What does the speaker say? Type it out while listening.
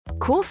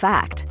Cool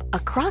fact, a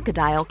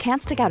crocodile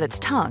can't stick out its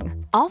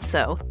tongue.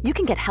 Also, you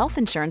can get health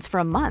insurance for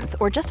a month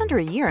or just under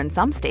a year in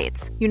some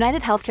states.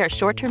 United Healthcare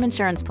short-term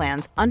insurance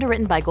plans,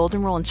 underwritten by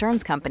Golden Rule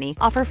Insurance Company,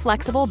 offer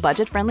flexible,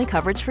 budget-friendly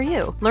coverage for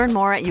you. Learn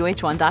more at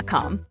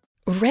uh1.com.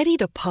 Ready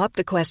to pop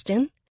the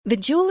question? The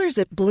jewelers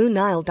at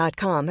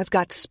BlueNile.com have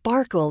got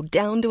sparkle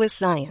down to a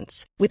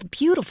science with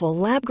beautiful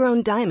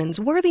lab-grown diamonds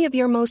worthy of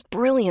your most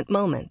brilliant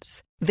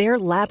moments. Their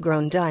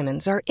lab-grown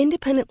diamonds are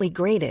independently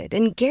graded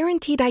and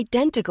guaranteed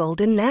identical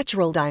to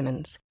natural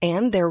diamonds,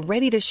 and they're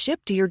ready to ship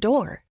to your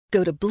door.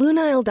 Go to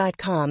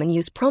BlueNile.com and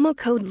use promo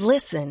code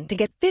LISTEN to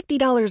get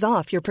 $50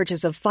 off your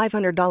purchase of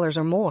 $500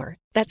 or more.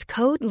 That's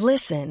code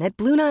LISTEN at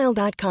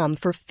BlueNile.com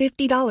for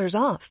 $50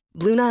 off.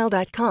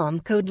 BlueNile.com,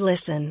 code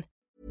LISTEN.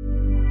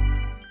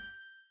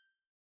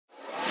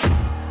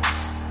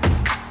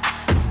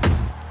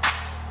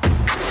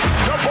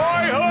 The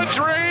boyhood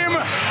dream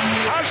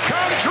has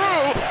come true.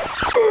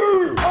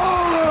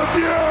 All of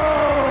you,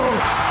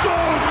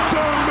 spoke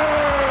to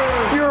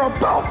me. You're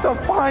about to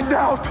find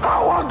out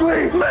how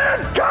ugly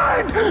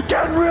mankind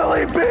can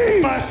really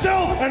be.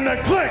 Myself and the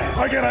clique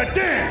are gonna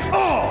dance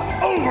all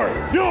over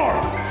your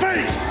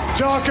face.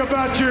 Talk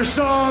about your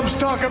Psalms.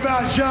 Talk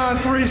about John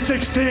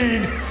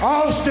 3:16.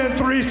 Austin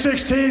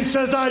 3:16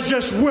 says I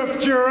just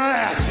whipped your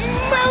ass.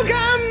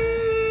 Welcome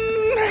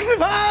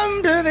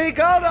to the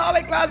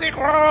Cultaholic Classic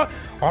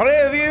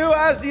review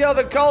as the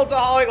other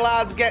Cultaholic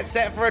lads get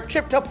set for a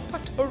trip to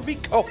Puerto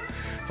Rico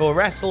for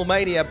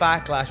WrestleMania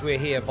Backlash. We're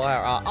here via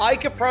our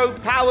Ica Pro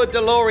powered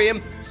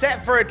DeLorean,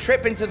 set for a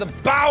trip into the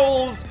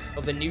bowels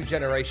of the new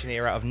generation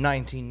era of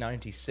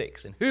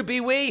 1996. And who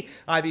be we?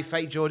 I be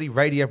Fake Geordie,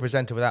 radio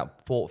presenter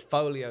without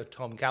portfolio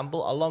Tom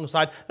Campbell,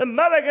 alongside the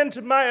mulligan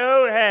to my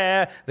own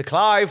hair, the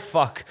Clive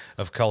Fuck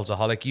of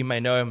Cultaholic. You may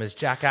know him as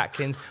Jack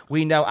Atkins.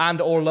 We know and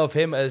or love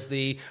him as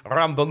the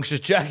rambunctious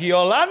Jackie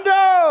Orlando.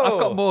 I've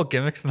got more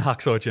gimmicks than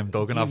Hacksaw Jim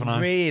Duggan, haven't I?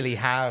 You really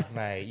have,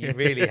 mate. You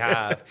really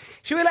have.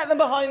 Should we let them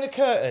behind the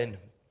curtain?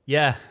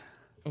 Yeah.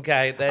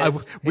 Okay,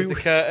 there's the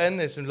curtain.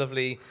 There's some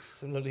lovely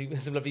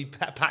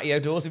patio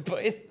doors we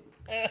put in.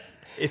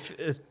 If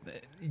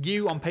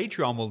you on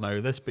Patreon will know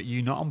this, but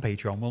you not on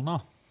Patreon will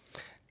not.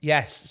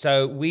 Yes,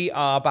 so we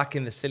are back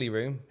in the silly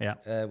room.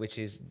 Yeah. Which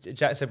is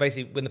so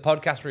basically when the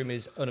podcast room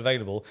is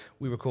unavailable,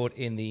 we record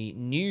in the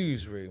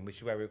newsroom, which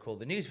is where we record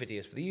the news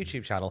videos for the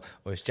YouTube channel,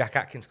 or as Jack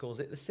Atkins calls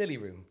it, the silly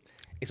room.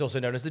 It's also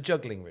known as the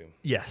juggling room.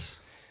 Yes.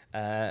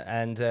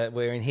 And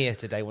we're in here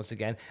today once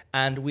again,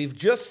 and we've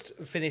just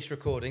finished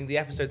recording the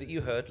episode that you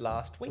heard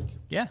last week.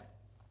 Yeah.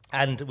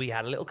 And we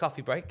had a little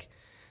coffee break,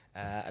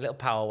 a little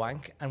power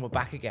wank, and we're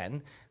back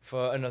again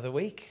for another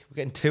week. We're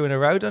getting 2 in a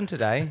row done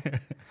today.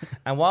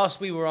 And whilst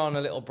we were on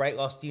a little break,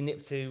 whilst you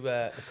nipped to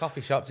the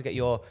coffee shop to get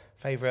your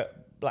favourite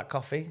black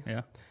coffee,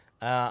 Yeah.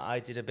 I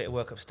did a bit of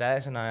work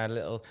upstairs, and I had a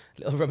little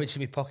rummage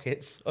in my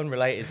pockets,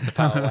 unrelated to the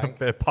power wank. A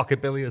bit of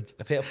pocket billiards.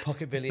 A bit of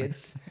pocket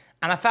billiards.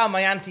 And I found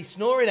my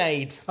anti-snoring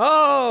aid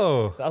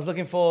Oh! that I was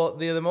looking for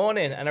the other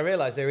morning, and I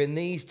realised they're in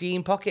these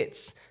jean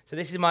pockets. So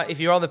this is if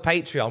you're on the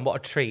Patreon, what a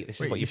treat.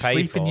 This is what you pay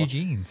sleep for. in your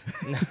jeans.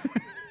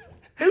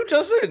 Who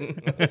doesn't?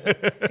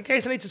 In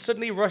case I need to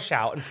suddenly rush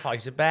out and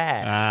fight a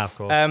bear. Ah, of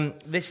course.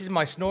 This is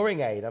my snoring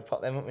aid. I've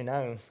put them up my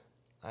nose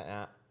like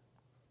that.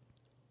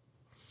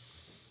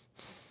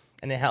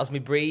 And it helps me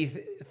breathe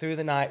through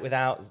the night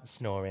without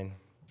snoring.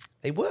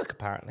 They work,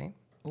 apparently.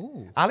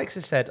 Ooh. Alex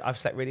has said I've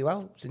slept really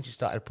well since you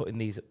started putting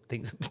these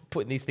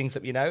things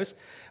up your nose,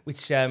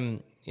 which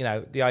the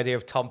idea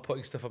of Tom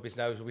putting stuff up his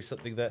nose will be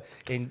something that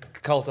in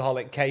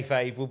Cultaholic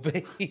kayfabe will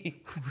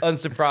be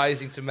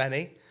unsurprising to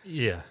many.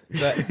 Yeah.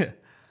 But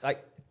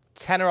like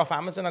tenner off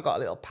Amazon, I got a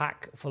little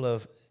pack full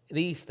of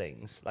these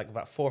things, like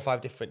about 4 or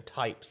 5 different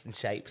types and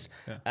shapes,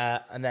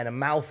 and then a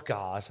mouth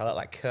guard. So I look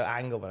like Kurt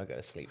Angle when I go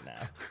to sleep now.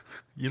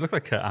 You look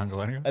like Kurt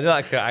Angle anyway. I do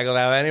like Kurt Angle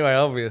now anyway,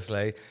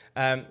 obviously.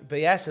 But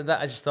yeah, so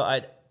that I just thought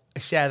I'd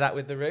share that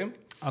with the room.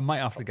 I might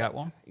have to get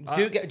one.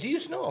 Do you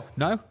snore?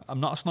 No, I'm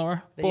not a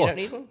snorer. Then you don't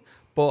need one?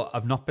 But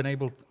I've not been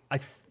able... I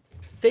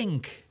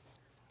think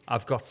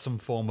I've got some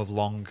form of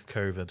long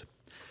COVID.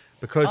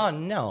 Because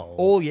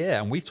all year,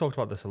 and we've talked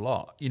about this a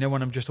lot, you know,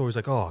 when I'm just always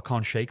like, oh, I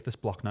can't shake this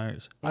blocked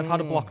nose. I've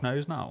had a blocked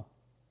nose now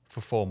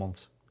for 4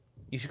 months.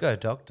 You should go to a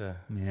doctor.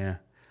 Yeah.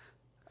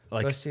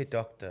 Go see a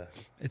doctor.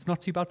 It's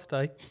not too bad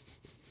today.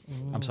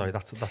 I'm sorry,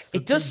 that's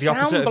It does the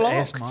opposite sound of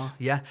blocked. ASMR.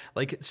 Yeah,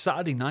 like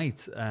Saturday night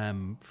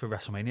for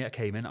WrestleMania, I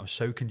came in, I was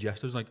so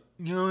congested. I was like,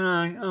 you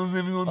know, how's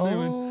everyone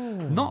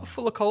doing? Not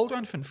full of cold or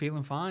anything,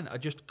 feeling fine. I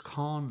just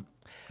can't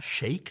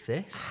shake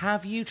this.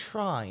 Have you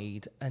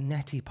tried a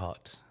neti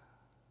pot?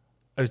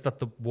 Oh, is that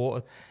the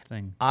water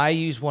thing? I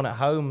use one at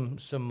home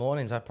some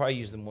mornings. I probably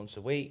use them once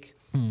a week.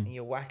 And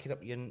you whack it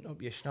up your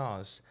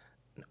schnoz.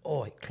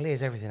 Oh, it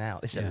clears everything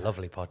out. This is a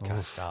lovely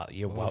podcast start.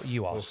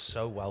 You are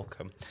so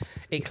welcome.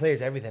 It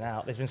clears everything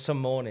out. There's been some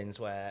mornings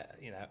where,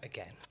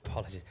 again,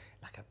 apologies,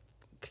 like a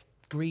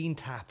green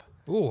tap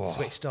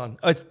switched on.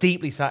 Oh, it's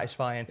deeply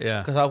satisfying. Yeah.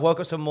 Because I woke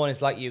up some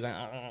mornings like you going,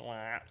 and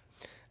I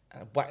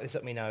whack this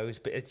up my nose.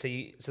 But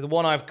so the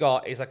one I've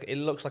got is like, it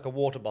looks like a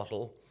water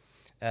bottle.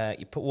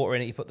 you put water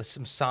in it, you put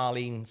some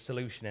saline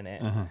solution in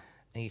it, and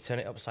you turn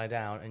it upside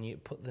down, and you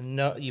put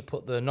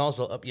the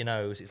nozzle up your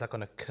nose. It's like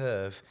on a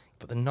curve. You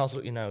put the nozzle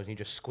up your nose, and you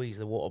just squeeze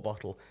the water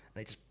bottle,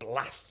 and it just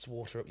blasts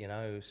water up your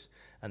nose,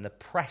 and the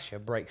pressure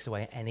breaks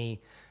away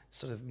any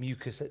sort of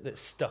mucus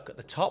that's stuck at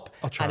the top,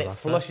 and it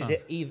flushes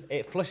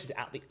it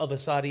out the other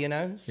side of your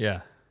nose.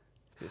 Yeah.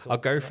 I'll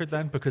go for it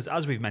then, because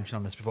as we've mentioned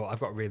on this before, I've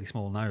got a really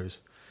small nose.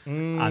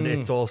 And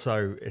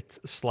it's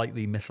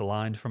slightly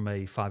misaligned from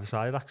a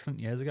five-sided accident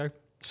years ago.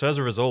 So as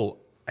a result,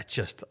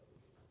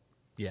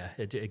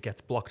 it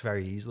gets blocked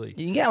very easily.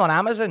 You can get them on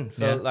Amazon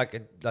for I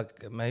can't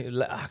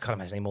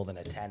imagine any more than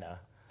a tenner.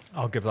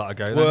 I'll give that a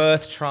go.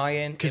 Worth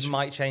trying. It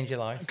might change your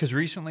life. Because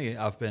recently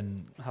I've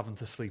been having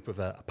to sleep with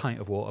a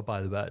pint of water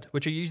by the bed,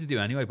 which I usually do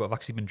anyway, but I've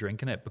actually been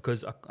drinking it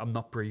because I'm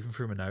not breathing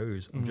through my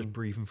nose. I'm just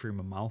breathing through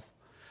my mouth.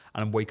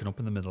 And I'm waking up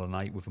in the middle of the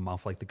night with a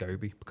mouth like the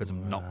goby because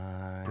I'm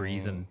not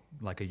breathing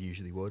like I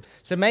usually would.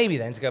 So maybe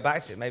then, to go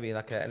back to it, maybe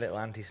like a little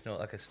anti-snore,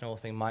 like a snore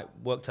thing might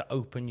work to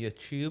open your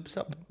tubes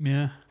up.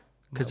 Yeah.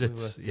 Because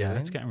it's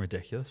getting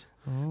ridiculous.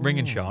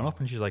 Ringing Sean up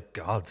and she's like,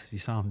 God, you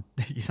sound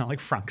like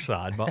Frank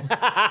Sidebottom.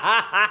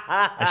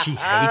 And she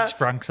hates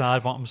Frank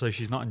Sidebottom, so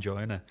she's not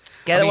enjoying it.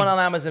 Get one on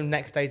Amazon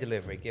next day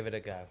delivery. Give it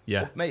a go.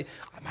 Yeah. Maybe,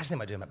 I imagine they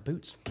might do them at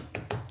Boots.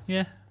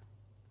 Yeah.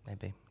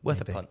 Maybe.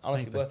 Worth a punt.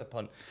 Honestly, worth a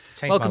punt.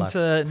 Welcome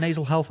to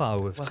Nasal Health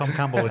Hour with Tom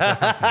Campbell and Jack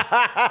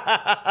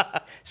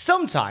Hopkins.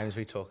 Sometimes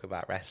we talk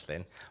about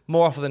wrestling.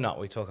 More often than not,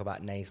 we talk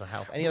about nasal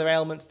health. Any other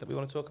ailments that we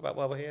want to talk about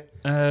while we're here?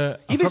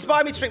 You've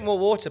inspired me to drink more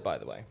water, by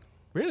the way.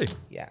 Really?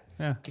 Yeah.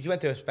 Yeah. Because you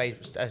went through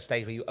a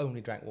stage where you only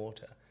drank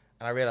water,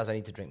 and I realised I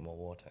need to drink more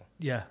water.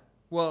 Yeah.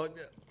 Well,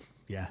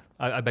 yeah.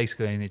 I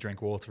basically only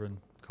drink water and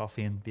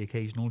coffee and the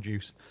occasional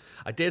juice.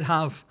 I did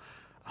have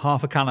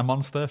half a can of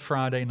Monster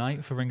Friday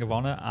night for Ring of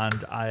Honor,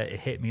 and it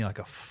hit me like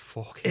a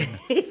fucking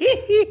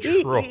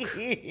truck.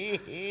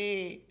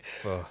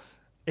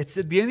 It's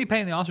the only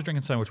pain in the arse of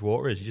drinking so much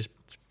water is you just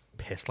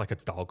piss like a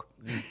dog.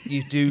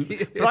 You do,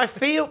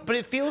 but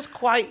it feels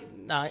quite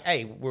nice.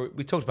 Hey,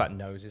 we talked about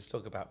noses,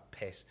 talk about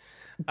piss.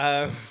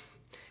 It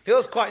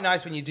feels quite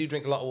nice when you do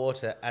drink a lot of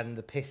water and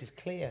the piss is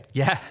clear.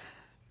 Yeah.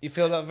 You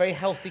feel like very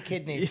healthy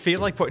kidneys. You feel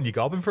like putting your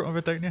gob in front of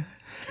it, don't you?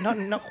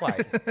 Not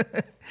quite.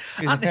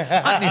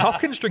 Anthony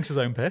Hopkins drinks his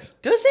own piss.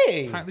 Does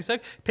he? Apparently so.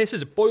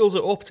 Pisses it, boils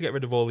it up to get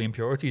rid of all the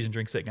impurities and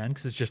drinks it again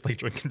because it's just like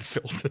drinking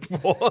filtered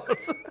water.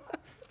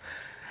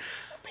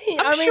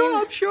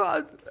 I'm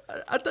sure.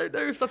 I don't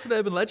know if that's an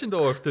urban legend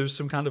or if there's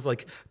some kind of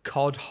like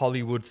cod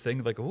Hollywood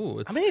thing. Like,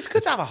 it's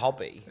good to have a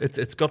hobby.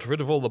 It's got rid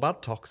of all the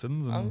bad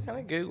toxins. And, I'm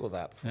going to Google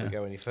that before we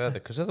go any further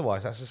because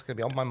otherwise that's just going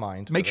to be on my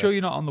mind. Make sure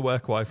you're not on the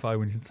work Wi-Fi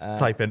when you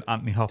type in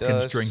Anthony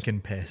Hopkins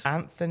drinking piss.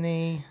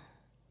 Tony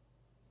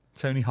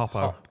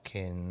Hoppo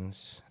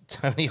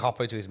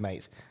to his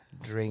mates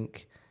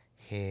drink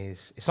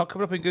his. It's not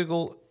coming up in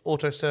Google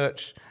auto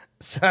search.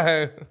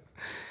 So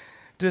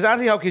does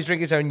Anthony Hopkins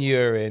drink his own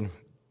urine?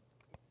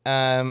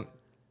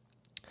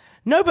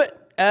 No,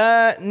 but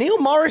Neil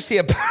Morrissey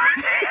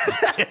apparently.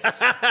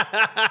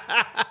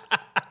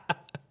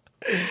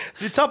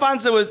 The top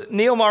answer was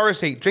Neil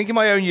Morrissey. Drinking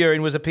my own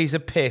urine was a piece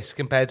of piss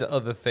compared to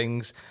other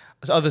things,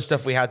 other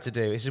stuff we had to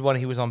do. This is when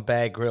he was on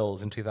Bear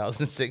Grylls in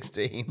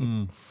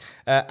 2016.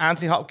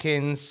 Anthony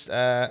Hopkins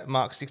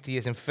marks 60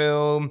 years in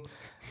film.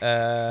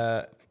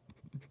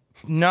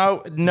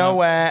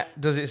 Nowhere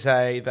does it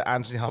say that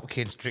Anthony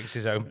Hopkins drinks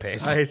his own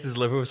piss. I hate his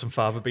liver with some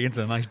fava beans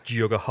and a nice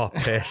jug of hot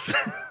piss.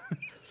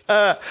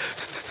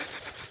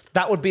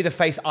 That would be the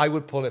face I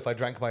would pull if I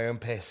drank my own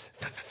piss.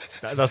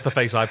 That's the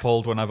face I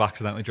pulled when I've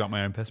accidentally drank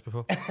my own piss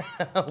before.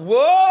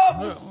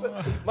 Whoops!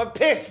 My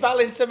piss fell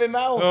into my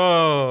mouth.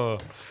 Oh.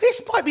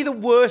 This might be the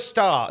worst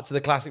start to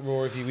the Classic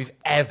Raw review we've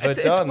ever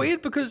done. It's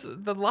weird because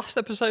the last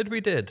episode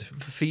we did,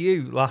 for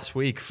you last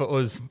week, for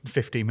us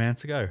 15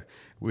 minutes ago,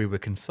 we were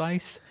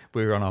concise.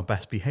 We were on our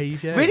best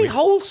behaviour. Really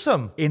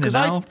wholesome. In and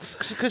out.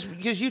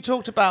 Because you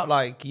talked about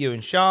like you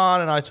and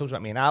Sean, and I talked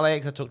about me and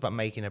Alex. I talked about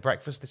making a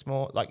breakfast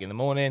in the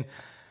morning.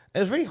 It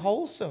was really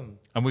wholesome.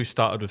 And we've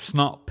started with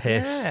snot,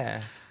 piss,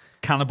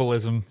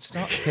 cannibalism.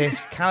 Snot,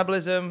 piss,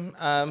 cannibalism.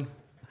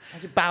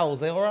 Bowels,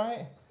 they all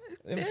right?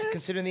 Yeah.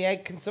 Considering the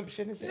egg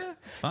consumption, is it? Yeah,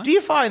 it's fine. Do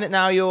you find that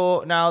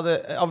now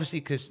that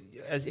obviously because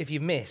if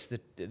you've missed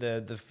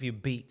the few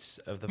beats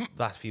of the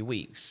last few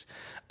weeks,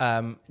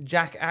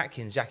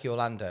 Jackie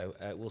Orlando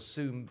will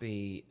soon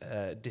be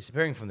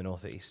disappearing from the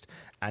Northeast,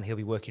 and he'll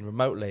be working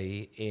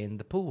remotely in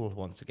the pool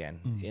once again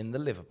in the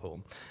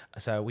Liverpool.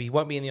 So we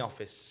won't be in the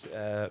office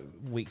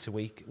week to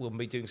week. We'll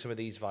be doing some of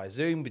these via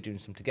Zoom, be doing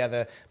some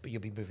together, but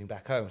you'll be moving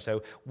back home.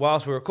 So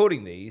whilst we're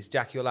recording these,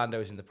 Jackie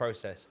Orlando is in the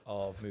process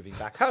of moving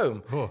back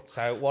home. Oh.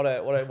 So what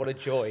a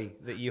joy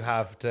that you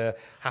have to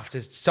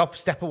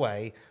step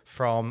away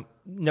from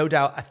no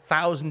doubt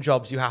 1,000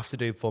 jobs you have to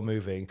do before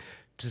moving,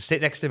 to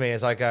sit next to me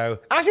as I go,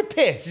 I should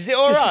piss. Is it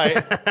all right?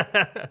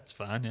 That's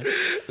fine, yeah.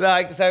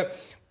 So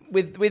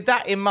with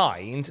that in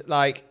mind,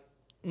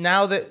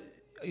 now that,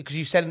 because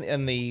you said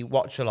in the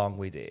watch along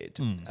we did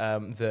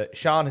that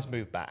Sean has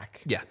moved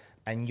back. Yeah.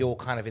 and you're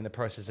kind of in the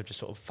process of just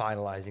sort of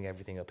finalising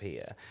everything up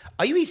here.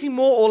 Are you eating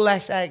more or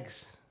less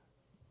eggs?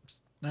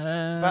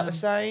 About the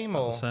same?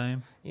 About the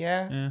same.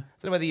 Yeah? I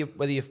don't know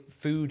whether your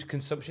food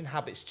consumption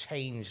habits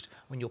changed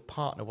when your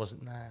partner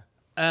wasn't there.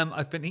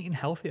 I've been eating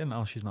healthier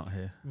now she's not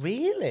here.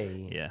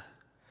 Really? Yeah.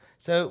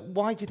 So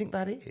why do you think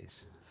that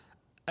is?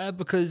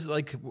 Because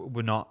like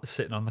we're not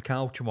sitting on the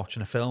couch and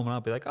watching a film, and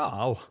I'll be like,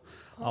 I'll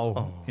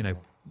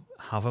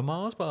have a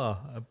Mars bar,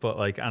 but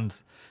like, and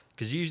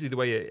because usually the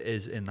way it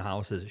is in the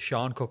house is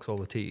Sean cooks all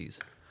the teas,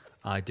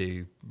 I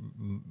do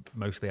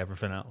mostly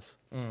everything else.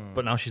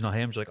 But now she's not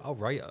here, I'm just like, oh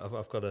right,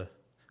 I've got to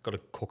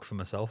cook for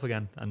myself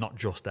again, and not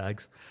just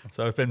eggs.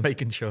 So I've been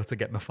making sure to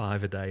get my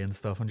 5 a day and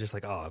stuff. I'm just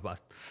like, I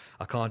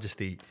can't just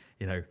eat,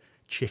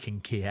 chicken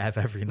Kiev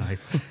every night.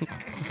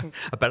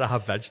 I better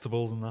have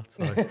vegetables and that.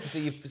 So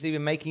you've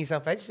been making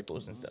yourself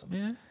vegetables and stuff?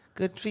 Yeah.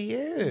 Good for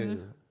you.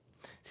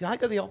 Yeah. See, I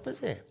go the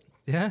opposite.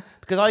 Yeah?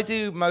 Because I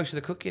do most of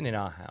the cooking in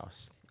our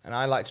house. And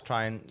I like to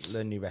try and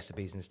learn new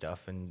recipes and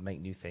stuff and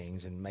make new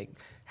things and make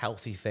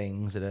healthy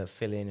things that are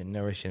filling and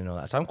nourishing and all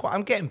that. So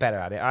I'm getting better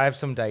at it. I have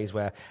some days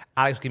where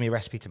Alex will give me a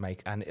recipe to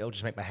make and it'll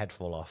just make my head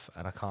fall off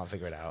and I can't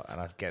figure it out and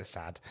I get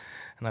sad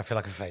and I feel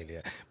like a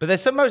failure. But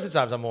most of the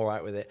times I'm all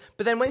right with it.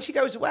 But then when she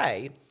goes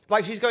away,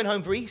 like she's going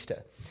home for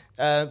Easter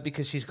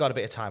because she's got a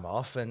bit of time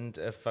off and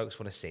folks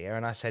want to see her.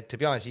 And I said, to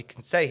be honest, you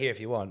can stay here if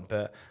you want,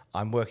 but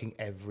I'm working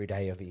every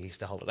day of the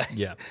Easter holiday.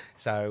 Yeah.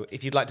 So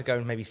if you'd like to go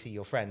and maybe see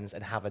your friends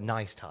and have a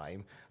nice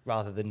time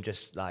rather than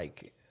just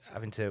like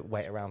having to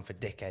wait around for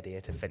dickhead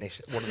here to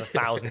finish one of the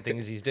 1,000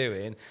 things he's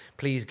doing,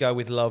 please go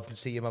with love and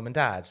see your mum and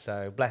dad.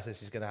 So bless her,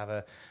 she's going to have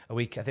a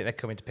week. I think they're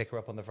coming to pick her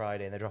up on the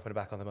Friday and they're dropping her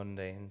back on the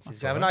Monday. And she's going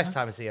to have a nice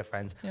time and see her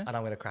friends. Yeah. And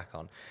I'm going to crack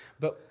on.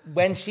 But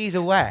when she's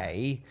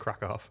away...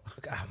 Crack off.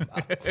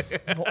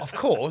 Well, of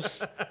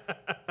course.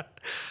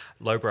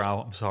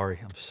 Lowbrow, I'm sorry.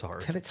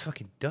 Till it's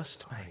fucking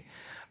dust, mate.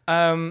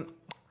 But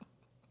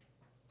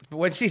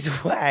when she's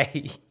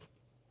away...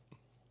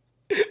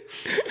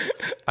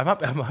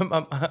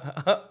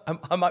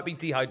 I might be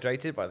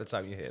dehydrated by the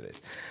time you hear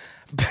this.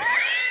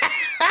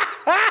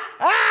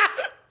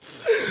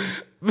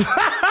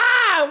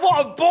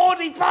 What a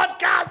bawdy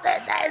podcast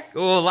this is!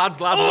 Oh, lads.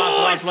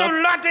 It's so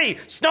laddie!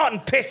 Snot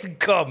and piss and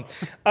cum.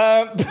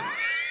 And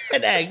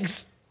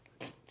eggs.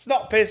 It's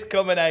not piss,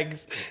 cum and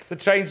eggs. The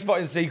Train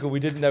Spotting sequel we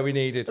didn't know we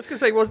needed. I was going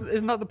to say,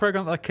 isn't that the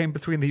programme that came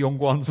between the young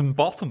ones and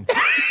Bottom?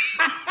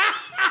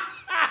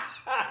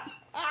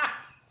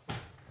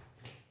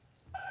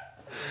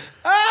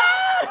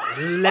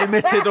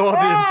 Limited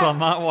audience on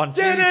that one.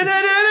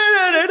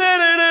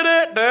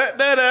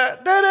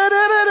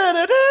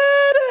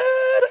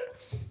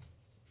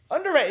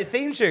 Underrated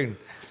theme tune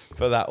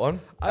for that one.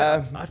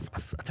 I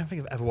don't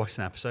think I've ever watched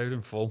an episode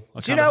in full.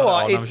 Do you know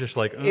what? I was just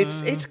like,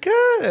 it's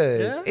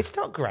good. Yeah? It's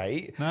not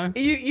great. No,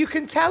 you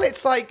can tell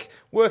it's like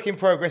work in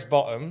progress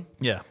Bottom.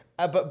 Yeah,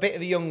 but a bit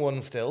of the young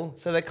one still.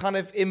 So they're kind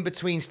of in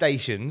between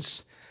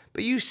stations.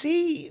 But you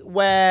see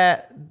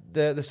where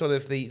the sort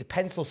of the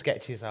pencil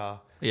sketches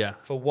are. Yeah.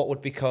 For what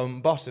would become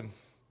Bottom.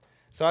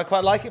 So I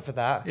quite like it for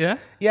that. Yeah?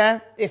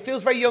 Yeah. It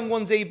feels very young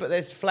onesy, but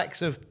there's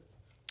flecks of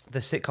the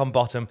sitcom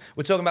Bottom.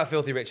 We're talking about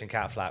Filthy Rich and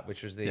Cat Flap,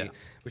 which is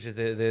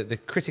the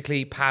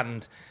critically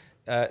panned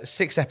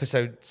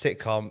 6-episode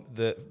sitcom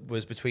that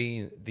was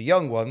between The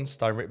Young Ones,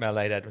 starring Rick Mel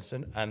and Aid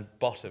Edmondson, and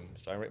Bottom,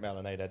 starring Rick Mel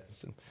and Aid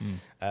Edmondson.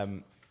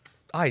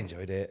 I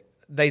enjoyed it.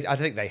 I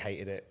think they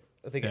hated it.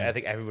 I think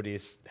everybody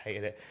has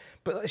hated it.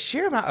 But the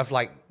sheer amount of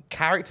like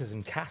characters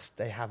and cast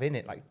they have in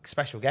it, like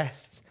special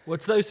guests. Well,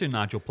 it's those two,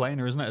 Nigel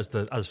Planer, isn't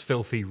it? As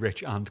Filthy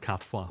Rich and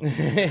Cat Flap. Yeah,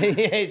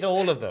 it's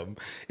all of them.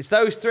 It's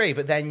those three.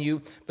 But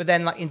then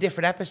like in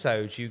different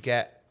episodes, you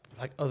get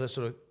like other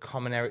sort of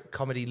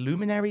comedy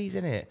luminaries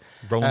in it.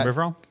 Roland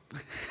Riverall,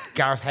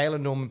 Gareth Hale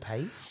and Norman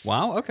Pace.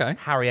 Wow. Okay.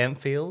 Harry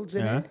Enfield's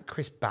in it.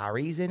 Chris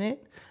Barry's in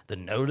it. The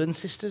Nolan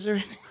sisters are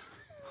in it.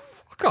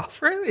 Fuck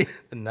off, really?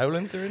 The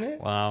Nolans are in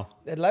it. Wow.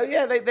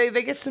 Yeah,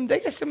 they get some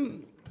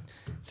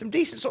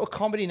decent sort of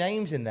comedy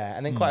names in there,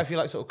 and then quite a few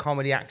like sort of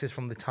comedy actors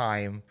from the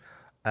time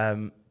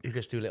who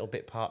just do little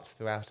bit parts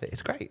throughout it.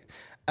 It's great.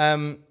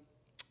 But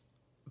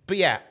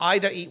yeah, I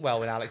don't eat well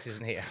when Alex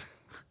isn't here.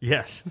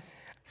 Yes.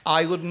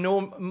 It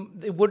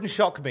wouldn't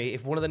shock me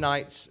if one of the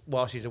nights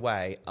while she's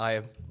away, I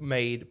have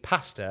made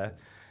pasta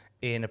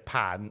in a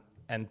pan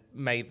and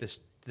made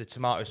the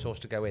tomato sauce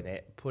to go in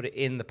it, put it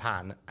in the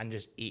pan, and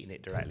just eaten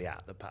it directly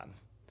out of the pan.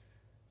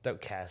 Don't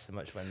care so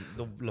much when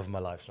the love of my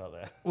life's not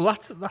there. Well,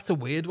 that's a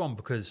weird one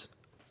because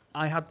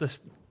I had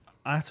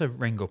to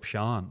ring up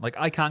Sean. Like,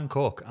 I can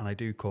cook, and I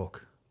do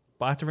cook.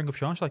 But I had to ring up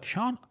Sean. She's like,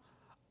 Sean,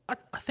 I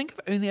think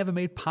I've only ever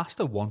made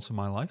pasta once in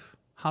my life.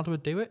 How do I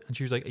do it? And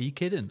she was like, are you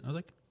kidding? I was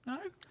like, no.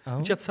 Oh.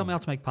 And she had to tell me how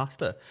to make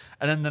pasta.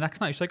 And then the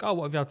next night, she's like, oh,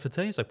 what have you had for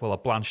tea? She's like, well, I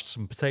blanched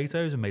some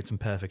potatoes and made some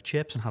perfect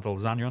chips and had a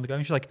lasagna on the go.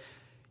 And she's like,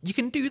 you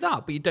can do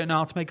that, but you don't know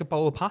how to make a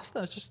bowl of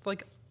pasta. It's just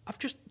like, I've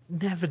just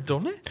never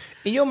done it.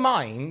 In your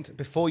mind,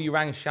 before you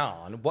rang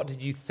Sean, what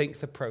did you think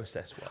the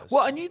process was?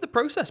 Well, I knew the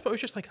process, but it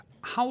was just like,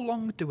 how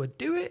long do I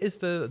do it?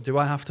 Do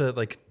I have to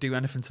like do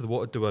anything to the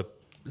water? Do I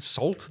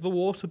salt the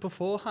water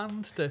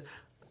beforehand,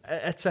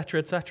 etc.,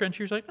 etc.? And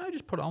she was like, no,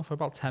 just put it on for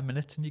about 10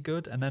 minutes and you're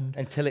good. And then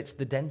until it's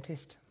the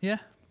dentist. Yeah.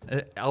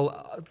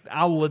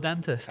 Al the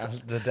dentist.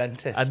 The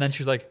dentist. And then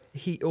she was like,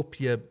 heat up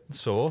your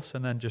sauce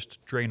and then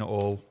just drain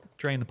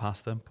the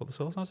pasta and put the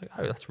sauce. And I was like,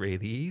 oh, that's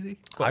really easy.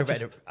 I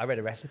read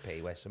a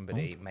recipe where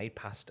somebody made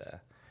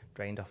pasta,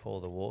 drained off all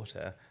the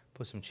water,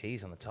 put some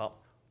cheese on the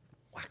top,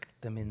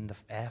 whacked them in the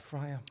air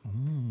fryer.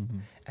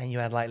 And you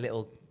had like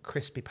little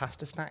crispy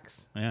pasta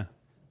snacks. Yeah. I'm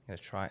going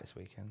to try it this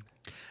weekend.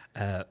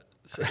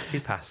 Crispy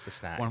pasta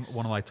snacks.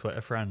 One of my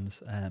Twitter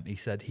friends, he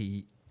said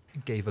he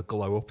gave a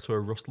glow up to a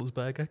Rustler's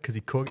burger because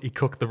he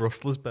cooked the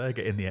Rustler's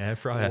burger in the air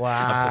fryer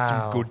and put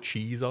some good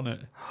cheese on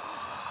it.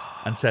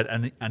 And said,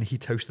 and he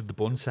toasted the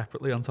bun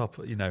separately on top,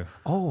 you know.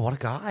 Oh, what a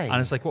guy.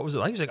 And it's like, what was it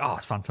like? He was like, oh,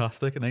 it's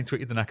fantastic. And then he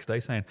tweeted the next day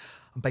saying,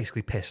 I'm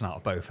basically pissing out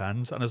of both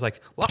ends. And I was like,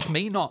 well, that's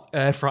me not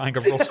air frying a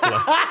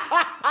Rustler.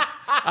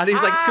 And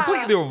he's like, it's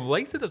completely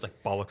unrelated. I was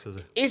like, bollocks, is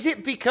it? Is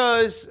it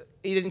because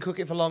he didn't cook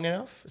it for long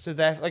enough? So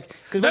therefore, like,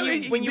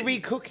 because when you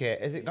recook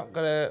it, is it not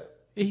going to...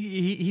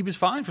 He was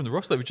fine from the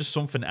Rustler. It was just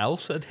something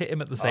else that hit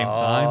him at the same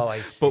time.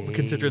 I see. But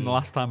considering the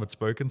last time I'd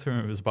spoken to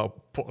him, it was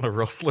about putting a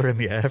Rustler in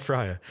the air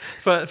fryer.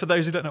 For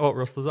those who don't know what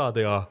Rustlers are,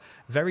 they are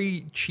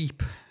very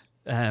cheap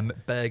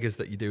burgers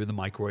that you do in the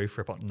microwave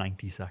for about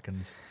 90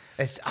 seconds.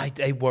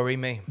 They worry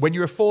me. When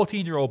you're a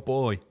 14-year-old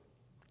boy,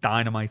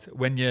 dynamite.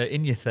 When you're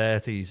in your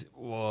 30s,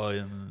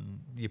 well,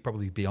 you'd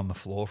probably be on the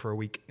floor for a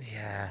week.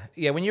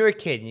 Yeah. When you're a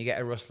kid and you get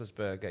a Rustler's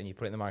burger and you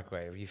put it in the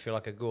microwave, you feel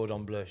like a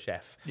Cordon Bleu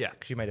chef. Yeah.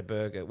 Because you made a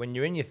burger. When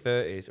you're in your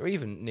 30s or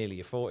even nearly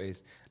your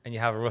 40s and you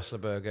have a Rustler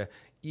burger,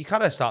 you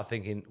kind of start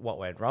thinking, what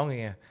went wrong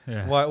here?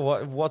 Yeah.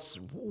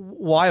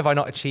 Why have I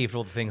not achieved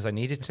all the things I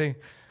needed to?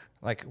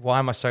 Like, why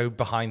am I so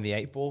behind the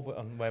eight ball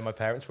on where my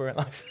parents were in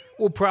life?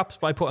 Well, perhaps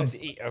by putting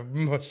eat a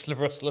Rustler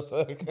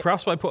burger.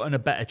 Perhaps by putting a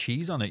better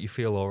cheese on it, you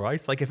feel all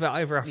right. Like if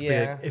I ever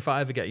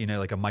get, you know,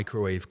 like a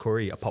microwave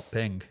curry, a pop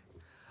ping,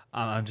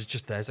 I'm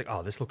just there. It's like,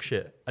 oh, this looks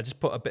shit. I just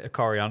put a bit of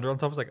coriander on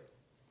top. I was like,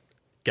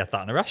 get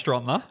that in a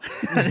restaurant, though.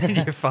 And then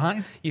you're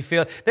fine. You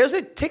feel there was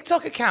a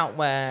TikTok account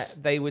where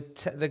they would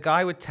the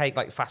guy would take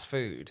like fast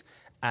food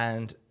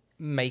and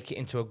make it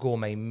into a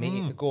gourmet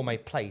a gourmet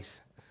plate.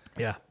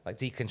 Yeah, like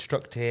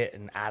deconstruct it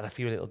and add a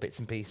few little bits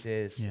and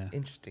pieces. Yeah,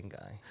 interesting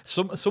guy.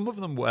 Some of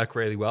them work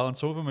really well, and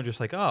some of them are just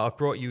like, oh, I've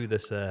brought you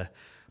this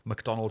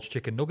McDonald's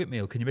chicken nugget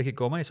meal. Can you make it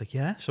gourmet? It's like,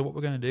 yeah. So what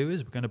we're going to do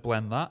is we're going to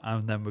blend that,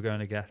 and then we're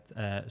going to get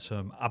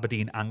some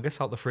Aberdeen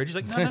Angus out the fridge. He's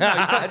like,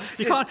 no,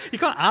 you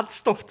can't add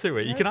stuff to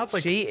it. You can add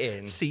like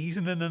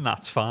seasoning, and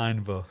that's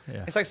fine. But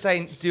yeah, it's like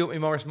saying, do you want me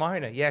Morris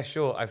Minor? Yeah,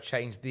 sure. I've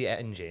changed the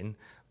engine,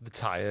 the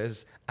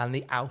tyres, and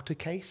the outer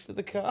case of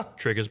the car.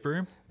 Triggers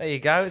broom. There you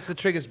go. It's the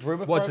Triggers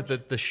broom approach. What's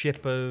it? The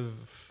ship of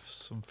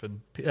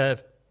something?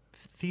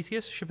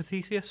 Theseus? Ship of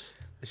Theseus?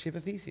 The ship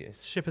of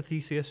Theseus? Ship of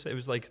Theseus. It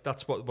was like,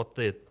 that's what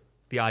the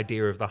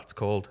idea of that's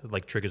called,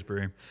 like Triggers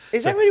broom.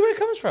 Is that really where it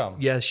comes from?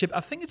 Yeah, ship. I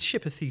think it's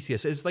Ship of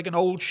Theseus. It's like an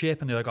old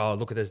ship, and they're like, oh,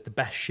 look at this, the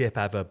best ship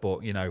ever,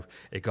 but, you know,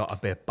 it got a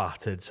bit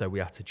battered, so we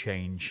had to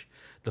change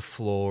the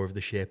floor of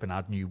the ship and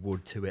add new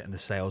wood to it, and the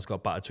sails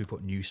got battered, so we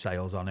put new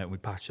sails on it, and we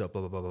patched it up,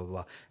 blah, blah, blah, blah,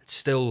 blah. It's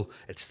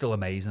still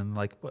amazing.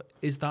 Like, but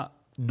is that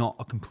not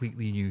a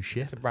completely new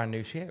ship? It's a brand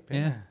new ship,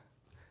 yeah.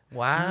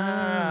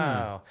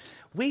 Wow.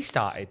 We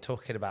started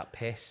talking about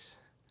piss,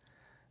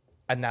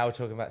 and now we're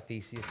talking about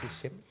Theseus'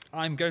 ship.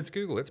 I'm going to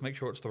Google it to make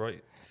sure it's the right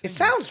thing. It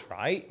sounds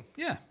right.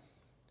 Yeah.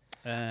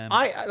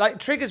 I like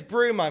Triggers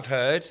broom, I've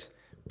heard.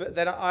 But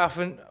then I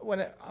often,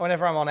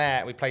 whenever I'm on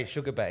air, we play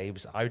Sugar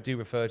Babes, I do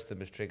refer to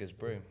them as Triggers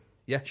broom.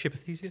 Yeah, Ship of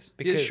Theseus.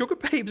 Because Sugar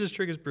Babes is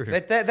Triggers broom.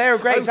 They're a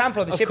great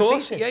example of the Ship of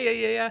Theseus.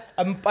 Yeah.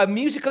 A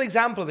musical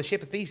example of the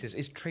Ship of Theseus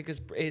is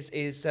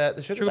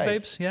the Sugar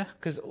Babes. Yeah.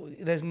 Because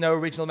there's no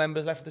original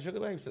members left of the Sugar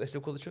Babes, but they're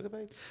still called the Sugar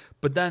Babes.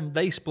 But then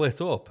they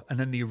split up, and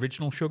then the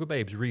original Sugar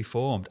Babes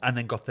reformed, and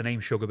then got the name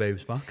Sugar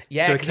Babes back.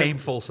 Yeah, so it came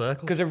full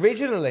circle. Because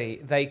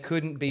originally they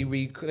couldn't be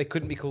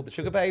called the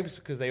Sugar Babes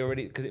because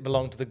it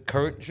belonged to the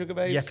current Sugar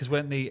Babes. Yeah, because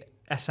when the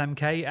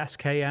SMK,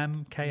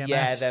 SKM, KMS.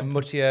 Yeah, they're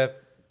Mutia,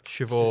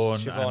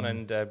 Siobhan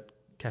and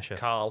Kesha.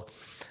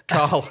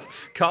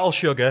 Carl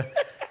Sugar,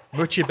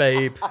 Mucha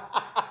Babe,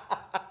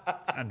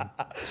 and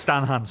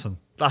Stan Hansen.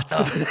 That's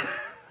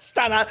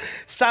Stan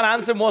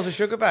Hansen was a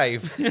Sugar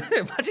Babe.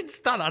 Imagine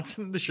Stan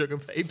Hansen and the Sugar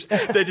Babes.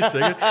 They're just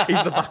singing.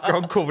 He's the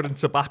background covered in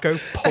tobacco,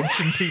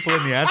 punching people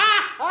in the head.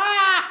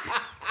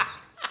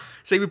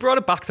 See, we brought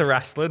it back to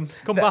wrestling.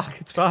 Come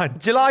back, it's fine.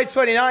 July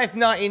 29th,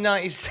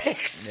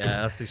 1996.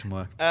 Yeah, let's do some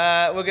work.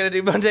 We're going to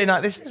do Monday Night.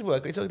 This is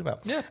work. What are you talking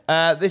about?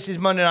 Yeah. This is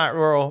Monday Night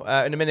Raw.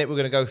 In a minute, we're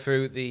going to go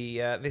through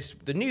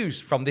the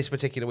news from this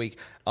particular week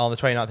on the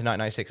 29th of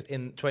 1996.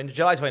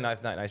 July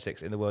 29th,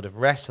 1996, in the world of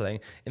wrestling.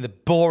 In the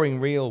boring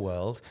real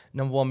world,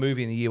 number one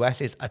movie in the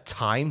US is A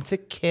Time to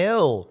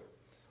Kill.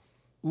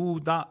 Ooh,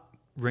 that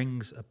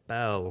rings a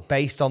bell.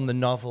 Based on the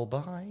novel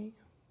by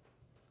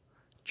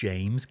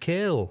James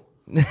Kill.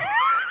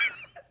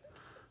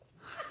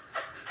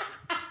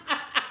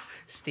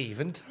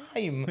 Stephen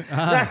Time.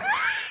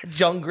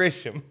 John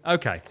Grisham.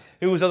 Okay.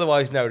 Who was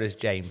otherwise known as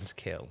James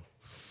Kill.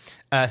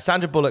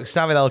 Sandra Bullock,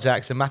 Samuel L.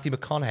 Jackson, Matthew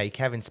McConaughey,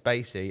 Kevin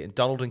Spacey, and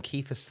Donald and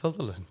Keith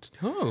Sutherland.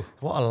 Oh.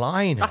 What a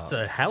lineup. That's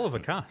a hell of a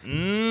cast.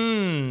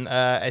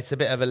 It's a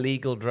bit of a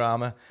legal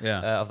drama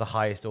of the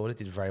highest order.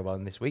 Did very well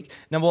in this week.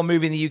 Number one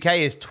movie in the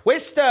UK is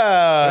Twister.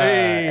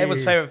 Hey.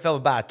 Everyone's favourite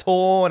film about a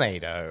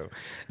tornado.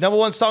 Number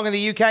one song in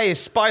the UK is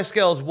Spice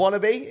Girls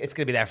Wannabe. It's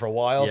going to be there for a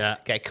while. Yeah.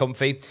 Get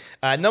comfy.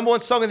 Number one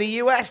song in the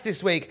US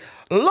this week,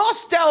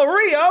 Los Del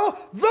Rio,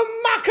 The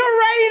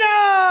Macarena.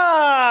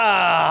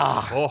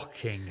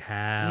 Fucking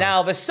hell.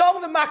 Now, the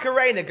song The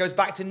Macarena goes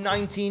back to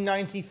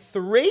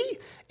 1993.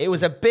 It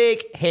was a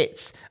big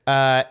hit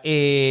in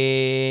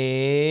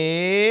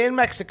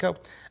Mexico.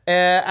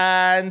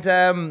 And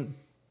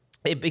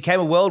it became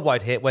a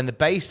worldwide hit when the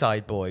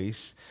Bayside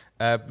Boys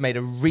made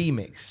a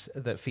remix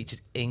that featured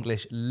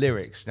English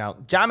lyrics. Now,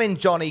 Jammin'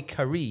 Johnny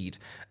Careed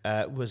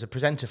was a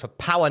presenter for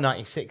Power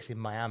 96 in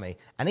Miami,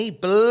 and he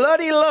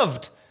bloody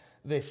loved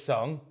this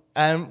song.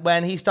 And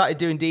when he started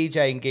doing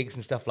DJing gigs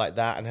and stuff like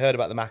that and heard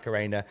about the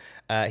Macarena,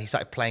 he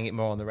started playing it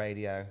more on the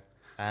radio.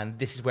 And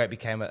this is where it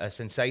became a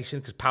sensation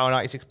because Power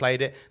 96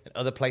 played it, and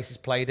other places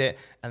played it,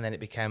 and then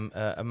it became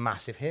a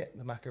massive hit,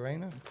 the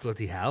Macarena.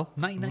 Bloody hell.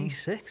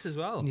 1996 as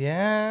well.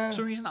 Yeah. For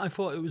some reason, I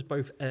thought it was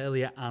both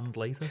earlier and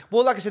later.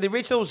 Well, like I said, the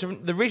original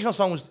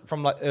song was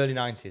from like early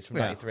 90s, from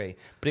 93.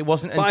 But it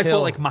wasn't until... I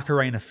thought like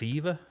Macarena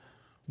Fever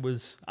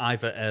was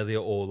either earlier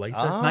or later.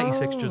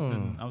 96 just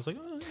didn't... I was like...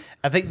 Oh.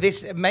 I think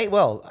this may...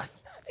 Well, I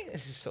think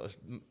this is sort of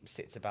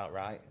sits about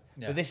right.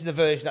 Yeah. But this is the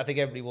version I think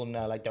everybody will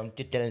know. Like, don't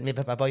tell me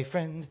about my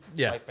boyfriend.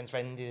 Yeah. My friend's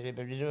friend.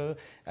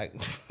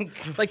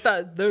 Like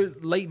that, the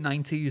late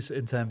 90s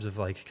in terms of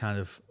like kind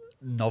of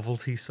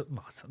novelty...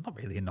 Well, it's not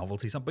really a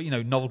novelty song, but, you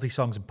know, novelty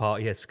songs and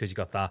party hits because you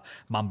got that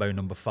Mambo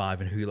No.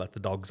 5 and Who Let the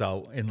Dogs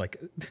Out in like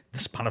the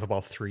span of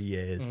about 3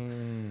 years.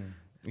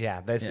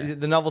 Yeah, there's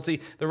the novelty,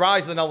 the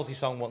rise of the novelty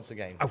song once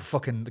again. Oh,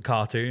 fucking the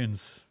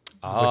cartoons.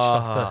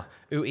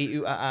 Ooh, ee,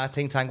 ooh, ah, ah,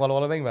 ting, tang, walla,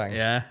 walla, bing, bang.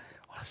 Yeah.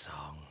 What a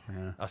song.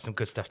 Yeah. That's some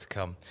good stuff to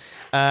come.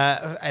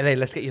 Hey,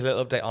 let's get you a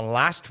little update on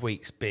last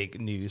week's big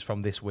news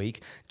from this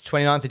week.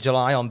 29th of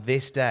July, on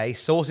this day,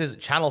 sources at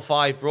Channel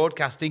 5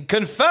 Broadcasting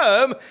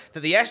confirm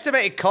that the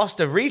estimated cost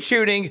of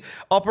retuning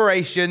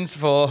operations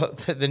for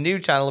the new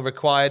channel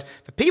required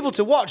for people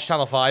to watch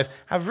Channel 5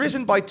 have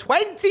risen by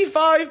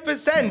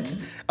 25%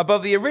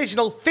 above the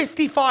original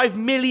 £55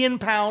 million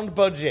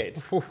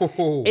budget.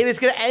 It is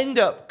going to end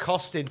up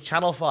costing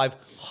Channel 5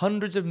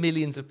 hundreds of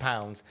millions of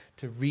pounds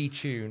to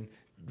retune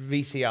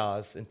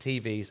VCRs and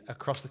TVs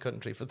across the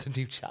country for the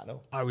new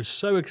channel. I was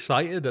so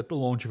excited at the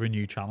launch of a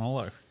new channel,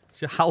 though.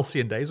 It's your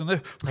halcyon days, and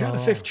we're getting a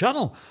fifth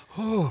channel.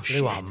 Oh, shit.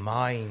 Blew our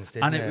minds,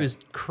 didn't it? And it was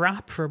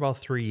crap for about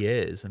 3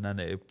 years, and then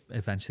it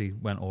eventually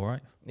went all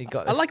right.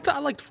 I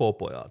liked Fort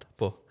Boyard,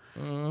 but...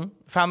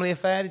 Family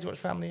Affair? Did you watch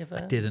Family Affair?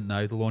 I didn't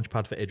know. The launch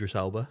pad for Idris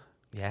Elba.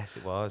 Yes,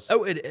 it was.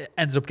 Oh, it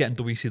ended up getting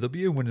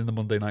WCW and winning the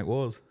Monday Night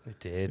Wars. It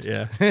did.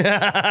 Yeah.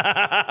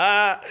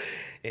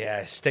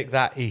 Yeah, stick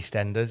that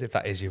EastEnders, if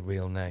that is your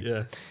real name.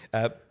 Yeah.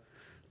 But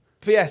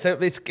yeah, so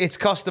it's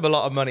cost them a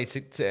lot of money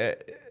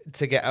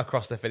to get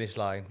across the finish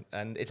line.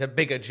 And it's a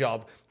bigger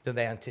job than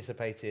they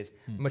anticipated,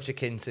 much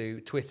akin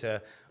to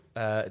Twitter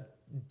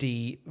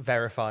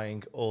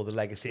de-verifying all the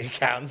legacy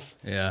accounts.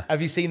 Yeah.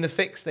 Have you seen the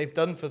fix they've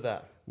done for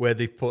that? Where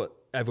they've put...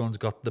 Everyone's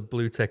got the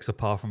blue ticks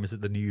apart from, is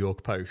it the New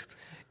York Post?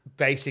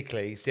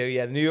 Basically. So,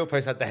 yeah, the New York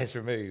Post had theirs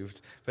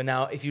removed. But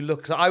now, if you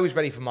look... So I was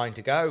ready for mine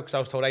to go because I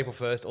was told April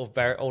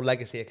 1st all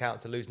legacy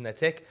accounts are losing their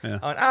tick. Yeah.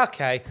 I went,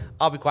 okay,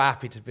 I'll be quite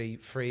happy to be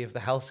free of the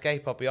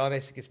hellscape, I'll be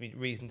honest. It gives me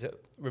reason to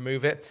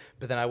remove it.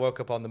 But then I woke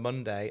up on the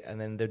Monday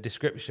and then the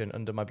description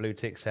under my blue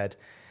tick said...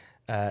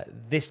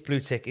 this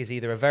blue tick is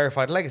either a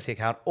verified legacy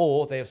account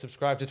or they have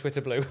subscribed to Twitter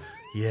Blue.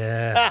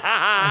 Yeah.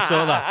 I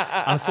saw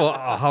that. And I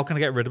thought, how can I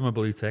get rid of my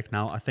blue tick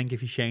now? I think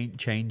if you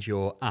change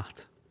your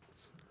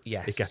 @,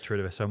 yes, it gets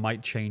rid of it. So I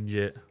might change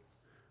it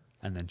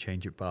and then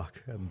change it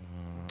back.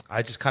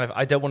 I just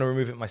I don't want to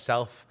remove it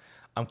myself.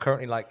 I'm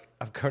currently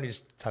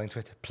just telling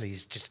Twitter,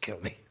 please just kill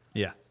me.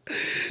 Yeah.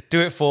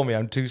 Do it for me.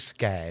 I'm too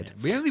scared.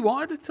 We only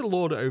wanted it to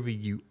lord it over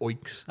you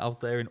oiks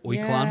out there in Oikland.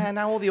 Yeah,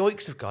 now all the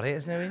oiks have got it.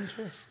 There's no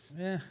interest.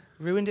 Yeah.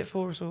 Ruined it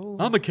for us all.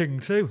 I'm a king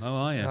too. How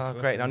are you? Oh,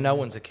 great. Now no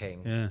one's a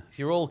king. Yeah. If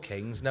you're all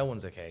kings, no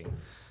one's a king.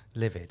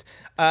 Livid.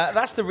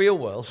 That's the real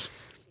world.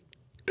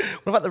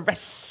 What about the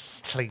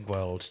wrestling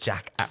world,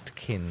 Jack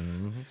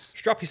Atkins?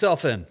 Strap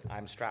yourself in.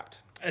 I'm strapped.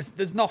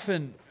 There's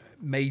nothing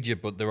major,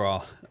 but there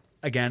are.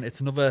 Again,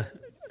 it's another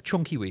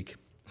chunky week.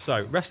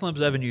 So, Wrestling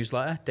Observer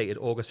newsletter, dated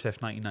August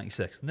 5th,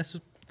 1996. And this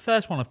is the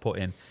first one I've put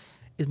in,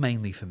 is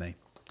mainly for me.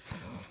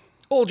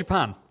 All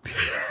Japan.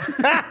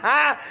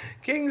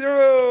 Kings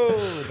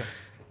Road.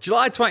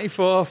 July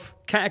 24th,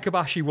 Kenta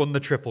Kobashi won the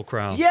Triple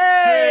Crown.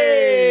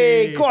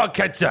 Yay! Go on,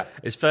 Kenta.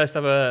 His first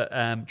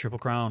ever Triple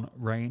Crown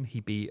reign,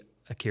 he beat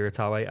Akira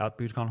Taue at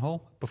Budokan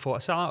Hall before a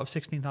sellout of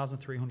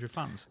 16,300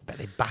 fans. Bet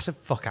they battered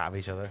fuck out of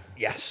each other.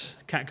 Yes.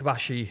 Kenta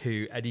Kobashi,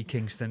 who Eddie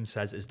Kingston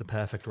says is the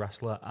perfect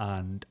wrestler,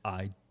 and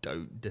I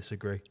don't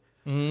disagree.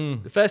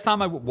 The first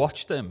time I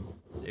watched him,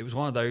 it was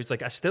one of those,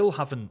 like,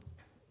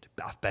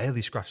 I've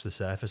barely scratched the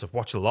surface. I've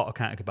watched a lot of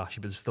Kenta Kobashi,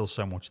 but there's still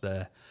so much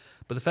there.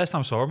 But the first time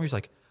I saw him, he was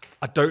like,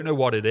 I don't know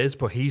what it is,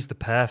 but he's the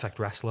perfect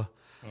wrestler.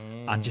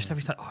 And just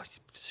every time, he's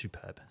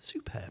superb.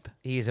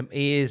 He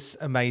is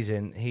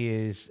amazing. He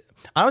is.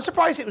 I was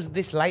surprised it was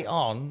this late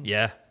on.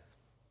 Yeah.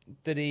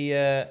 That he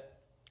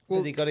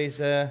got his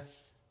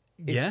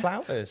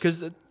flowers.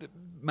 Because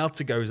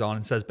Meltzer goes on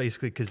and says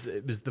basically, because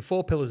it was the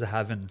 4 pillars of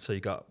heaven, so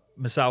you got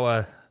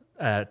Misawa,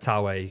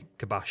 Taue,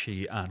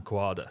 Kobashi, and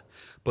Kawada.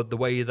 But the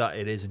way that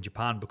it is in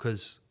Japan,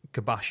 because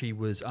Kobashi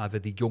was either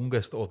the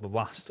youngest or the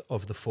last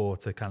of the 4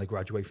 to kind of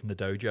graduate from the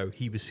dojo,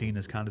 he was seen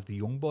as kind of the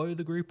young boy of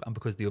the group, and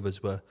because the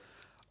others were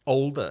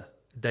older,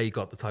 they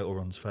got the title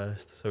runs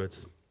first. So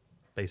it's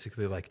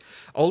basically like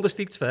older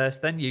steeped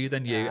first, then you,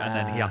 and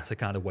then he had to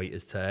kind of wait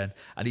his turn.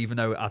 And even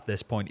though at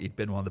this point he'd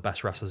been one of the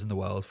best wrestlers in the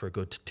world for a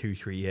good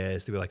 2-3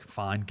 years, they were like,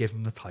 fine, give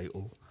him the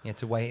title. He had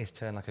to wait his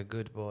turn like a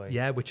good boy.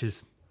 Yeah, which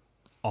is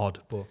odd,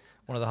 but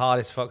one of the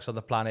hardest fucks on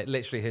the planet.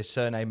 Literally, his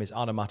surname is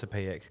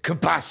onomatopoeic.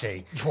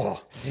 Kobashi.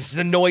 This is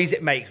the noise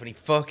it makes when he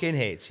fucking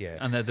hits you.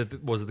 And there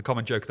was the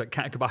common joke that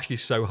Kobashi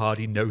is so hard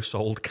he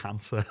no-sold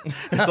cancer.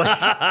 It's like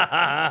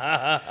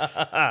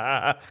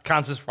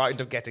cancer's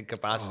frightened of getting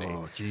Kobashi.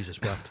 Oh, Jesus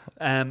wept.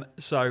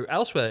 So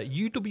elsewhere,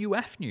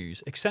 UWF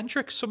news.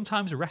 Eccentric,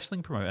 sometimes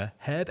wrestling promoter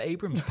Herb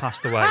Abrams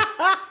passed away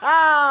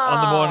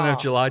on the morning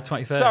of July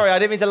 23rd. Sorry, I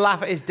didn't mean to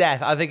laugh at his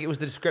death. I think it was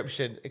the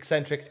description.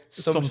 Eccentric,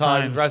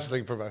 sometimes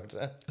wrestling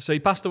promoter. So he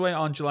passed away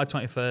on July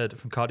 23rd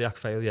from cardiac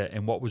failure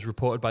in what was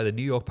reported by the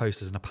New York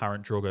Post as an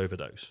apparent drug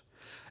overdose.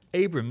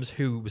 Abrams,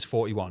 who was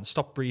 41,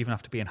 stopped breathing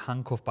after being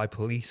handcuffed by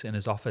police in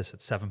his office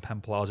at 7 Penn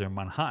Plaza in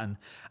Manhattan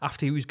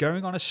after he was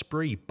going on a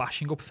spree,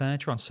 bashing up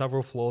furniture on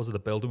several floors of the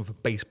building with a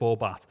baseball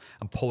bat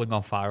and pulling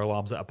on fire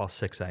alarms at about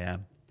 6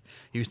 a.m.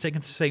 He was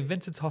taken to St.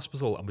 Vincent's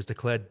Hospital and was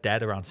declared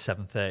dead around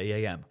 7:30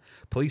 a.m.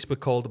 Police were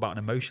called about an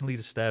emotionally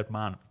disturbed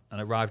man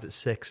and arrived at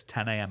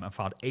 6:10 a.m. and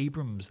found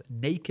Abrams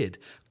naked,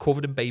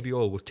 covered in baby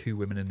oil with 2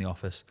 women in the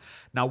office.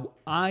 Now,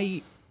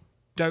 I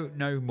don't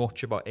know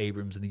much about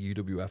Abrams and the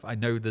UWF. I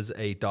know there's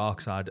a Dark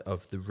Side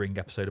of the Ring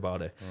episode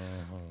about it.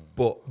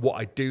 But what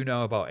I do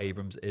know about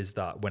Abrams is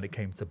that when it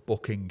came to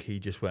booking, he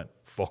just went,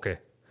 fuck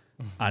it.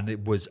 And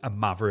it was a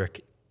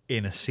maverick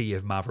in a sea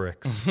of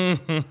mavericks.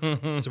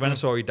 So when I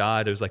saw he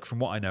died, I was like, from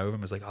what I know of him,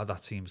 I was like, oh,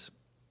 that seems,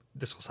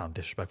 this will sound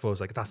disrespectful. I was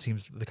like, that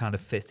seems the kind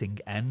of fitting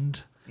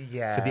end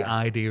for the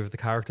idea of the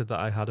character that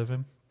I had of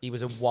him. He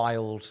was a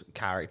wild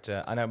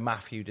character. I know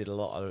Matthew did a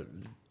lot of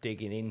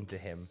digging into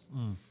him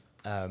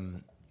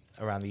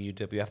around the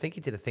UWF. I think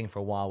he did a thing for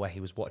a while where he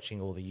was watching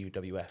all the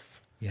UWF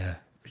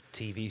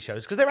TV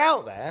shows because they're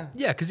out there.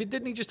 Yeah, because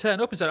didn't he just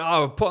turn up and said,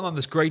 oh, I'm putting on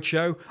this great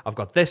show. I've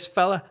got this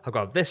fella. I've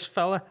got this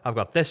fella. I've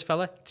got this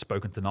fella. He'd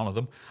spoken to none of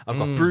them. I've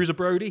got Bruiser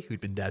Brody, who'd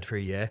been dead for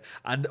a year,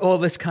 and all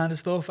this kind of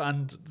stuff,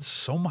 and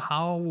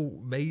somehow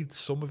made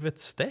some of it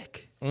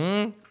stick.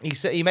 He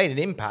said he made an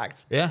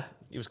impact. Yeah.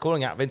 He was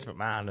calling out Vince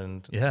McMahon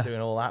and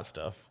doing all that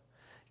stuff.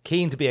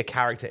 Keen to be a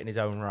character in his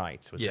own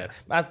right, was it?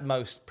 As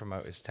most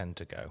promoters tend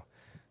to go.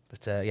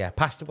 But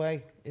passed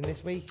away in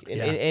this week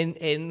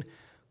in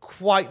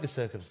quite the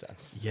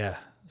circumstance. Yeah,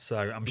 so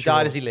I'm he sure...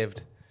 died as he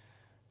lived.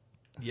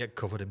 Yeah,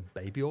 covered in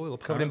baby oil.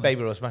 Apparently. Covered in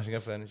baby oil, smashing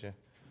up furniture.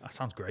 That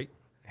sounds great.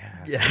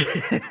 Yeah.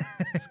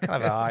 It's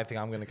kind of how I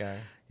think I'm going to go.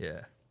 Yeah.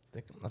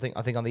 I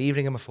think on the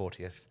evening of my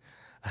 40th,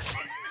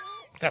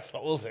 that's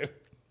what we'll do.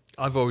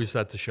 I've always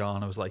said to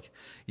Sean, I was like,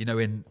 you know,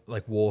 in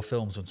like war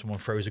films when someone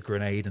throws a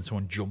grenade and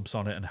someone jumps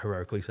on it and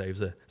heroically saves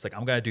it. It's like,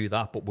 I'm going to do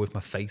that, but with my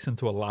face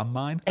into a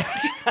landmine.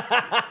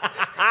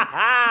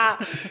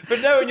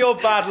 But knowing your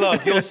bad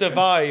luck, you'll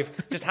survive.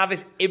 Just have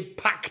this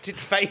impacted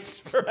face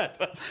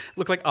forever.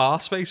 Look like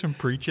Arseface from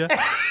Preacher.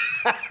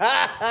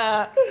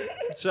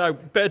 So,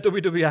 bit of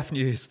WWF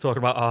news talking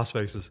about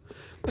arsefaces.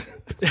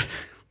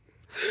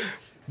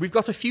 We've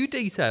got a few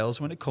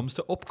details when it comes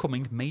to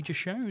upcoming major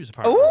shows,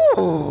 apparently.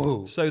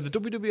 Ooh! So the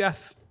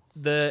WWF,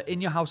 the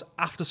In Your House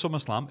after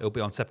SummerSlam, it'll be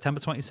on September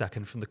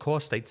 22nd from the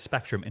Core State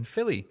Spectrum in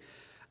Philly.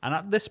 And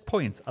at this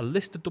point, a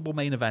listed double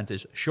main event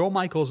is Shawn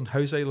Michaels and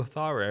Jose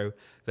Lothario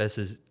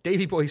versus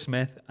Davey Boy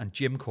Smith and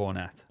Jim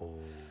Cornette. Oh.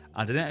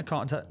 And an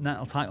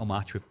Intercontinental title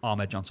match with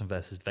Ahmed Johnson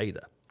versus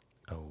Vader.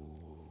 Oh.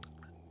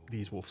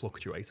 These will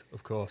fluctuate,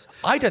 of course.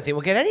 I don't think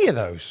we'll get any of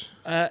those.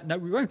 No,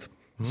 we won't.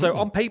 So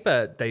on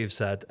paper, Dave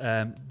said,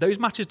 those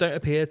matches don't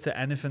appear to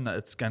anything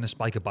that's going to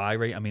spike a buy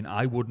rate. I mean,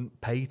 I wouldn't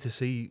pay to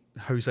see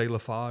Jose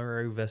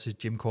Lothario versus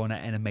Jim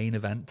Cornette in a main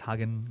event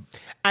tagging.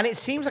 And it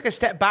seems like a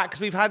step back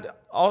because we've had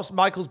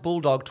Michael's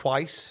Bulldog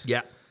twice.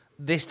 Yeah.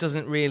 This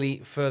doesn't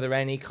really further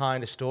any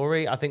kind of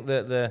story. I think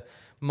that the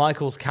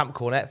Michael's Camp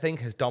Cornette thing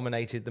has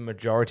dominated the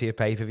majority of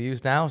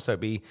pay-per-views now. So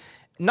it'd be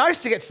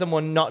nice to get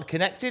someone not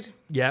connected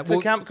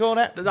to Camp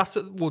Cornette.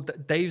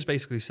 Dave's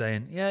basically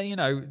saying, yeah, you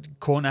know,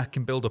 Cornette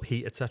can build up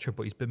heat, etc.,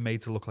 but he's been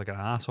made to look like an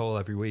asshole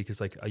every week. It's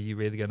like, are you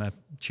really going to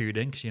tune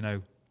in? Because, you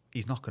know,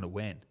 he's not going to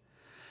win.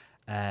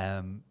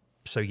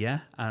 So, yeah,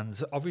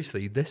 and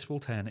obviously this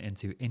will turn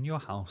into In Your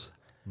House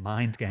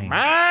Mind Games.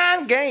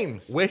 Mind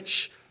Games.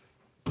 Which,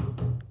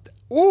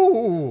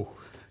 ooh,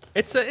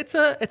 it's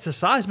a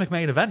seismic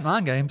main event,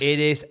 Mind Games. It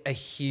is a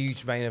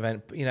huge main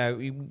event. You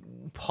know,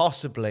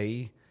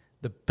 possibly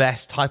the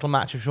best title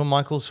match of Shawn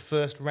Michaels'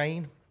 first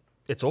reign.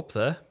 It's up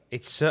there.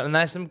 It's certain.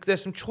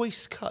 There's some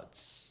choice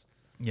cuts.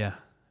 Yeah.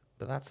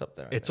 But that's up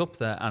there. It's up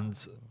there. And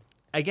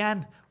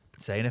again, been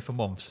saying it for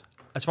months.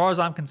 As far as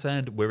I'm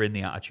concerned, we're in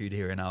the Attitude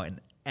Era now in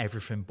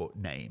everything but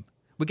name.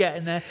 We're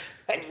getting there.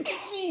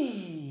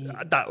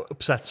 That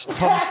upsets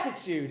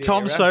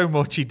Tom so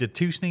much he did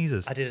 2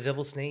 sneezes. I did a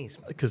double sneeze.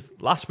 Because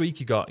last week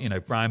you got,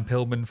 Brian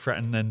Pillman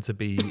threatening to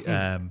be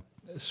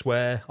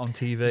swear on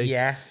TV.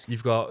 Yes.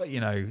 You've got,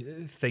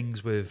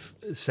 things with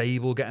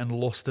Sable getting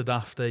lusted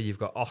after. You've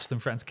got Austin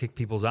threatening to kick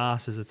people's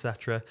asses,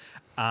 etc.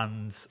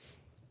 And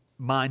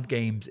Mind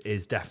Games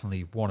is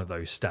definitely one of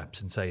those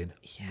steps in saying,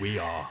 we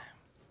are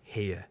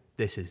here.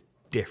 This is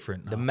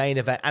different now. The main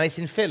event. And it's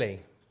in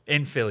Philly.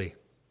 In Philly.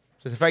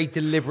 So it's a very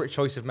deliberate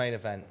choice of main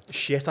event.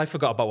 Shit, I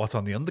forgot about what's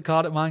on the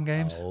undercard at Mind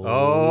Games.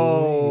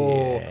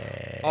 Oh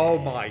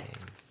my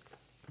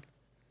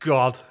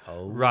God.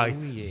 Right.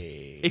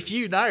 Yeah. If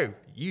you know,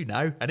 you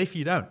know. And if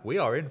you don't, we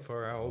are in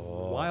for a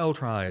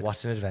wild ride.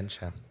 What an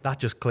adventure. That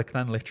just clicked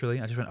then, literally.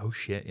 I just went, oh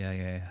shit,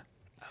 yeah.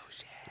 Oh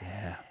shit.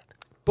 Yeah.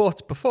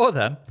 But before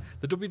then,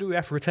 the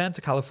WWF returned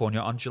to California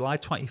on July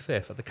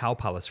 25th at the Cow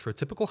Palace for a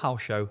typical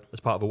house show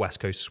as part of a West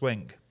Coast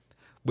swing.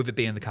 With it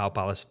being the Cow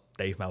Palace,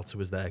 Dave Meltzer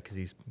was there because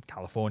he's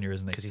California,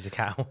 isn't he? Because he's a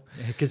cow.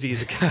 Because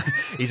he's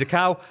a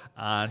cow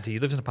and he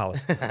lives in a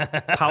palace.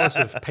 Palace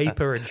of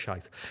paper and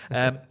shite.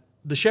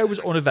 The show was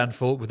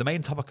uneventful, with the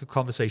main topic of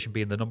conversation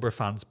being the number of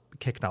fans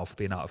kicked out for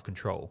being out of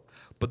control.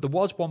 But there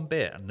was one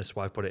bit, and this is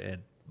why I put it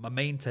in. My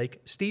main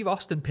take, Steve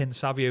Austin pinned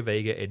Savio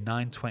Vega in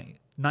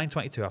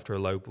 9:22 after a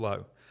low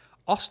blow.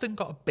 Austin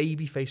got a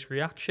babyface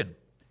reaction.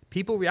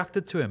 People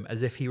reacted to him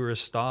as if he were a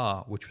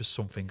star, which was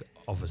something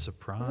of a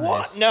surprise.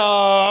 What?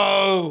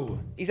 No!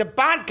 He's a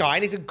bad guy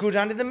and he's a good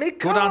hand in the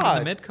mid-card. Good hand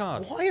in the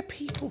mid-card. Why are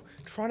people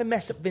trying to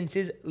mess up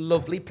Vince's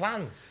lovely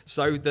plans?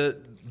 So the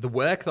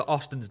work that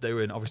Austin's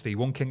doing, obviously he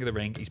won King of the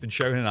Ring, he's been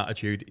showing an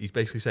attitude, he's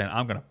basically saying,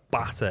 I'm going to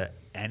batter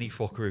any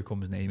fucker who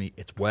comes near me.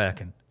 It's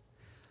working.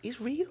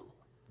 He's real.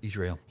 He's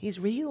real. He's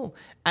real.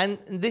 And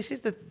this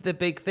is the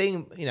big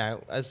thing,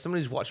 as someone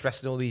who's watched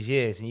wrestling all these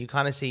years, and you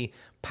kind of see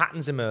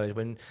patterns emerge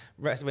when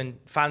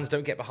fans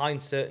don't get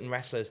behind certain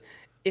wrestlers.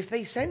 If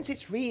they sense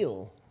it's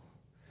real,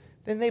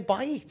 then they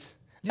bite.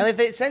 Yeah. And if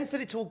they sense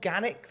that it's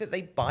organic, that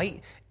they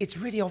bite, it's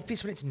really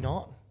obvious when it's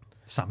not.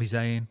 Sami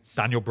Zayn,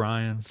 Daniel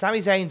Bryan. Sami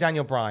Zayn,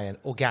 Daniel Bryan,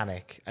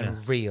 organic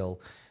and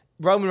real.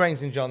 Roman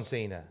Reigns and John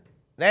Cena.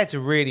 They had to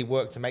really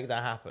work to make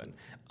that happen.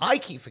 I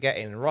keep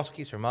forgetting, and Ross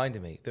keeps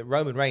reminding me, that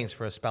Roman Reigns,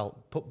 for a spell,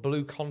 put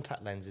blue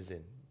contact lenses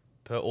in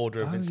per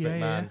order of Vince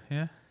McMahon.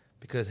 Yeah.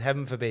 Because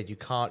heaven forbid you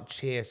can't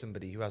cheer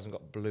somebody who hasn't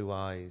got blue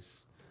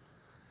eyes.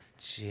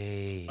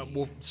 Gee.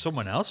 Well,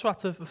 someone else who had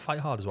to fight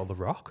hard as well, The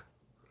Rock.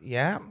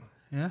 Yeah.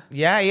 Yeah.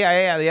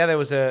 Yeah. There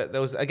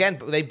was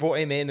again, they brought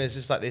him in as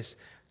just like this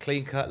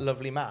clean-cut,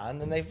 lovely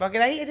man, and they fucking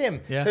hated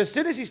him. Yeah. So as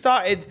soon as he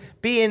started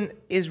being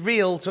his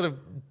real sort of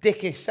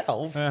dickish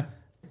self,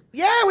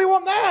 yeah, we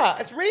want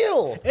that. It's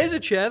real. Here's a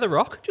chair, The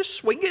Rock. Just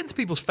swing it into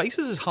people's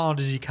faces as hard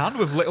as you can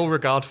with little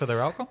regard for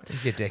their outcome.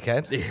 You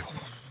dickhead.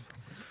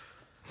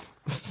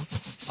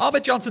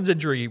 Ahmed Johnson's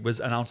injury was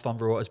announced on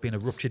Raw as being a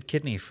ruptured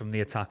kidney from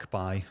the attack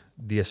by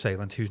the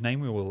assailant, whose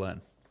name we will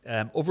learn.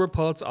 Other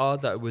reports are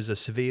that it was a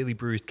severely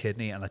bruised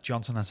kidney and that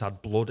Johnson has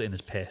had blood in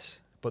his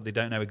piss, but they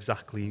don't know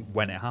exactly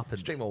when it happened.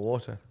 Just drink more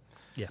water.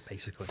 Yeah,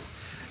 basically.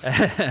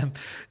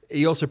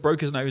 He also broke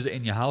his nose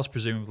in your house,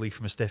 presumably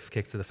from a stiff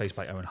kick to the face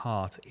by Owen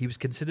Hart. He was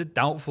considered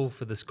doubtful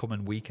for this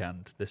coming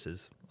weekend. This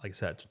is, like I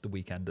said, the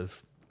weekend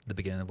of the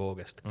beginning of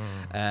August.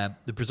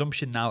 The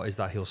presumption now is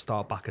that he'll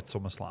start back at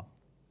SummerSlam.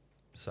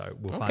 So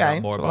we'll find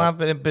out more about...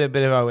 we'll have a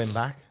bit of Owen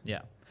back. Yeah.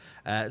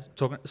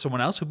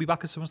 Someone else who'll be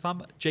back at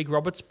SummerSlam, Jake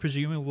Roberts,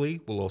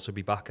 presumably, will also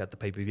be back at the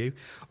pay-per-view.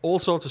 All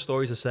sorts of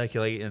stories are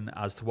circulating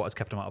as to what has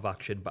kept him out of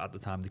action, but at the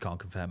time they can't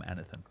confirm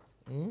anything.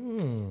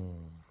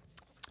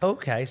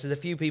 Okay, so there's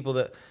a few people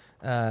that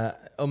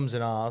ums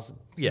and ahs,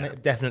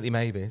 definitely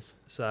maybes.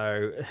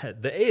 So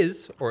there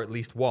is, or at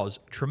least was,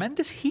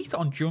 tremendous heat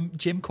on Jim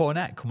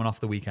Cornette coming off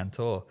the weekend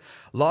tour,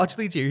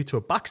 largely due to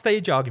a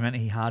backstage argument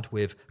he had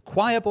with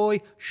choir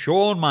boy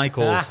Shawn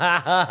Michaels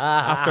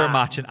after a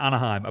match in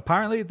Anaheim.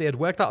 Apparently, they had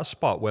worked out a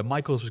spot where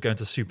Michaels was going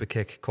to super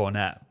kick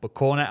Cornette, but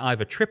Cornette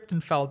either tripped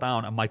and fell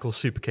down and Michaels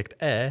super kicked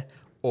air,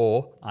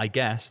 or, I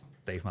guess,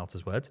 Dave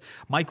Meltzer's words,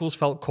 Michaels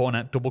felt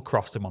Cornette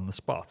double-crossed him on the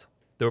spot.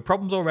 There were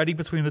problems already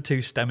between the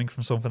two stemming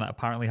from something that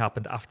apparently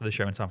happened after the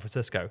show in San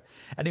Francisco.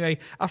 Anyway,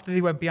 after they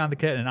went behind the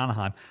curtain in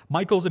Anaheim,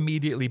 Michaels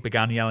immediately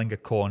began yelling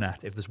at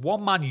Cornette. If there's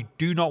one man you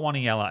do not want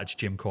to yell at, it's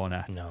Jim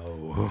Cornette.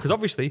 No. Because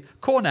obviously,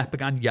 Cornette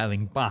began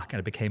yelling back and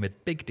it became a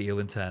big deal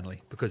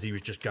internally because he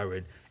was just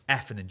going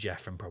effing and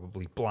jeffing,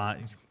 probably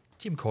blind.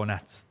 Jim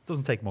Cornette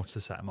doesn't take much to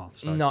set him off.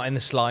 So. Not in the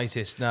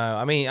slightest, no.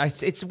 I mean,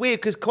 it's weird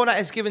because Cornette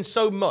has given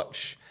so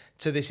much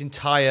to this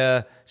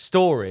entire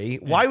story.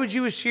 Why would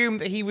you assume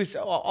that he was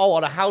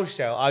on a house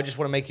show? I just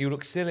want to make you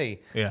look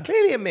silly. Yeah. It's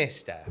clearly a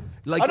misstep.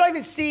 I've not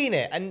even seen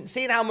it, and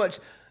seeing how much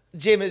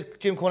Jim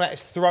Cornette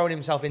has thrown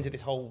himself into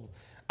this whole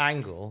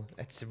angle,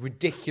 it's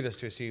ridiculous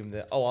to assume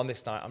that on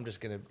this night I'm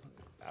just going to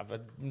have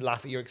a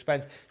laugh at your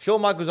expense. Shawn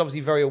Michaels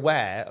obviously very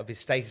aware of his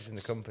status in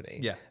the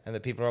company, and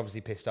that people are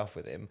obviously pissed off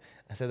with him,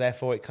 and so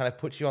therefore it kind of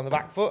puts you on the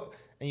back foot,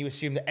 and you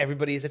assume that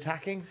everybody is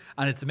attacking.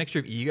 And it's a mixture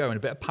of ego and a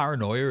bit of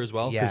paranoia as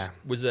well. Yeah.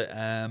 Was it?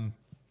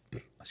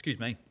 Excuse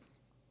me.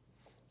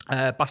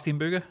 Bastian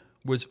Booger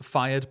was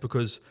fired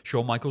because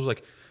Shawn Michaels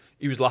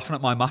he was laughing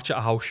at my match at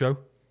a house show.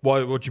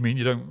 Why? What do you mean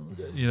you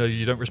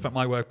don't respect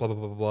my work? Blah blah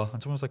blah blah blah.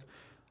 And someone was like,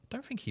 I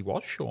don't think he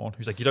was Shawn. He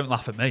was like, you don't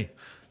laugh at me.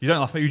 You don't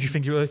laugh at me. Who do you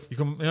think you were? You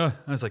come, yeah. And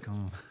I was like,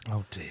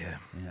 oh dear.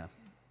 Yeah.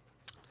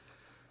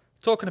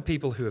 Talking to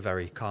people who are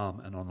very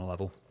calm and on the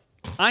level,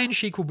 Iron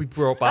Sheik will be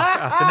brought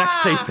back at the next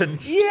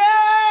tapings.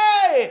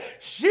 Yay!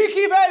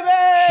 Sheiky baby!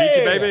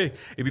 Sheiky baby.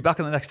 He'll be back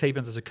in the next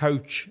tapings as a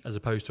coach as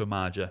opposed to a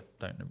manager.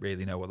 Don't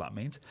really know what that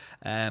means.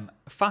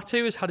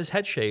 Fatu has had his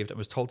head shaved and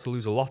was told to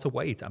lose a lot of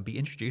weight and be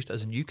introduced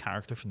as a new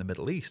character from the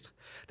Middle East.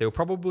 They will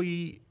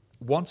probably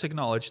once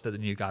acknowledged that the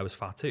new guy was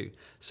Fatu,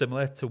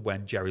 similar to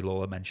when Jerry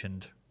Lawler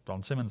mentioned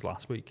Ron Simmons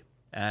last week.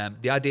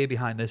 The idea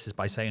behind this is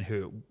by saying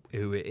who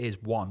it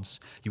is once,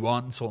 you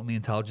aren't insulting the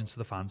intelligence of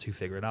the fans who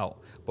figure it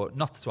out, but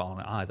not to dwell on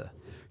it either.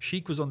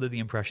 Sheik was under the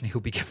impression he'll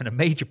be given a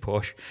major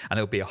push and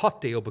it'll be a hot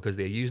deal because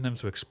they're using him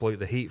to exploit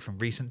the heat from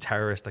recent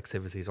terrorist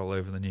activities all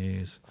over the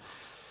news.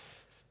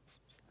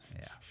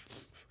 Yeah.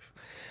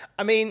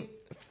 I mean,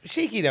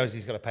 Sheiky knows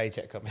he's got a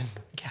paycheck coming.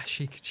 Yeah,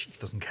 Sheik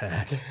doesn't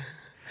care.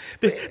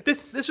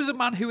 This was a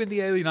man who in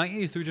the early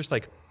 90s, they were just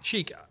like,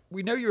 Sheik,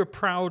 we know you're a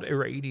proud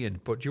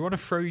Iranian, but do you want to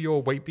throw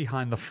your weight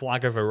behind the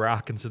flag of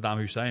Iraq and Saddam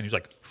Hussein? He's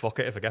like, fuck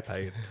it if I get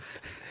paid.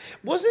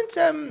 But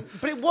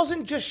it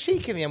wasn't just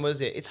Sheik in the end, was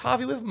it? It's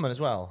Harvey Whippleman as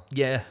well.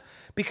 Yeah.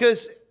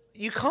 Because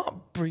you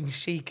can't bring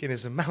Sheik in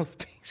as a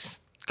mouthpiece.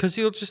 Because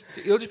he'll just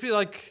be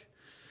like,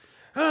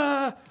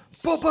 Bubba!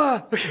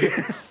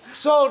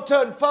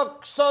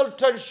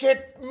 Sultan,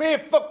 shit, me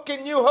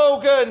fucking you,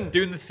 Hogan.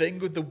 Doing the thing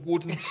with the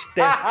wooden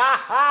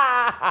sticks.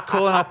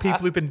 Calling out people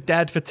who've been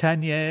dead for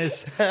 10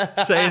 years.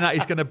 Saying that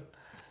he's going to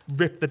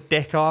rip the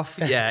dick off.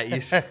 Yeah,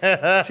 he's too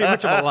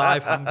much of a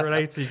live hand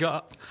grenade. So you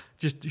got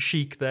just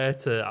Sheik there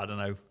to, I don't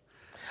know,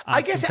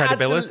 I guess some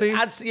credibility.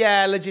 Adds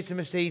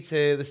legitimacy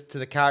to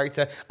the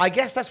character. I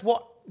guess that's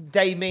what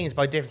Day means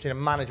by difference between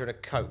a manager and a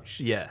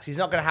coach. Yeah. So he's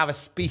not going to have a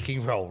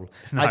speaking role.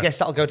 No. I guess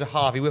that'll go to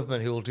Harvey Whippleman,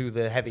 who will do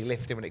the heavy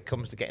lifting when it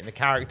comes to getting the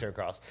character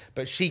across.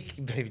 But Sheik,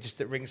 maybe just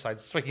at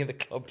ringside, swinging the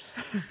clubs.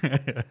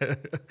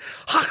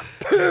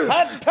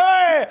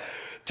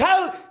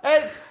 Tell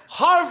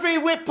Harvey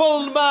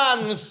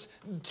Whipplemans.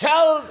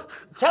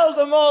 Tell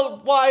them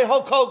all why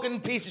Hulk Hogan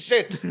piece of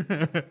shit.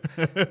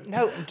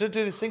 No, do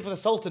this thing for the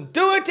Sultan.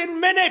 Do it in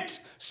minute,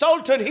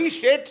 Sultan. He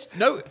shit.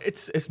 No,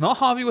 it's not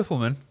Harvey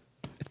Whippleman.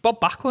 It's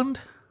Bob Backlund.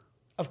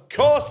 Of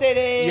course it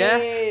is.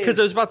 Yeah, because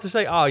I was about to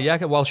say,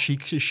 while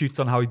Sheik shoots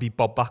on how he'd be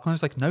Bob Backlund. I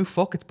was like, no,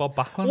 fuck, it's Bob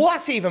Backlund.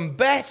 What's even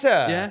better?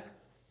 Yeah.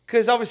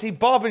 Because obviously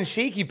Bob and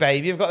Sheiky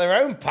Baby have got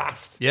their own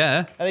past.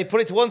 Yeah. And they put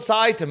it to one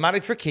side to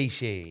manage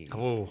Rikishi.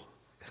 Oh.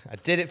 I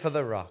did it for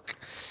The Rock.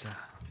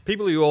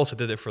 People who also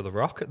did it for The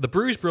Rock. The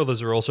Bruise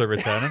Brothers are also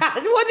returning.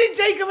 What did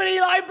Jacob and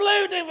Eli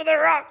Blue do for The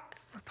Rock?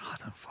 I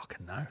don't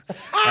fucking know.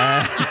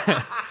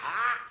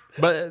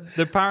 But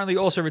they're apparently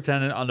also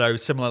returning on a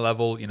similar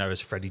level,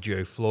 as Freddie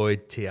Joe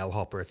Floyd, TL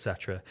Hopper,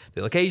 etc.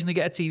 They'll occasionally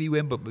get a TV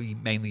win, but be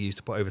mainly used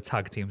to put over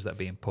tag teams that are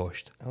being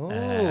pushed. Oh.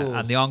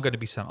 And they aren't going to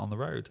be sent on the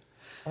road.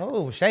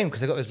 Oh, shame,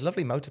 because they've got those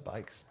lovely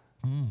motorbikes.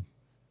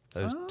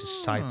 Those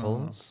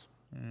disciples.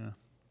 Yeah.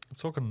 I'm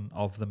talking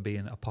of them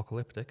being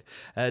apocalyptic.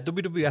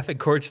 WWF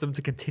encouraged them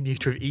to continue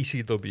with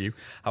ECW.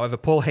 However,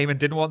 Paul Heyman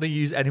didn't want to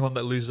use anyone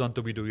that loses on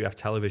WWF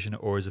television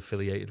or is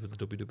affiliated with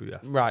the WWF.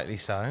 Rightly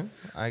so.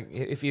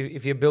 If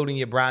you're building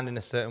your brand in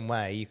a certain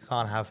way, you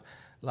can't have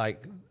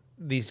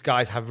these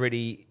guys have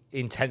really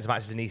intense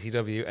matches in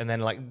ECW and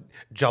then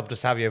job to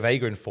Savio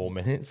Vega in 4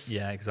 minutes.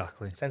 Yeah,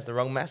 exactly. Sends the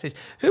wrong message.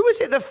 Who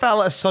was it that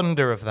fell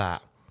asunder of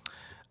that?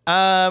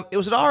 It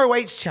was an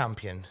ROH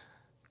champion.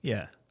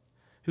 Yeah.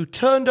 Who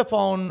turned up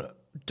on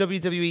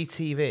WWE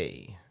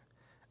TV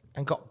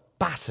and got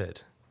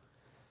battered.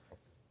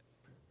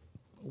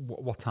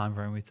 What time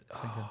frame are we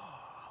thinking?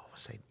 I would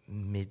say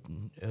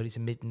early to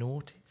mid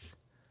noughties.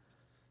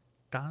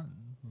 I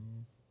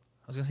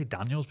was going to say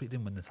Daniels, but he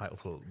didn't win the title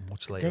till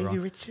much later on. Davey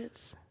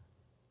Richards?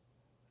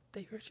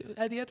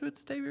 Eddie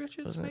Edwards? Davey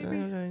Richards, maybe?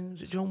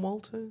 Was it John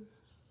Walters?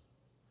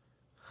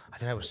 I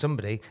don't know, it was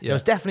somebody. Yeah. There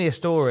was definitely a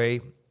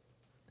story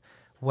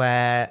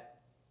where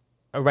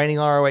a reigning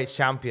ROH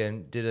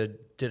champion did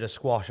a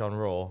squash on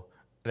Raw,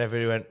 and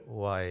everybody went,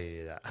 "Why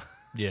did that?"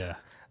 Yeah,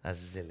 that's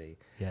silly.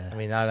 Yeah, I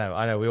mean,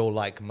 I know, we all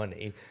like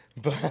money,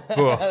 but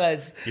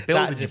you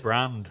build your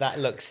brand. That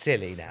looks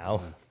silly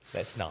now.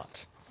 Let's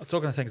not.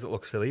 Talking of things that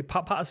look silly,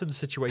 Pat Patterson's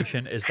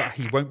situation is that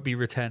he won't be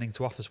returning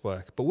to office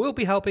work, but will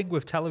be helping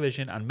with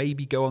television and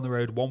maybe go on the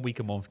road 1 week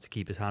a month to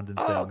keep his hand in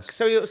things.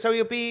 So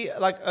he'll be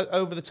like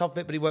over the top of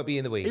it, but he won't be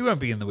in the weeds. He won't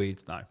be in the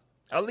weeds, no.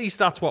 At least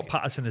that's what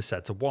Patterson has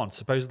said to want.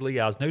 Supposedly he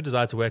has no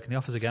desire to work in the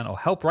office again or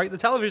help write the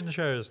television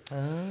shows.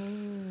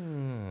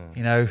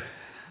 You know,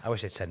 I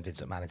wish they'd send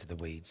Vincent Mann into the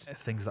weeds.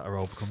 Things that are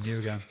old become new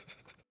again.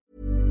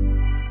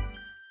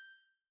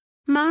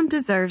 Mom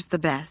deserves the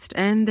best,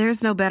 and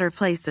there's no better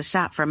place to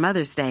shop for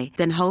Mother's Day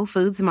than Whole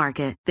Foods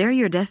Market. They're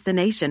your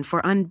destination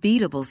for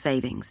unbeatable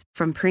savings,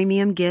 from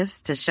premium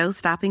gifts to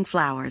show-stopping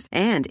flowers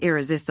and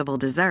irresistible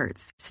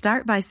desserts.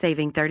 Start by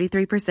saving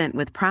 33%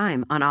 with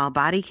Prime on all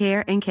body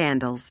care and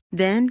candles.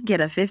 Then get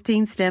a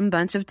 15-stem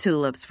bunch of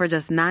tulips for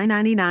just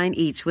 $9.99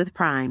 each with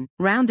Prime.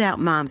 Round out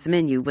Mom's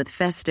menu with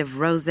festive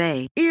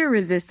rosé,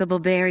 irresistible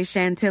berry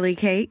chantilly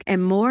cake,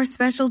 and more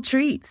special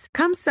treats.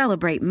 Come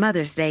celebrate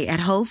Mother's Day at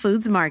Whole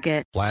Foods Market.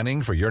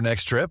 Planning for your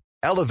next trip?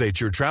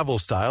 Elevate your travel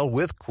style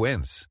with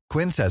Quince.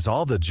 Quince has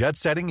all the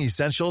jet-setting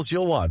essentials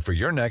you'll want for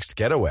your next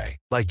getaway,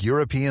 like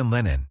European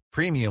linen,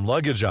 premium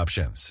luggage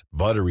options,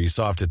 buttery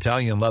soft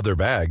Italian leather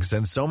bags,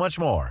 and so much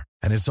more.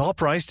 And it's all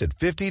priced at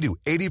 50 to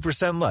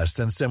 80% less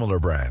than similar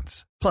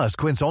brands. Plus,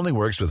 Quince only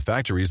works with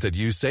factories that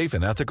use safe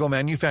and ethical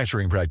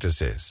manufacturing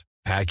practices.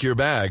 Pack your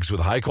bags with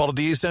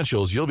high-quality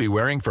essentials you'll be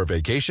wearing for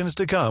vacations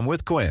to come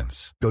with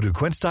Quince. Go to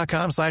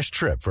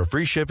quince.com/trip for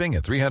free shipping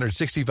and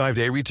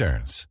 365-day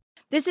returns.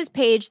 This is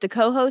Paige, the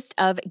co-host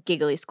of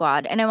Giggly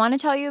Squad, and I want to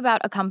tell you about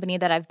a company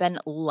that I've been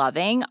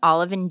loving,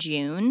 Olive &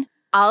 June.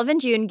 Olive &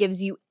 June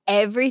gives you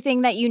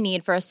everything that you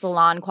need for a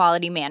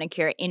salon-quality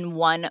manicure in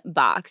one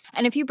box.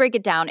 And if you break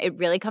it down, it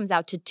really comes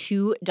out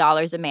to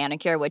 $2 a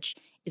manicure, which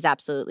is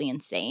absolutely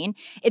insane.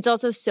 It's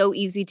also so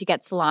easy to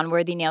get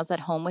salon-worthy nails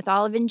at home with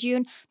Olive &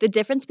 June. The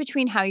difference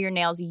between how your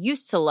nails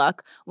used to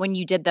look when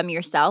you did them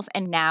yourself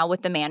and now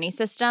with the Mani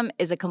system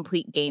is a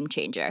complete game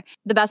changer.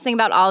 The best thing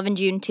about Olive &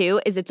 June, too,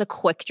 is it's a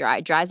quick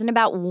dry. Dries in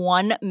about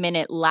 1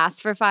 minute,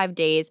 lasts for 5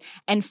 days,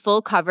 and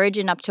full coverage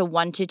in up to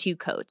 1 to 2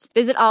 coats.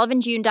 Visit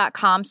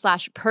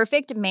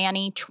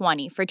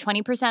oliveandjune.com/perfectmani20 for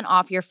 20%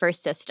 off your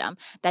first system.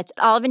 That's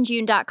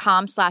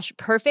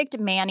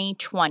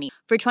oliveandjune.com/perfectmani20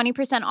 for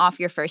 20% off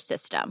your first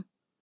system.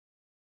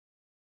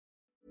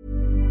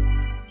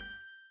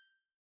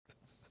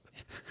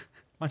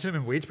 Imagine him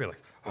in weeds, be like,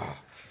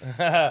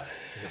 Damn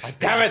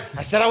it!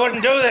 I said I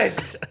wouldn't do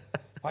this.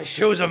 My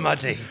shoes are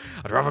muddy.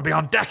 I'd rather be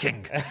on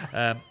decking.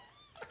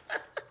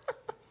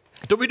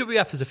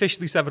 WWF has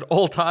officially severed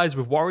all ties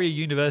with Warrior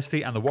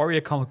University and the Warrior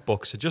comic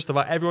books, so just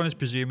about everyone is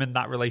presuming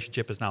that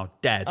relationship is now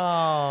dead.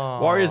 Oh.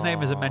 Warrior's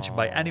name isn't mentioned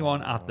by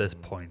anyone at this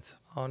point.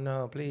 Oh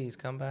no, please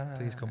come back.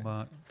 Please come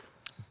back.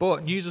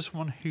 But news of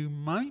someone who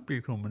might be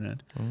coming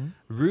in.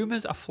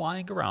 Rumours are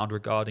flying around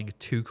regarding a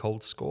Too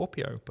Cold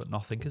Scorpio, but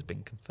nothing has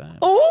been confirmed.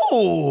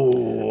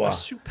 Oh! A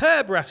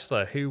superb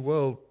wrestler who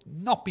will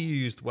not be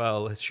used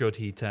well should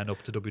he turn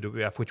up to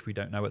WWF, which we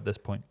don't know at this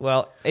point.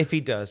 Well, if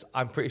he does,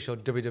 I'm pretty sure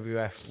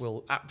WWF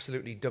will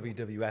absolutely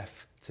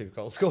WWF Too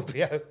Cold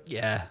Scorpio.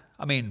 Yeah.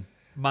 I mean,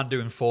 man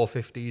doing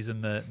 450s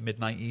in the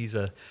mid-90s,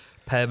 a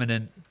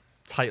permanent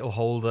title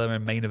holder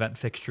and main event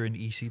fixture in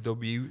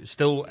ECW,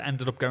 still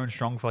ended up going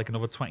strong for like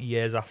another 20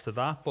 years after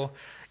that. But,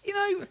 you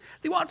know,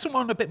 they want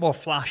someone a bit more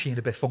flashy and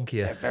a bit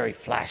funkier. They're very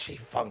flashy,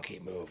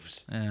 funky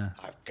moves. Yeah.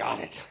 I've got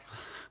it.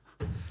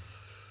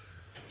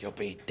 You'll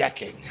be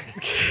decking.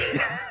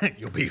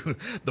 You'll be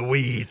the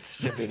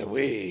weeds. You'll be the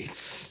weeds.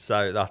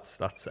 So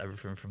that's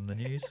everything from the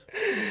news.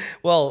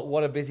 Well,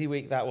 what a busy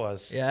week that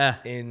was. Yeah.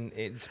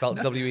 It's spelled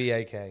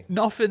W-E-A-K.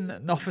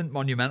 Nothing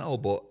monumental,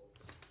 but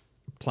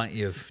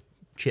plenty of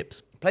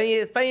chips. Plenty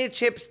of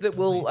chips that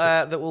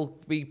will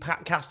be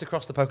cast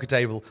across the poker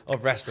table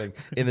of wrestling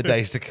in the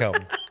days to come.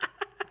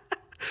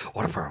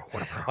 What a pro.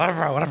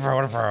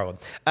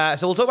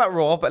 So we'll talk about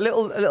Raw, but a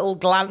little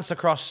glance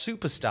across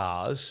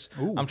Superstars.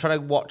 Ooh. I'm trying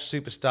to watch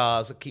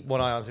Superstars, keep one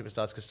eye on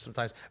Superstars, because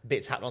sometimes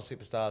bits happen on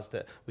Superstars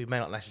that we may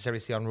not necessarily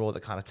see on Raw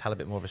that kind of tell a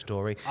bit more of a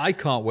story. I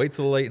can't wait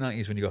till the late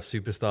 90s when you got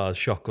Superstars,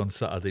 Shotgun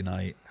Saturday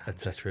Night,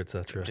 etc.,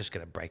 etc. I'm just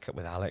going to break up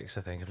with Alex,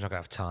 I think. I'm not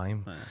going to have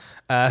time.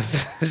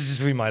 This is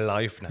just be my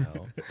life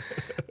now.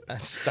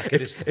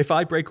 If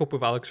I break up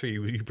with Alex for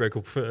you, will you break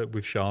up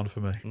with Sean for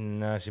me?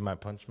 No, she might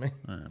punch me.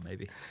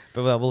 Maybe.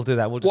 But we'll do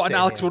that. We'll just and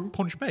Alex wouldn't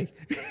punch me?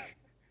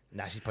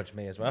 Nah, she'd punch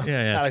me as well.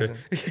 Yeah, Alex, true.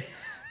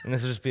 And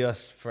this will just be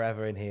us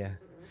forever in here.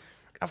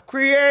 I've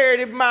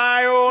created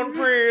my own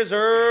prison.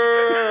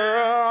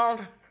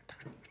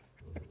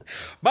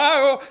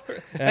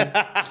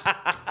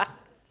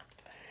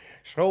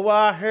 So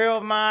I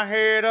held my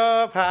head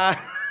up high.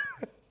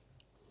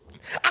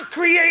 I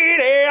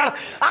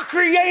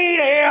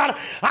created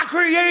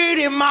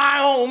my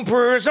own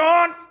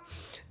prison.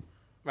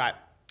 Right.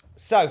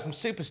 So, from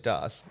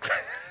Superstars.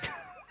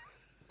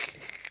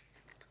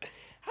 I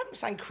haven't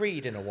sang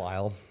Creed in a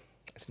while.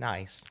 It's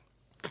nice.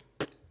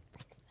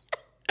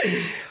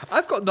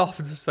 I've got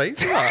nothing to say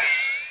to that.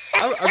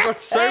 I've got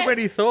so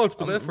many thoughts,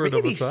 but they're for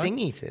another really time.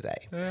 singy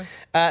today.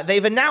 Yeah.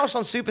 They've announced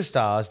on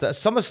Superstars that at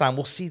SummerSlam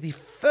we'll see the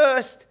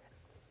first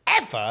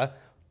ever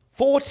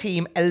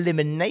 4-team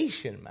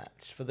elimination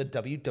match for the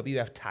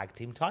WWF Tag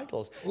Team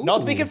titles. Ooh.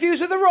 Not to be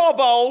confused with the Raw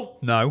Bowl.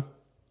 No.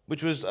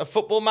 Which was a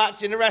football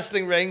match in a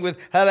wrestling ring with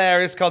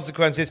hilarious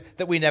consequences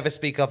that we never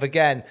speak of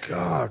again.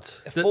 God.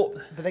 So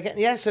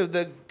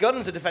the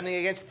Guns are defending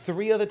against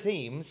 3 other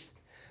teams,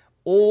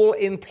 all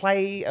in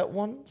play at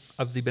once.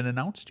 Have they been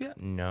announced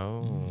yet?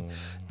 No.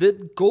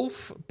 The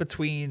gulf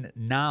between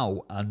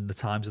now and the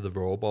times of the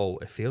Raw Bowl,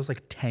 it feels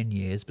like 10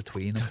 years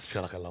between them. It does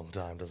feel like a long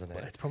time, doesn't it?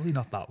 But it's probably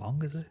not that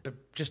long, is it? But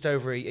just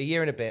over a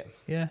year and a bit.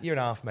 Yeah. Year and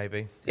a half,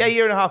 maybe. Yeah, a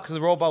year and a half, because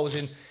the Raw Bowl was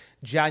in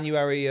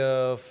January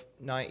of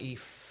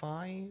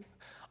 95.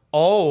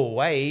 Oh,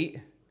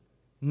 wait.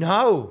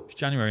 No. It's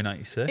January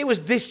 96. It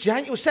was this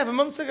January. It was 7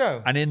 months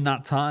ago. And in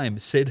that time,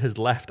 Sid has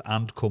left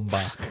and come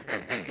back.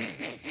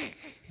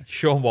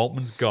 Sean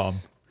Waltman's gone.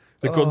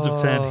 The Guns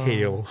have turned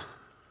heel.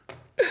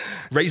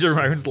 Razor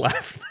Ramon's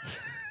left.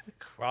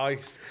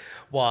 Christ.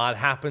 What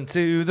happened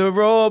to the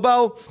Raw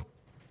Bowl?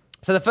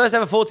 So the first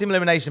ever 4-team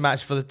elimination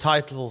match for the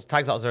tag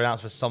titles are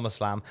announced for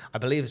SummerSlam. I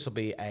believe this will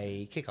be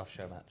a kickoff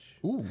show match.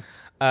 Ooh.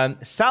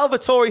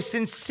 Salvatore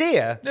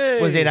Sincere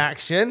was in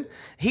action.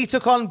 He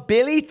took on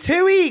Billy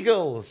Two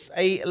Eagles,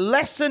 a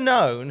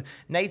lesser-known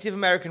Native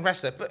American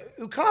wrestler, but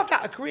who carved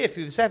out a career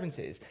through the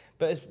 70s,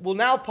 but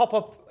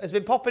has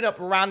been popping up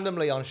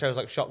randomly on shows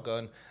like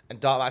Shotgun and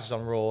dark matches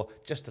on Raw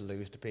just to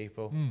lose to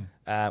people.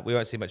 We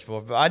won't see much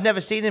more, but I'd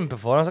never seen him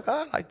before. I was like,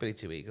 oh, I like Billy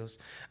Two Eagles.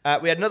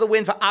 We had another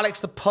win for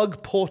Alex the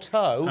Pug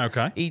Porto.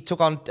 Okay, he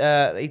took on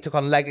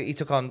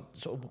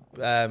sort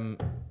of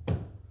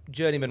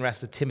journeyman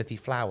wrestler Timothy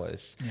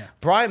Flowers. Yeah.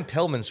 Brian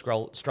Pillman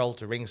strolled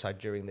to ringside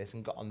during this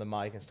and got on the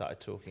mic and started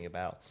talking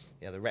about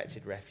the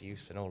wretched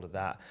refuse and all of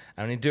that.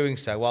 And in doing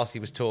so, whilst he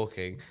was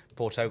talking,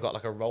 Porto got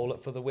like a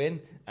roll-up for the win,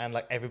 and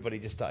like everybody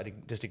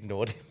just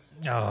ignored him.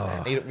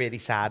 Oh. He looked really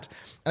sad.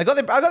 And I got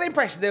the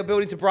impression they were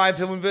building to Brian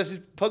Pillman versus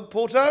Pug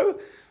Porto,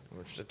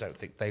 which I don't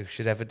think they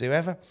should ever do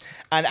ever.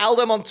 And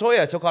Aldo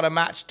Montoya took on a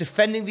match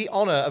defending the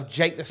honour of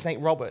Jake the Snake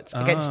Roberts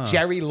against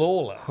Jerry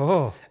Lawler.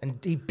 Oh. And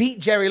he beat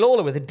Jerry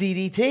Lawler with a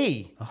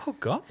DDT. Oh,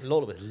 God.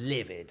 Lawler was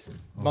livid.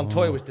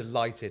 Montoya was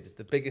delighted. It's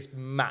the biggest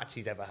match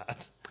he's ever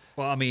had.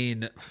 Well, I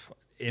mean,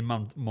 in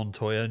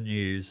Montoya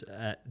news,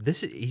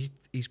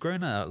 he's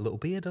grown a little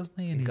beard, hasn't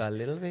he? And He's got a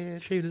little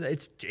beard.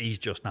 He's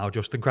just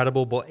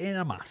incredible, but in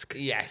a mask.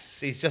 Yes,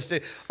 he's just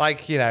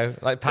like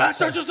Pat. That's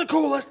not just the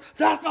coolest.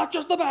 That's not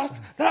just the best.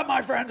 That,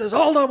 my friends, is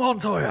Aldo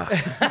Montoya.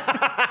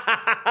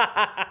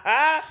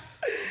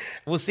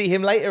 We'll see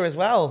him later as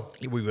well.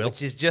 We will.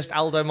 Which is just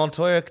Aldo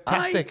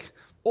Montoya-tastic.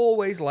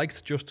 Always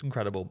liked Just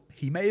Incredible.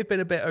 He may have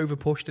been a bit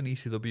overpushed in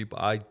ECW,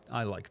 but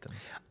I liked him.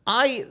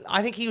 I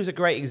think he was a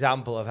great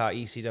example of how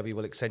ECW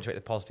will accentuate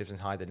the positives and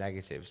hide the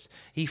negatives.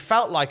 He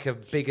felt like a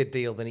bigger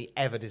deal than he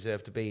ever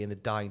deserved to be in the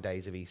dying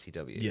days of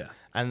ECW. Yeah.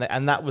 And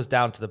that was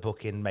down to the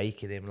booking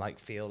making him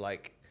feel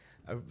like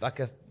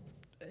a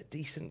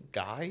decent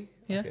guy,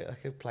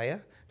 like a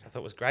player, which I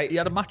thought was great. He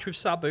had a match with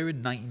Sabu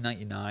in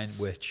 1999,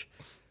 which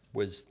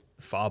was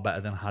far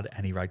better than it had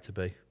any right to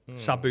be.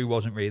 Sabu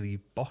wasn't really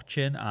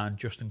botching, and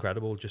Just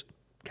Incredible just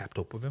kept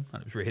up with him,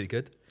 and it was really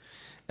good.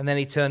 And then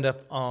he turned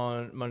up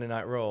on Monday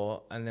Night Raw,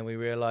 and then we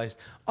realised,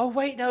 oh,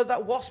 wait, no,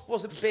 that wasp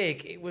wasn't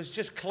big. It was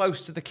just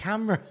close to the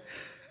camera.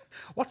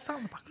 What's that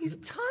on the back? He's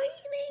tiny.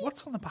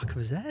 What's on the back of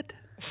his head?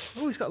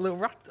 Oh, he's got a little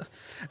rat.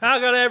 I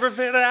got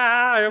everything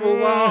I ever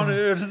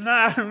wanted, and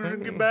I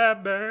get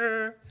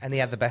back. And he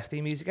had the best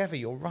theme music ever.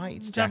 You're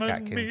right, Jack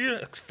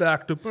Atkins.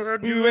 X-Factor.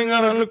 You ain't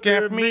gonna look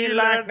at me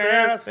like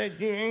that. I said,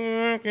 you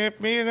ain't look at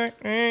me like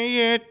that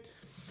yet.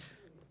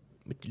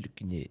 What you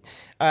looking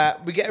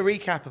at? We get a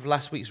recap of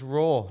last week's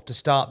Raw to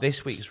start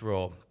this week's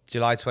Raw.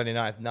 July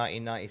 29th,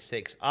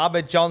 1996.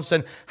 Ahmed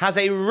Johnson has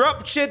a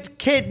ruptured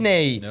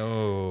kidney.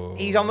 No.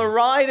 He's on the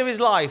ride of his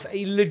life.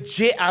 He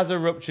legit has a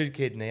ruptured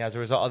kidney as a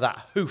result of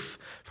that hoof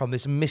from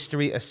this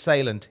mystery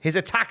assailant. His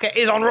attacker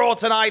is on Raw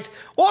tonight.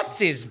 What's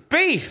his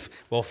beef?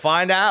 We'll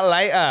find out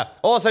later.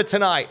 Also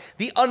tonight,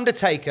 The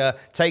Undertaker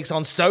takes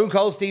on Stone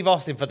Cold Steve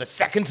Austin for the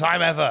second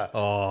time ever.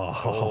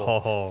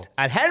 Oh.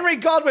 And Henry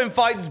Godwin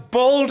fights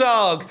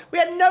Bulldog. We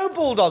had no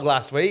Bulldog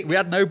last week. We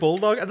had no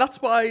Bulldog, and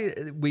that's why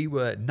we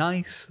were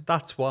nice.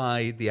 That's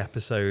why the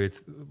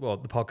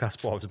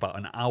podcast was about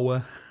an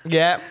hour.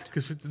 Yeah.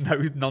 Because no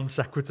non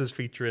sequiturs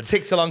featuring.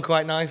 Ticks along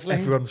quite nicely.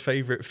 Everyone's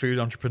favourite food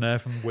entrepreneur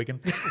from Wigan.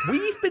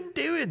 We've been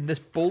doing this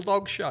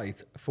Bulldog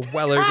shite for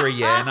well over a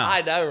year now.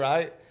 I know,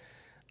 right?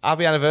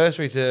 Happy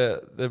anniversary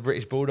to the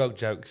British Bulldog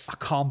jokes. I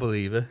can't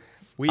believe it.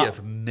 We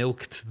have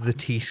milked the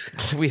teat.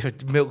 We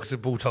have milked the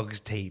Bulldog's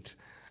teat.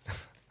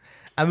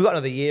 And we've got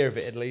another year of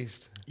it at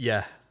least.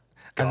 Yeah.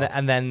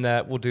 And then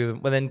we'll do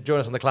them. Well, then join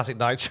us on the Classic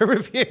Nitro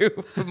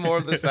review for more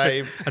of the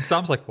same. And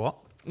Sam's like, what?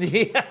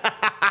 Yeah.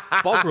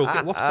 Bovril.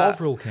 What's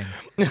Bovril King?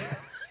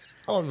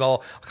 Oh,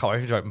 well, I can't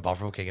wait to open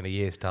Bovril King in a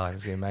year's time.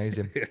 It's going to be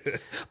amazing.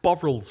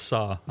 Bovril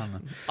Sir.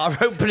 Our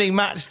opening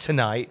match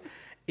tonight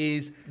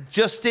is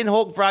Justin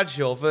Hawk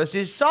Bradshaw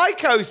versus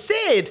Psycho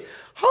Sid.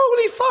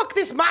 Holy fuck,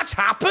 this match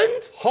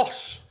happened?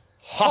 Hoss.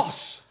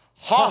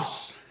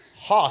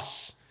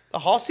 the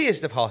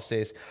hossiest of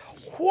hossies.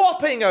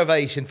 Whopping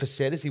ovation for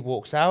Sid as he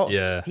walks out.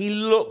 Yeah. He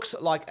looks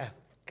like a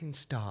fucking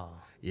star.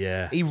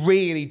 Yeah. He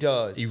really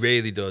does. He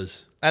really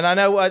does. And I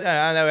know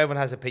everyone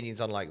has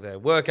opinions on like the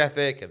work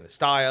ethic and the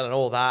style and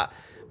all that.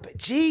 But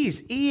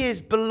geez, he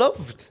is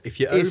beloved. If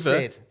you're over,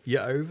 Sid.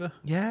 You're over.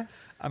 Yeah.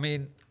 I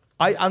mean...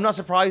 I'm not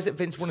surprised that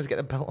Vince wanted to get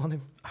the belt on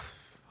him.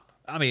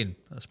 I mean,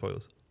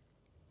 spoilers.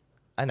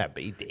 I know,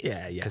 but he did.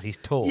 Yeah. Because he's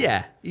tall.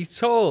 Yeah, he's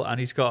tall and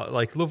he's got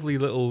like lovely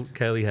little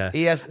curly hair.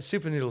 He has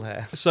super noodle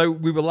hair. So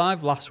we were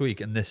live last week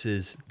and this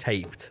is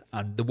taped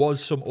and there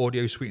was some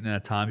audio sweetening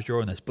at times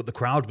during this, but the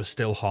crowd was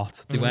still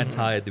hot. They weren't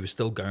tired. They were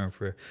still going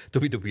for it.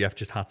 WWF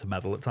just had to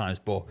meddle at times,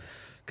 but...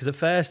 Because at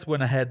first,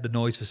 when I heard the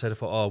noise for Sid, I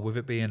thought, with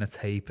it being a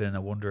taping, I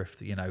wonder if,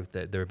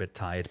 they're a bit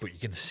tired. But you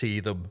can see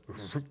them,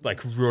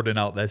 like, running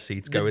out their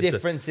seats. The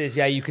difference is,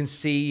 you can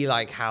see,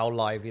 like, how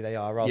lively they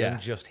are rather than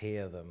just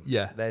hear them.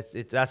 Yeah.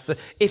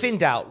 If in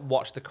doubt,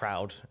 watch the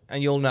crowd.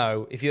 And you'll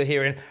know, if you're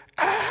hearing,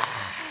 and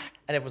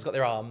everyone's got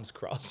their arms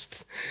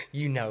crossed,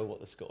 you know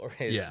what the score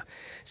is. Yeah.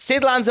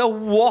 Sid lands a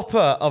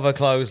whopper of a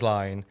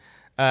clothesline.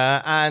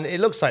 And it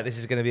looks like this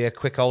is going to be a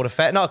quick old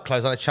affair. Not a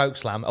clothesline, a choke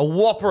slam. A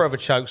whopper of a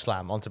choke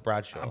slam onto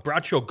Bradshaw. And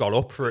Bradshaw got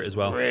up for it as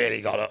well. Really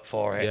got up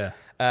for it. Yeah.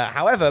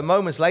 However,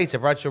 moments later,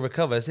 Bradshaw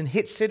recovers and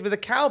hits Sid with a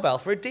cowbell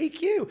for a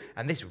DQ.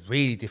 And this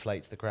really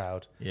deflates the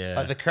crowd. Yeah.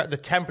 Like the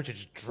temperature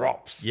just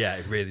drops. Yeah,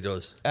 it really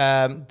does.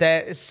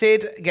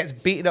 Sid gets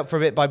beaten up for a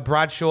bit by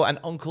Bradshaw and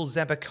Uncle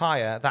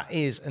Zebekiah. That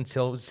is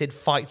until Sid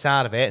fights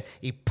out of it.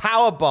 He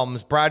power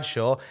bombs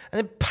Bradshaw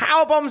and then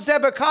power bombs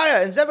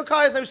Zebekiah. And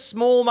Zebekiah's no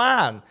small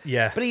man.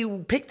 Yeah. But he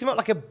picked him up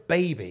like a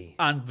baby.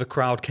 And the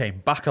crowd came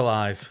back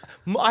alive.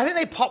 I think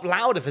they popped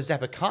louder for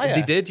Zebekiah.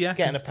 They did, yeah.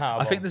 Getting a power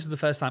bomb. I think this is the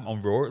first time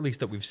on Raw, at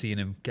least, that we've seen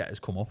him get his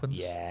comeuppance.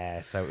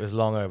 Yeah, so it was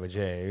long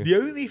overdue. The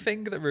only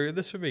thing that ruined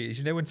this for me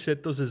is, when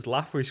Sid does his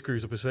laugh where he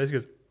screws up his face, he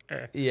goes,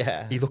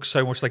 Yeah. He looks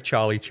so much like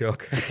Charlie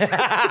Chuck.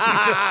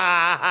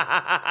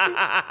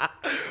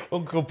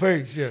 Uncle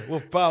Peter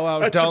with Bow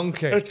Wow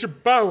Donkey. It's a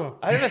bow.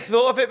 I never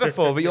thought of it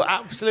before, but you're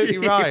absolutely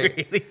right.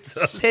 He really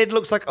does. Sid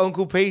looks like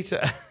Uncle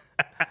Peter.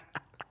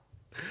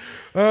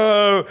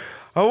 Oh,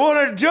 I want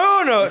a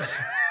donut,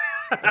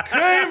 a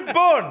cream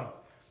bun,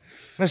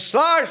 and a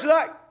slice of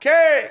that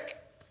cake.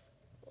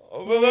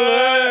 Over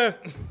there.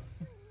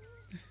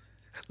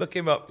 Look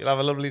him up. You'll have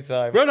a lovely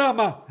time. Run out,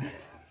 man.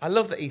 I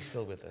love that he's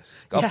still with us.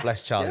 God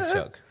bless Charlie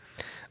Chuck.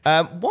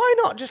 Why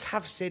not just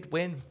have Sid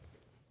win?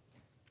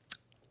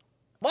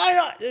 Why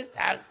not just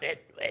have Sid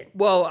win?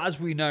 Well, as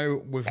we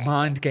know, with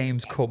Mind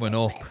Games coming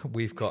up,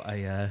 we've got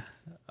a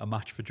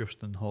match for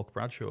Justin Hawk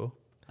Bradshaw.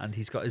 And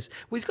he's got his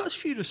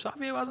feud with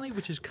Savio, hasn't he?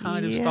 Which has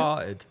kind of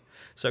started.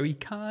 So he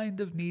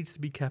kind of needs to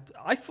be kept.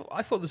 I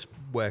thought this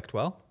worked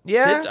well.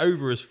 Yeah. Sid's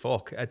over as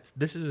fuck.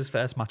 This is his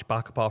first match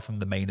back apart from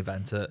the main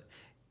event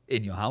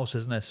In Your House,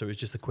 isn't it? So it's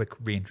just a quick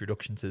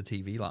reintroduction to the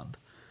TV land.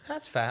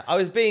 That's fair. I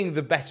was being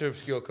the better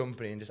obscure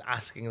company and just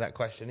asking that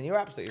question, and you're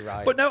absolutely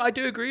right. But no, I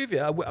do agree with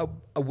you.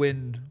 A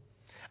win.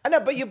 I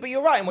know, but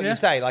you're right in what you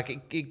say. Like,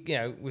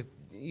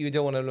 you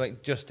don't want to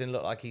make Justin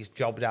look like he's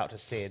jobbed out to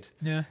Sid.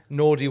 Yeah.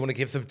 Nor do you want to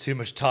give them too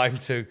much time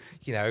to,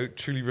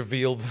 truly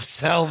reveal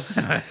themselves.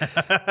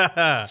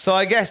 So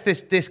I guess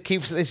this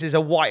is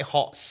a white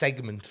hot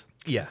segment.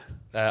 Yeah.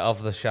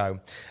 Of the show.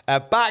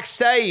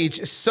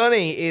 Backstage,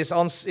 Sunny is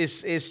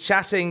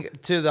chatting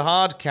to the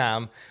hard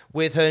cam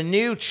with her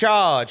new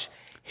charge.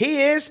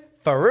 He is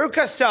Faarooq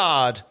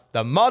Assad,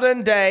 the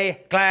modern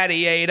day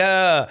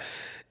gladiator,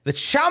 the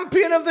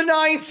champion of the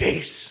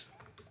 90s.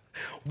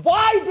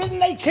 Why didn't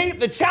they keep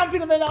the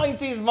champion of the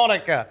 90s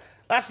moniker?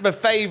 That's my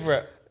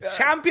favourite.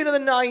 Champion of the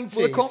 90s.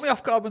 Well, it caught me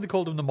off guard when they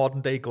called him the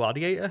modern day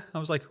gladiator. I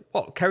was like,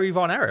 what, Kerry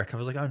Von Erich? I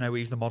was like, oh no,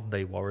 he's the modern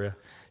day warrior.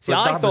 See,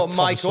 I thought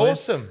Mike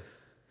Awesome.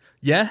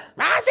 Yeah.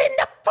 Rising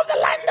up from the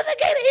land of the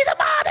king, he's a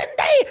modern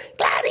day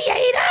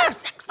gladiator.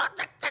 6 foot,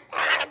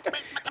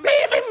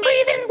 living,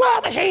 breathing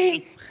war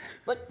machine.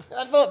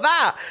 I thought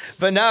that.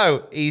 But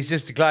no, he's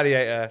just a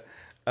gladiator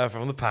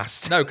from the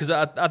past. No, because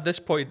at this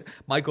point,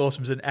 Mike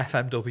Awesome's in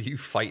FMW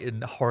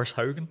fighting Horace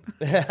Hogan.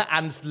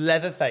 And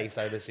Leatherface,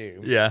 I'd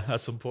assume. Yeah,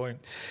 at some point.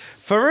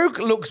 Faarooq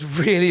looks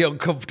really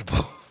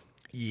uncomfortable.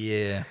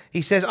 Yeah.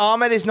 He says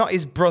Ahmed is not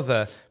his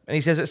brother. And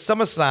he says at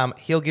SummerSlam,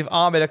 he'll give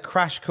Ahmed a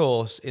crash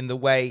course in the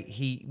way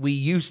we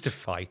used to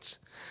fight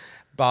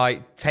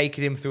by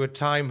taking him through a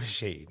time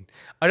machine.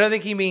 I don't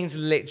think he means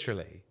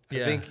literally.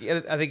 Yeah.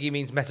 I think he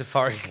means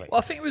metaphorically. Well,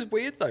 I think it was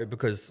weird, though,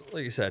 because,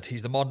 like you said,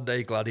 he's the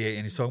modern-day gladiator,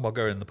 and he's talking about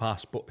going in the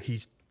past, but he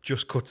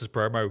just cuts his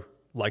promo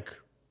like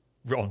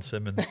Ron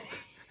Simmons.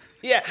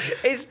 Yeah,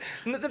 it's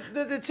the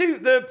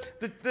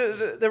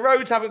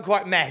roads haven't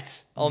quite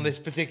met on this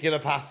particular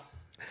path.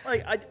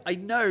 Like, I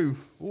know,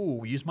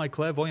 use my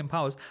clairvoyant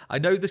powers. I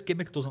know this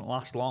gimmick doesn't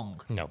last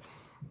long. No.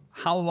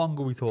 How long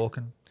are we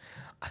talking?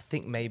 I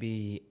think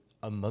maybe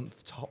a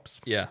month tops.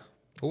 Yeah.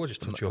 Oh,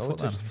 just touch your foot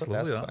then. That's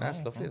lovely.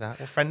 That's lovely. That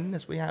what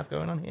friendliness we have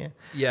going on here.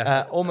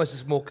 Yeah. Almost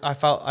as more.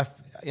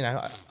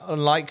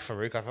 Unlike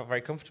Faarooq, I felt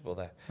very comfortable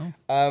there.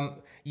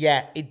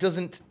 It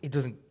doesn't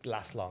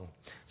last long.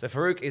 So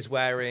Faarooq is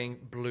wearing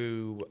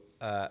blue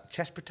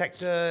chest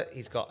protector.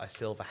 He's got a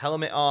silver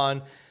helmet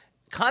on,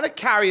 kind of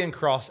Karrion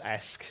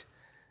Kross-esque.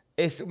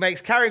 It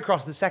makes Karrion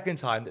Kross the second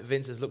time that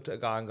Vince has looked at a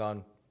guy and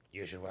gone,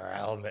 "You should wear a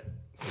helmet."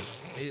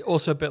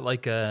 Also a bit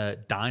like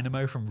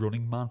Dynamo from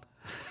Running Man.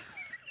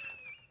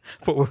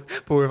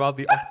 but without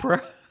the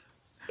opera.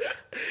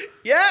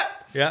 Yeah.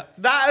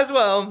 That as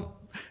well.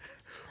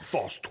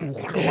 Fast to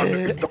run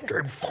in the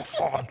game for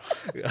fun.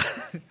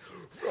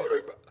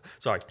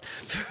 Sorry.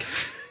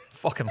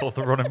 Fucking love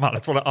The Running Man.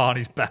 It's one of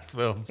Arnie's best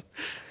films.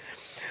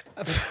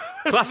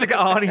 Classic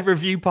Arnie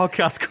review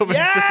podcast coming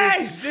soon.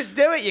 Yes! Just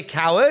do it, you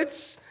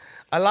cowards.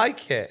 I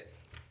like it.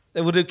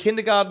 Then we'll do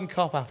Kindergarten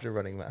Cop after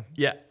Running Man.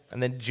 Yeah.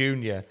 And then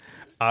Junior.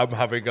 I'm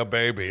having a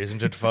baby,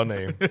 isn't it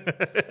funny?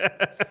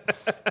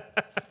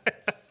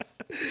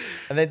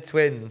 And then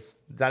Twins.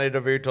 Danny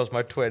DeVito's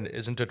my twin,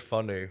 isn't it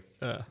funny?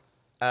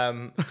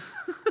 Faarooq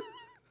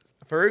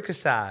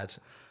Assad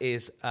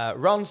is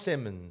Ron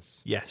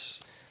Simmons. Yes.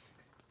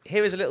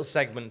 Here is a little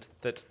segment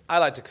that I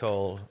like to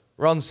call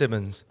Ron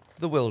Simmons,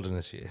 The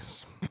Wilderness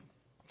Years.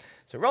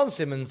 So Ron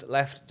Simmons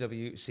left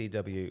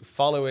WCW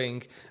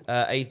following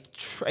a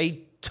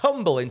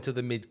tumble into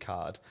the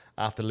mid-card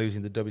after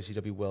losing the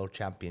WCW World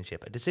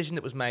Championship, a decision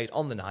that was made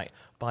on the night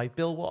by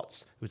Bill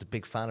Watts, who was a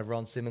big fan of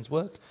Ron Simmons'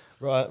 work.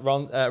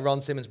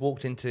 Ron Simmons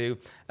walked into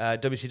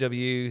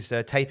WCW's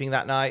taping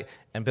that night,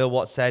 and Bill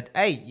Watts said,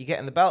 "Hey, you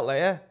getting the belt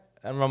later?"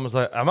 And Ron was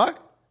like, "Am I?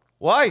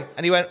 Why?"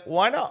 And he went,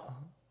 "Why not?"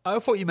 I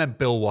thought you meant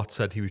Bill Watts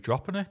said he was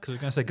dropping it, because I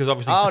was going to say, because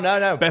obviously... Oh,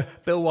 no.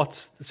 Bill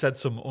Watts said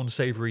some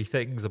unsavoury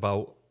things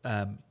about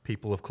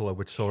people of colour,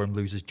 which saw him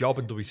lose his job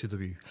in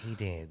WCW. He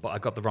did. But I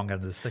got the wrong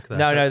end of the stick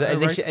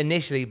there.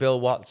 Initially,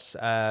 Bill Watts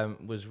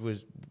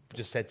was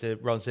just said to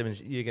Ron Simmons,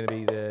 "You're going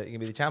to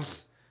be the champ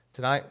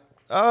tonight."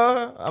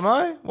 "Oh, am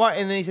I? Why?"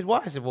 And then he said,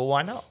 "Why?" I said, "Well,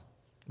 why not?"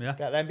 Yeah.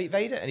 Then beat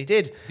Vader, and he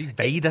did. Beat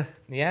Vader?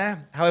 Yeah.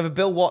 However,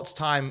 Bill Watts'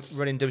 time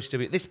running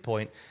WCW at this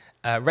point,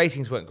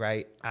 ratings weren't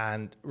great,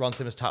 and Ron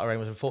Simmons' title reign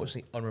was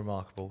unfortunately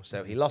unremarkable.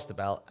 So he lost the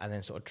belt and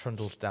then sort of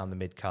trundled down the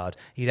mid-card.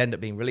 He'd end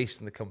up being released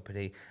from the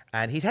company,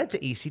 and he'd head to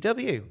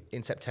ECW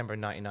in September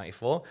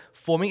 1994,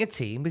 forming a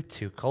team with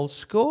Too Cold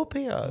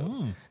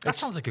Scorpio. That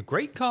sounds like a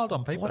great card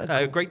on paper.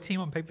 A great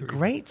team on paper.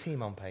 Great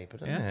team on paper,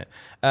 doesn't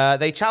it?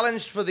 They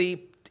challenged for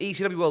the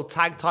ECW World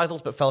Tag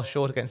titles, but fell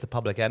short against the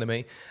Public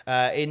Enemy.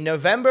 In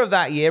November of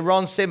that year,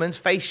 Ron Simmons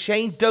faced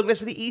Shane Douglas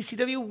for the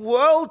ECW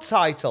World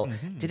title.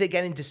 Did it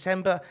again in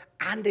December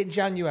and in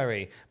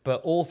January,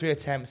 but all three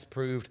attempts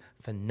proved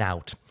for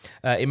naught.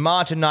 In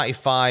March of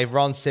 95,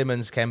 Ron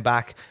Simmons came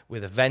back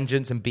with a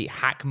vengeance and beat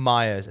Hack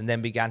Myers, and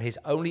then began his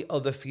only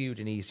other feud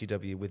in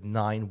ECW with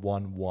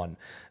 911,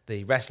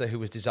 the wrestler who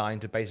was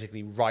designed to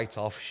basically write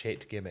off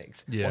shit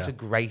gimmicks. Yeah. What a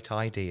great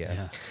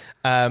idea.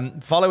 Yeah.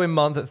 Following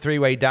month at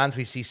Three-Way Dance,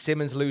 we see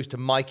Simmons lose to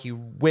Mikey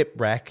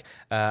Whipwreck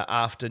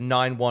after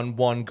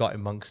 911 got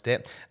amongst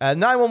it.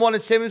 911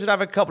 and Simmons would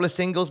have a couple of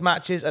singles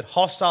matches at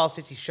Hostile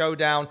City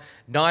Showdown.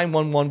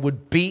 911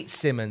 would beat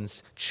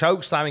Simmons,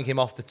 choke slamming him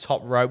off the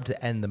top rope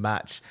to end the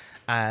match.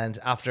 And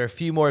after a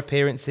few more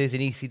appearances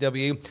in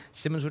ECW,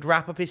 Simmons would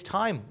wrap up his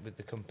time with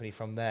the company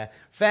from there.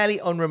 Fairly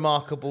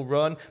unremarkable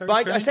run.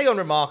 But I say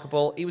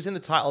unremarkable, he was in the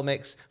title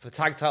mix for the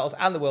tag titles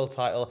and the world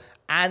title,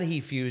 and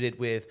he feuded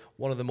with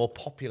one of the more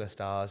popular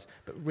stars,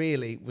 but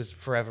really was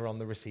forever on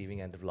the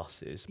receiving end of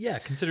losses. Yeah,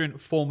 considering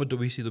former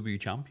WCW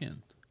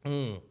champion.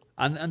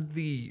 And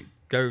the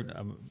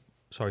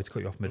sorry to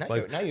cut you off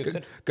mid-flow. No, you're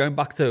good. Going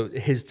back to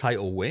his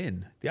title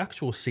win, the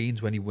actual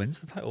scenes when he wins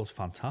the title is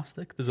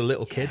fantastic. There's a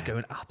little kid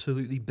going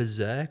absolutely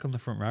berserk on the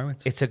front row.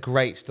 It's a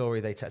great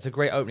story they tell. It's a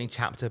great opening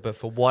chapter, but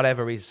for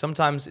whatever reason,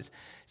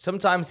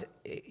 sometimes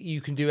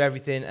you can do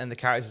everything and the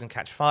character doesn't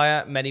catch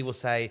fire. Many will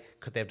say,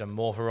 could they have done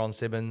more for Ron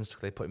Simmons?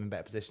 Could they put him in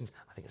better positions?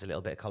 I think it's a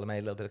little bit of column A, a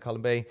little bit of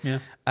column B. Yeah.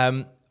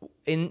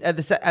 At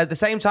the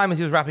same time as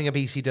he was wrapping up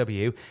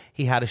ECW,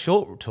 he had a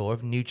short tour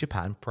of New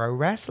Japan Pro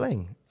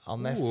Wrestling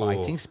on their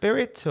Fighting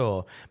Spirit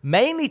tour,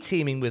 mainly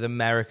teaming with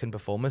American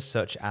performers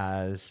such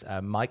as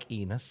Mike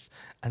Enos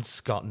and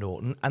Scott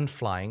Norton and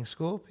Flying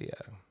Scorpio.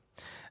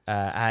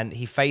 And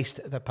he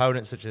faced the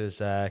opponents such as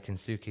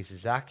Kensuke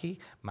Sasaki,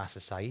 Masa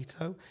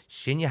Saito,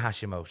 Shinya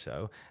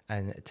Hashimoto,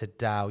 and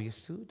Tadao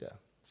Yasuda.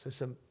 So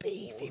some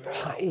beefy boys.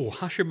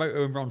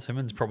 Hashimoto and Ron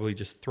Simmons probably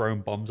just throwing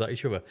bombs at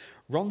each other.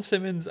 Ron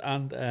Simmons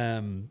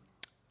and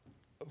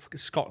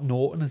Scott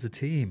Norton as a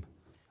team.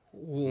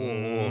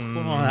 Fun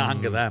on to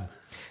anger them.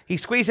 He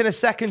squeezed in a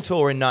second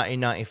tour in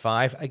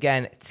 1995,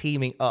 again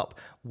teaming up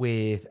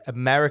with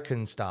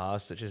American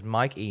stars such as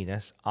Mike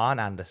Enos, Arn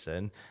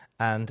Anderson,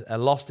 and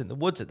Lost in the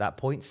Woods at that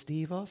point,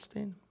 Steve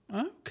Austin.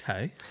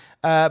 Okay.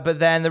 But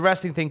then the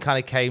wrestling thing kind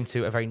of came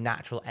to a very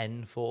natural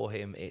end for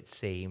him, it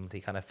seemed. He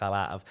kind of fell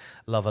out of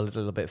love a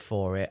little bit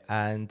for it.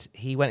 And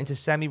he went into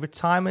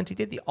semi-retirement. He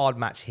did the odd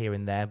match here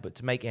and there, but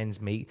to make ends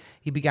meet,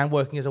 he began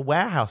working as a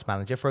warehouse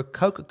manager for a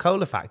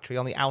Coca-Cola factory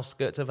on the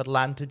outskirts of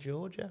Atlanta,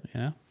 Georgia.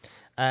 Yeah.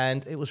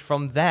 And it was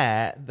from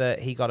there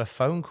that he got a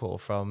phone call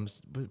from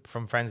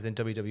friends in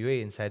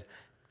WWE and said,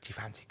 do you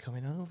fancy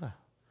coming over?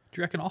 Do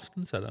you reckon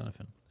Austin said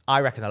anything?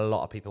 I reckon a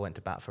lot of people went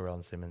to bat for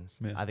Ron Simmons.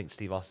 Yeah. I think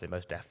Steve Austin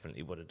most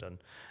definitely would have done.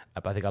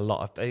 But I think a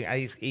lot of...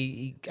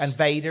 and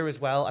Vader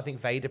as well. I think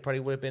Vader probably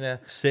would have been a...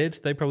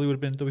 Sid, they probably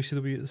would have been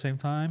WCW at the same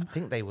time. I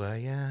think they were,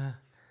 yeah.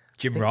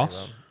 Jim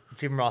Ross.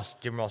 Jim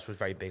Ross was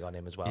very big on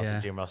him as well. Yeah.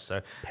 So Jim Ross,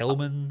 so...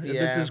 Pillman.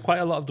 Yeah. There's quite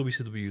a lot of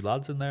WCW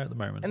lads in there at the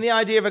moment. And the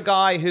idea of a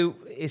guy who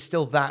is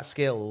still that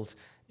skilled,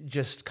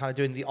 just kind of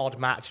doing the odd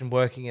match and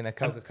working in a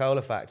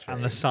Coca-Cola factory.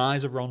 And the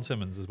size of Ron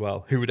Simmons as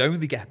well, who would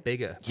only get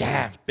bigger.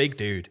 Yeah. Big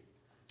dude.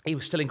 He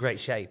was still in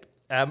great shape.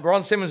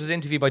 Ron Simmons was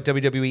interviewed by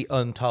WWE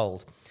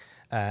Untold,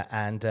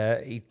 and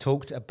he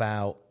talked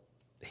about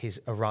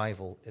his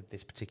arrival at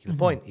this particular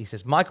point. He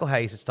says, Michael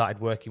Hayes had started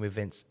working with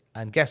Vince,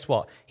 and guess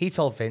what? He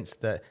told Vince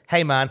that,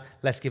 hey man,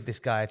 let's give this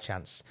guy a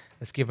chance.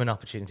 Let's give him an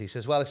opportunity. So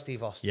as well as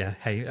Steve Austin, Yeah,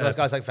 hey, those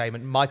guys like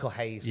Vayman, Michael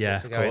Hayes. Yeah,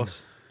 also of going,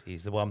 course.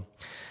 He's the one.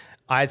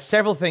 I had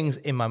several things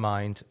in my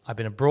mind. I've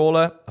been a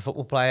brawler, a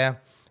football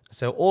player.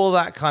 So all of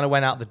that kind of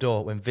went out the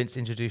door when Vince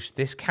introduced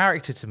this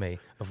character to me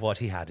of what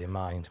he had in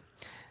mind.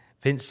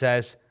 Vince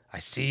says, I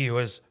see you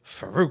as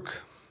Faarooq.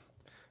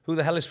 Who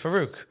the hell is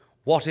Faarooq?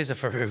 What is a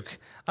Faarooq?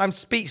 I'm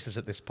speechless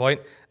at this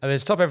point. And then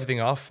to top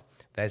everything off,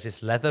 there's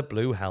this leather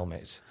blue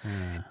helmet.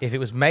 If it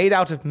was made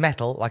out of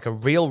metal like a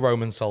real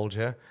Roman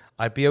soldier,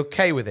 I'd be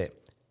okay with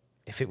it.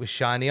 If it was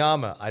shiny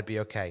armor, I'd be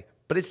okay.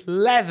 But it's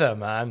leather,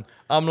 man.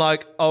 I'm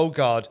like, oh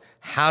God,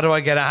 how do I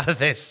get out of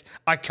this?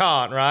 I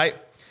can't, right?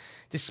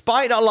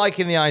 Despite not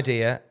liking the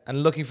idea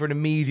and looking for an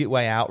immediate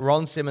way out,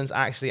 Ron Simmons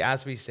actually,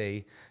 as we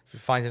see,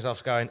 finds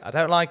himself going, I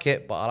don't like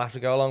it, but I'll have to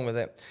go along with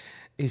it.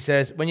 He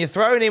says, when you're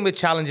thrown in with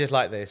challenges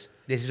like this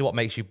is what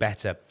makes you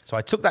better. So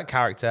I took that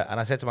character and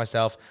I said to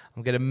myself,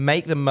 I'm going to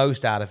make the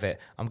most out of it.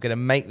 I'm going to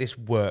make this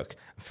work.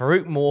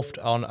 Faarooq morphed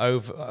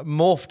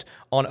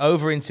on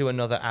over into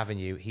another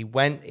avenue. He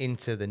went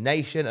into the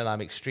nation, and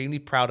I'm extremely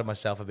proud of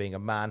myself for being a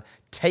man,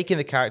 taking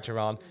the character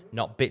on,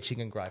 not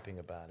bitching and griping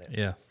about it.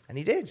 Yeah. And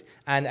he did.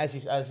 And as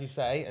you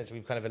say, as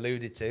we've kind of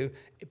alluded to,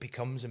 it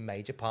becomes a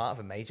major part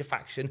of a major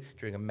faction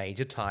during a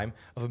major time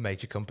of a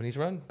major company's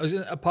run.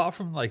 Apart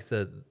from like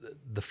the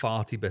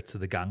farty bits of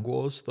the gang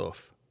wars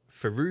stuff,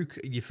 Faarooq,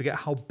 you forget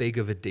how big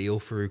of a deal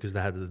Faarooq as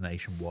the head of the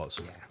nation was.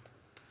 Yeah.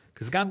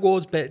 Because the gang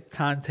wars bit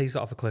takes it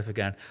off a cliff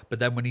again, but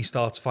then when he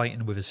starts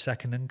fighting with his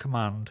second in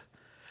command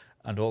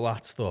and all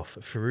that stuff,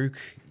 Faarooq,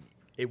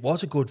 it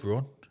was a good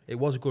run. It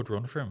was a good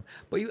run for him.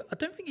 But I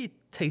don't think he'd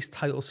taste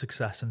title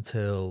success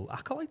until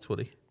Acolytes, would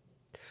he?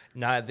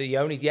 No,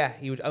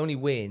 he would only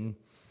win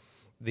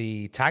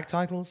the tag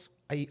titles.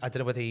 I don't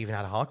know whether he even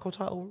had a hardcore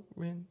title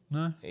win.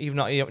 No. Even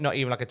not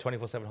even like a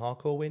 24/7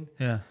 hardcore win.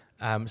 Yeah.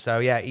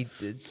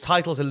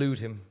 Titles elude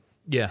him.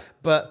 Yeah.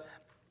 But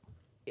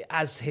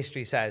as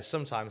history says,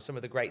 sometimes some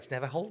of the greats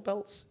never hold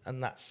belts,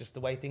 and that's just the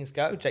way things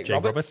go. Jake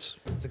Roberts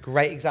is a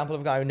great example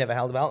of a guy who never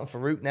held a belt, and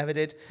Faarooq never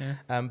did.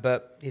 Yeah.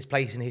 But his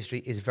place in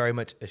history is very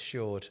much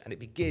assured, and it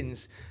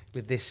begins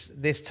with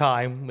this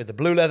time with the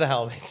blue leather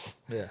helmets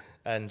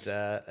and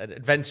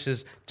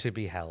adventures to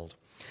be held.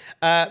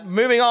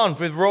 Moving on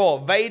with Raw,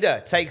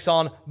 Vader takes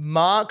on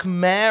Mark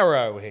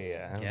Mero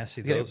here. Yes,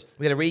 he does.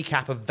 We get a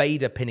recap of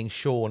Vader pinning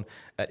Shawn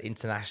at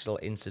International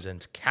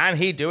Incident. Can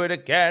he do it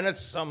again at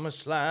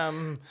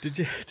SummerSlam?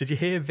 Did you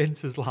hear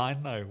Vince's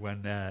line though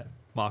when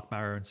Mark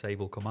Mero and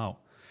Sable come out?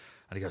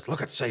 And he goes,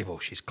 look at Sable,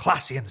 she's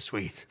classy and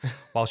sweet,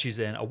 while she's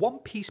in a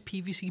one-piece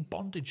PVC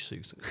bondage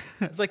suit.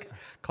 It's like,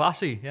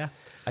 classy, yeah.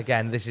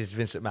 Again, this is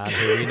Vince McMahon,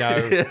 who we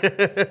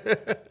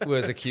know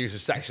was accused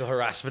of sexual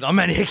harassment on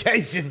many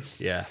occasions.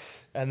 Yeah.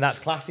 And that's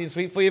classy and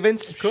sweet for you,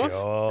 Vince? Of course.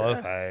 Sure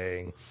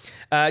thing.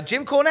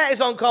 Jim Cornette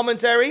is on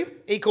commentary.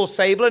 He calls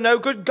Sable a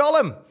no-good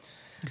Gollum.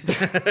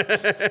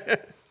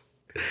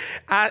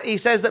 He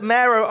says that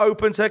Mero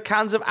opens her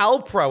cans of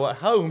Alpro at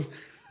home.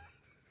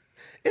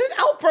 Isn't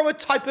Alpro a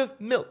type of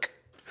milk?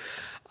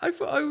 I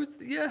thought I was,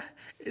 yeah.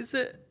 Is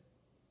it,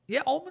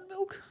 almond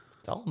milk?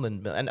 It's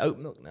almond milk and oat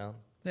milk now.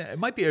 Yeah, it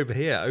might be over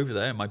here. Over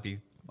there, it might be,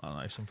 I don't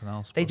know, something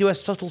else. They do a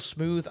subtle,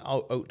 smooth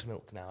oat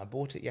milk now. I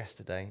bought it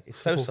yesterday. It's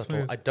so subtle.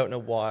 Smooth. I don't know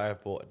why I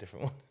bought a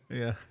different one.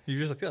 Yeah.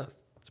 You're just like, oh,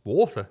 it's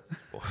water.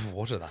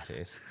 Water, that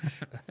is.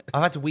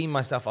 I've had to wean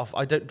myself off.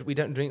 We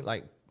don't drink,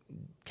 like,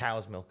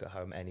 cow's milk at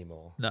home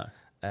anymore. No.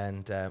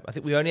 And I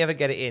think we only ever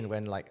get it in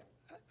when, like,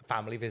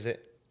 family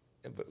visit.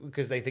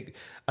 Because they think,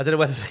 I don't know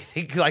whether they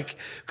think like,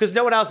 because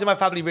no one else in my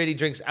family really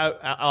drinks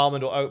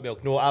almond or oat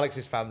milk, nor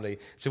Alex's family.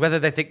 So whether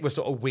they think we're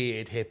sort of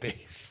weird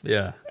hippies.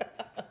 Yeah.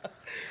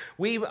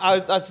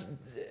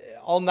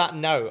 On that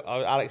note,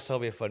 Alex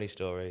told me a funny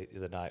story the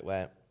other night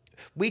where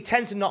we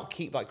tend to not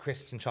keep like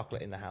crisps and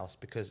chocolate in the house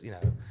because, you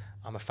know,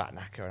 I'm a fat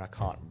knacker and I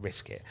can't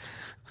risk it.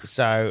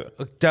 So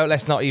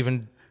let's not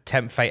even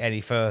tempt fate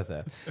any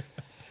further.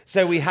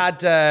 So we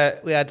had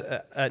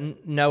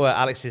Noah,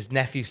 Alex's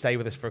nephew, stay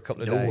with us for a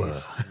couple of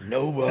days.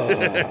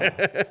 Noah.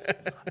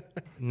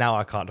 Now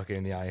I can't look you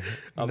in the eye.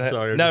 I'm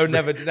sorry.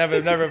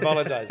 Never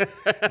apologise.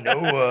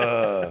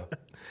 Noah.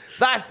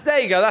 There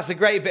you go. That's a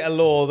great bit of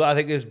lore that I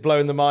think is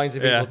blowing the minds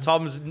of people.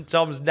 Yeah.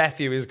 Tom's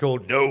nephew is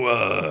called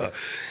Noah.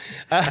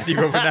 You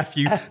got a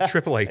nephew,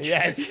 Triple H.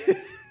 Yes. Do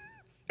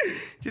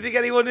you think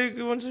anyone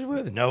who wants to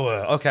work with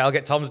Noah? Okay, I'll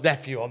get Tom's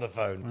nephew on the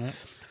phone.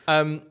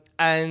 Right.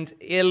 And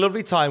he had a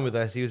lovely time with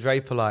us. He was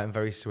very polite and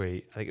very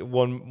sweet. I think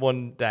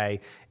one day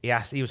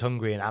he was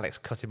hungry and Alex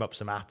cut him up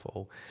some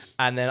apple.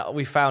 And then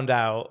we found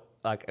out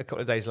like a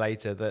couple of days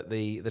later that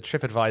the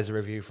TripAdvisor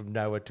review from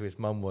Noah to his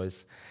mum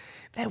was,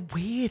 they're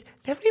weird.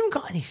 They haven't even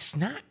got any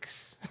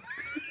snacks.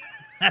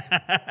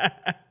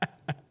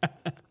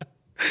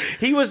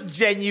 He was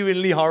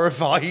genuinely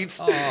horrified.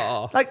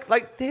 Oh. Like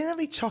they didn't have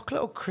any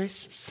chocolate or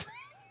crisps.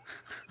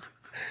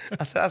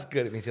 I said, that's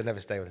good. It means he'll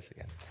never stay with us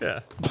again. Yeah.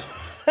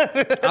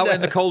 Out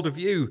in the cold of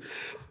you,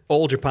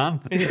 all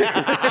Japan. It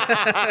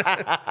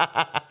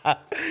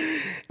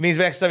means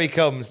next time he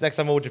comes, next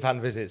time All Japan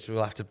visits,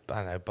 we'll have to, I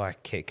don't know, buy a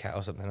Kit Kat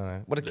or something. I don't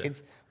know. What do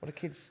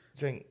kids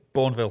drink?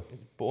 Bourneville.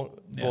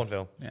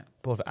 Bourneville. Yeah.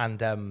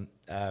 Bourneville.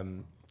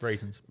 And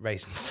raisins.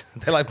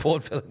 They like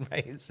Bourneville and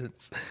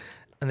raisins.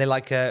 And they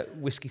like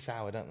whiskey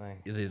sour, don't they?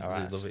 Yeah, they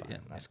love it, yeah.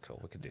 That's cool.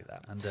 We can do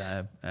that.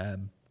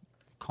 And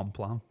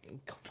Complan.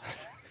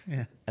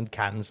 Yeah. And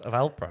cans of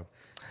Alpro.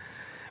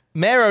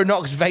 Mero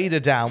knocks Vader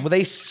down with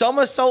a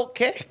somersault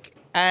kick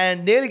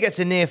and nearly gets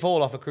a near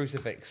fall off a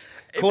crucifix.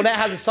 Cornette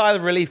has a sigh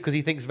of relief because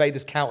he thinks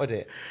Vader's countered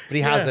it, but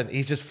he hasn't.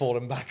 He's just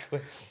fallen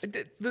backwards.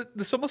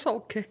 The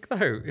somersault kick,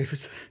 though,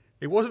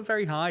 it wasn't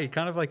very high. He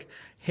kind of like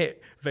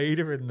hit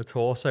Vader in the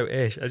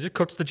torso-ish. It just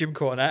cuts to Jim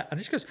Cornette and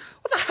he just goes,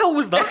 what the hell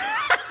was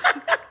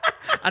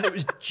that? And it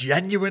was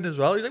genuine as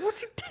well. He's like,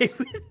 what's he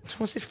doing?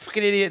 What's this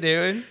fucking idiot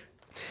doing?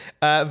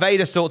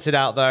 Vader sorts it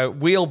out, though.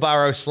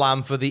 Wheelbarrow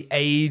slam for the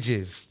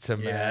ages to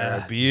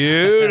Mero.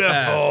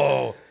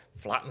 Beautiful.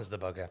 Flattens the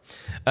bugger.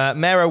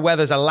 Mero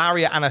weathers a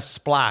lariat and a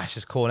splash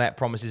as Cornette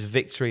promises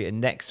victory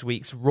in next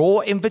week's Raw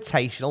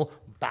Invitational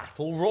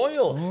Battle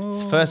Royal.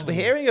 It's the first we're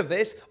hearing of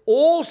this.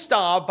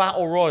 All-Star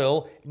Battle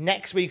Royal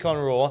next week on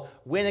Raw.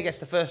 Winner gets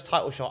the first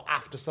title shot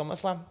after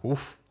SummerSlam.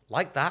 Oof.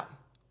 Like that.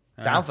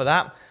 Down for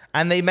that.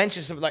 And they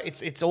mentioned something like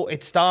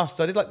it's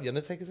star-studded, like The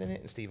Undertaker's in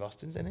it and Steve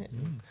Austin's in it.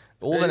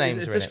 All the names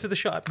are in it. Is this for the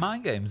shot at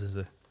Mind Games, is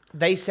it?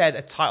 They said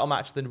a title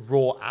match then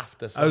Raw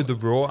after SummerSlam. Oh, the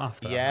Raw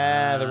after.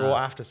 Yeah, the Raw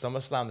after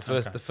SummerSlam.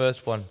 The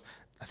first one.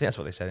 I think that's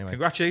what they said anyway.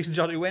 Congratulations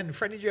on your win,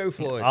 Freddie Joe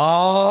Floyd.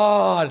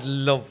 Oh, I'd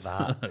love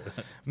that.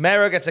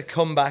 Mero gets a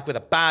comeback with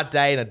a bad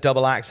day and a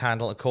double axe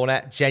handle. And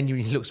Cornette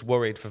genuinely looks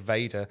worried for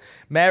Vader.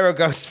 Mero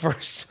goes for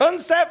a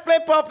sunset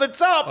flip off the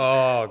top.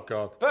 Oh,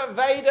 God. But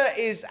Vader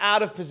is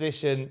out of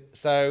position.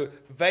 So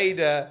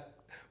Vader,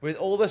 with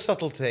all the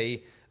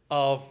subtlety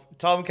of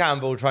Tom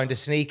Campbell trying to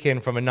sneak in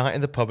from a night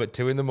in the pub at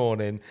 2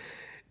 a.m,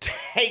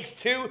 takes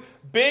 2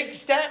 big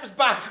steps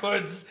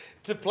backwards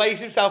to place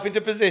himself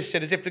into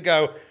position as if to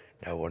go,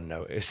 no one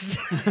noticed.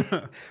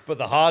 But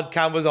the hard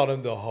cam was on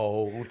him the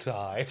whole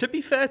time. To be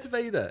fair to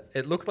Vader,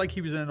 it looked like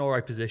he was in an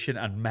alright position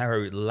and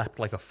Mero leapt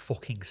like a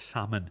fucking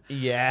salmon.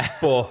 Yeah.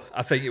 But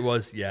I think it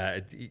was,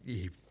 I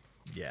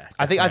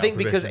think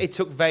because it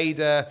took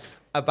Vader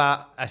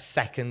about a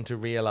second to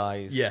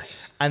realise.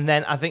 Yes. And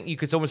then I think you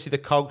could almost see the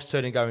cogs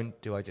turning going,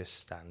 do I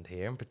just stand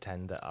here and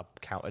pretend that I've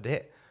counted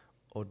it?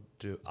 Or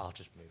I'll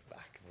just move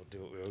back and we'll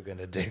do what we were going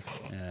to do.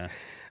 Yeah.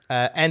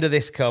 End of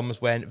this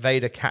comes when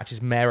Vader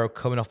catches Mero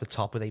coming off the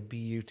top with a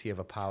beauty of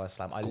a power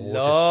slam. I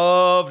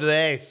loved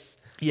this.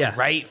 Yeah.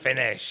 Great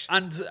finish.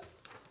 And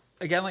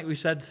again, like we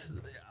said,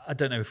 I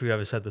don't know if we've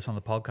ever said this on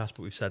the podcast, but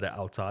we've said it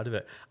outside of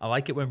it. I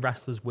like it when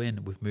wrestlers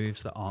win with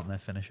moves that aren't their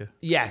finisher.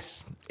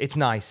 Yes, it's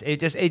nice.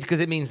 Because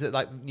it means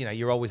that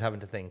you're always having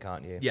to think,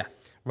 aren't you? Yeah.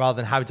 Rather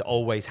than having to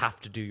always have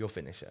to do your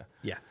finisher.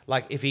 Yeah.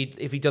 Like if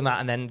he'd done that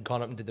and then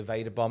gone up and did the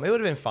Vader bomb, it would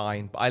have been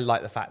fine. But I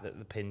like the fact that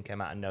the pin came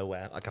out of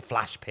nowhere, like a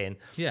flash pin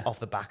off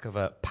the back of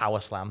a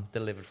power slam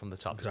delivered from the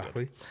top.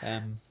 Exactly.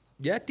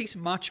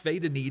 Decent match.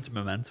 Vader needs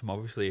momentum,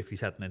 obviously, if he's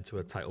heading into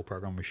a title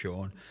program with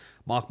Shawn.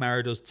 Mark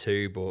Mero does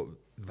too, but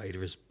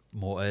Vader is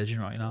more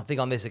urgent right now. I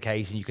think on this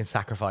occasion you can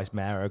sacrifice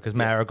Mero because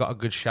Mero got a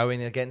good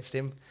showing against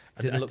him.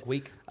 Didn't look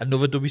weak.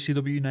 Another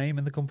WCW name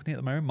in the company at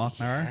the moment, Mark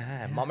Mero.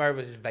 Yeah, Mark Mero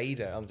versus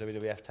Vader on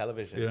WWF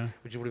television,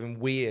 which would have been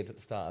weird at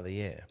the start of the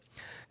year.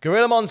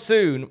 Gorilla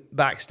Monsoon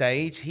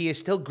backstage. He is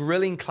still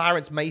grilling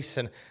Clarence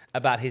Mason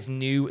about his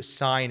new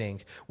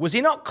signing. Was he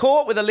not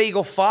caught with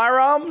illegal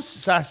firearms,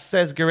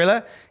 says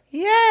Gorilla?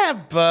 Yeah,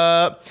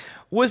 but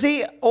was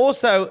he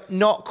also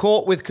not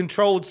caught with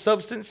controlled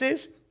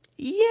substances?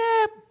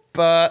 Yeah,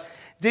 but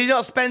did he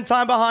not spend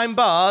time behind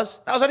bars?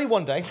 That was only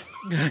one day.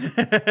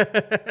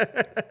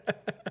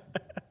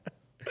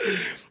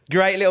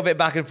 Great little bit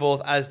back and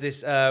forth as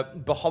this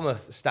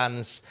behemoth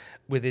stands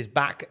with his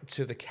back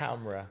to the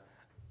camera.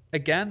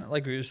 Again,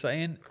 like we were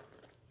saying,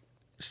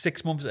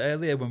 6 months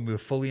earlier, when we were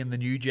fully in the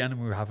new gen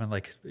and we were having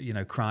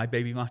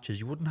crybaby matches,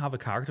 you wouldn't have a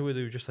character where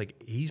they were just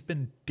like, he's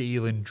been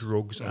dealing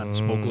drugs and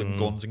smuggling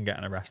guns and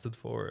getting arrested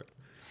for it.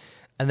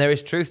 And there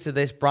is truth to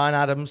this. Bryan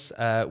Adams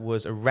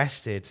was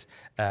arrested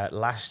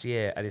last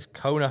year at his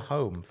Kona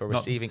home for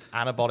receiving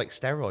anabolic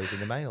steroids in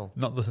the mail.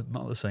 Not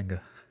the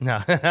singer. No.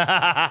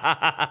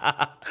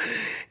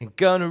 I'm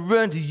gonna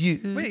run to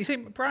you. Wait, you say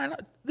Bryan?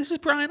 This is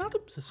Bryan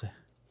Adams, is it?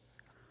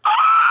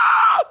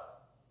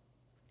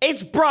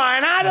 It's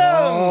Bryan Adams!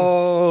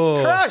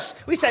 Oh. Crush!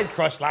 We said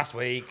Crush last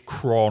week.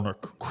 Chronic.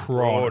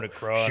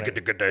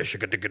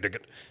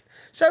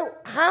 So,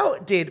 how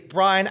did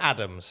Bryan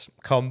Adams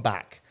come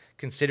back,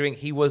 considering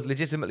he was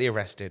legitimately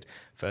arrested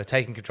for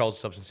taking controlled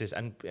substances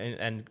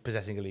and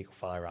possessing illegal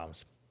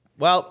firearms?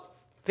 Well,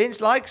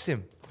 Vince likes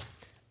him.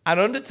 And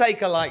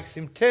Undertaker likes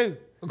him too.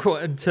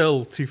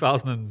 Until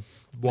 2001.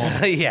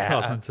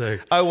 Yeah. 2002.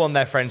 01,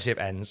 their friendship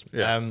ends.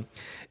 Yeah.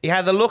 He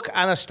had the look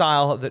and a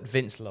style that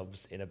Vince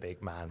loves in a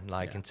big man,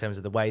 in terms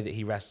of the way that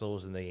he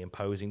wrestles and the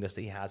imposingness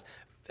that he has.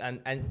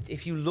 And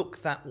if you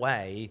look that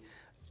way,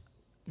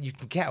 you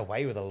can get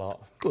away with a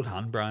lot. Good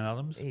hand, Bryan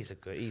Adams. He's a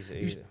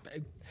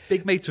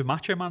big mates with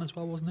Macho Man as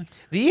well, wasn't he?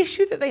 The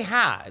issue that they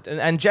had,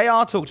 and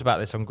JR talked about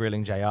this on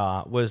Grilling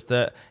JR, was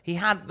that he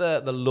had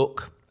the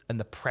look and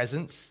the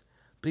presence,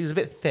 but he was a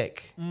bit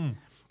thick.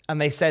 And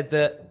they said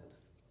that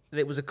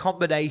it was a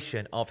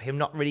combination of him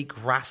not really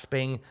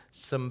grasping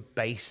some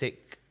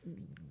basic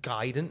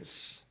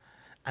guidance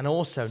and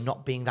also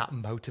not being that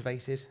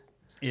motivated.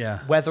 Yeah.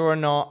 Whether or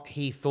not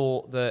he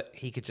thought that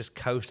he could just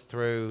coast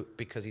through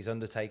because he's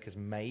Undertaker's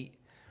mate,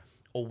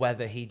 or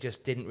whether he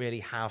just didn't really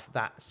have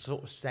that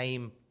sort of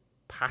same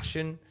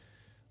passion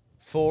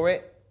for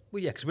it.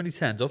 Well, yeah, because when he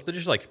turns up, they're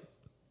just like,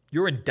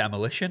 you're in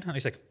demolition. And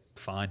he's like,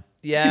 fine.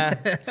 Yeah.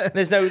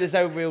 There's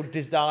no real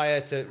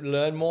desire to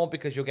learn more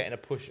because you're getting a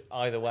push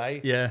either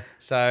way. Yeah.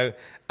 So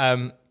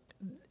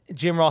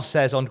Jim Ross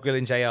says on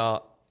Grilling JR,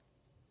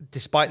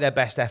 despite their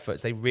best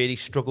efforts, they really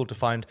struggled to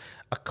find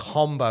a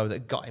combo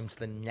that got him to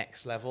the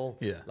next level.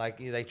 Yeah.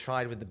 They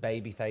tried with the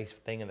babyface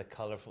thing and the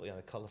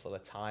colourful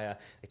attire.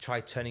 They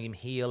tried turning him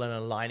heel and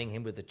aligning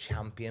him with the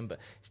champion,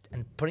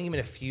 and putting him in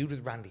a feud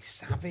with Randy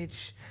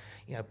Savage.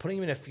 Putting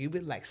him in a feud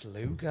with Lex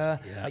Luger.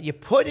 Yeah. You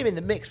put him in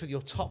the mix with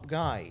your top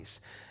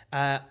guys,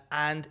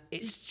 and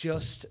it's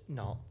just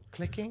not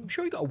clicking. I'm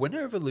sure he got a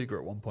winner over Luger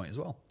at one point as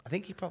well. I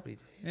think he probably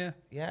did. Yeah.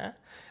 Yeah.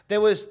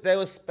 There was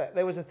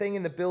a thing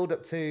in the build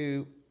up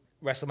to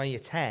WrestleMania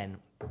 10.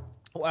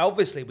 Well,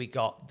 obviously we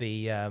got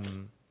the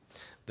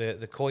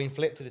coin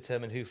flip to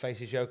determine who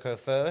faces Yoko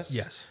first.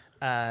 Yes.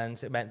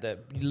 And it meant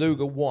that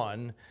Luger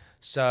won,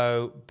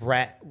 so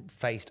Brett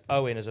faced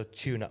Owen as a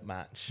tune-up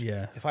match.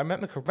 Yeah. If I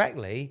remember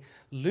correctly,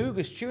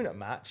 Luger's tune-up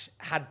match,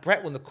 had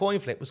Brett won the coin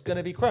flip, was going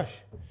to be Crush.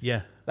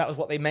 Yeah. That was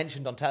what they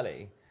mentioned on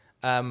telly.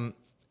 So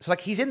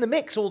he's in the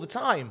mix all the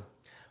time,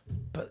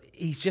 but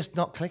he's just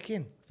not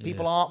clicking.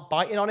 People aren't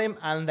biting on him,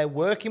 and they're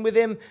working with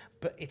him,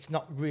 but it's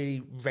not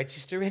really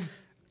registering.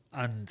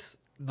 And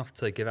not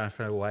to give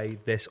anything away,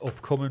 this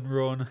upcoming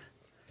run,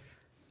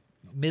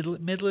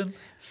 middling.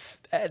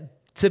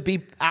 To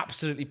be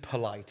absolutely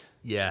polite,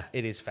 Yeah.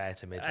 it is fair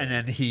to middle. And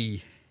then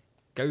he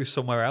goes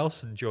somewhere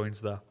else and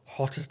joins the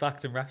hottest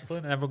act in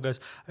wrestling, and everyone goes,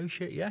 "Oh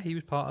shit, yeah, he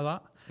was part of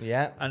that."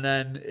 Yeah. And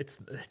then it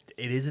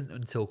isn't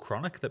until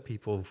Chronic that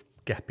people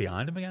get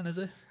behind him again, is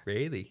it?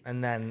 Really?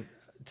 And then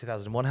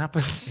 2001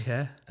 happens.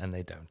 Yeah. And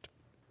they don't.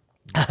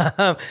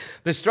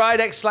 The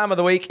Stride X Slam of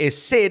the week is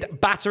Sid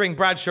battering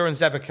Bradshaw and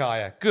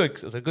Zebekiah. Good.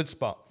 It was a good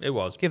spot. It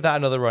was. Give that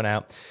another run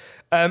out.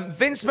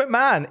 Vince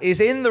McMahon is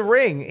in the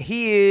ring.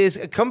 He is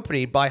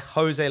accompanied by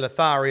Jose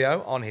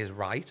Lothario on his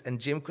right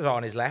and Jim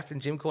on his left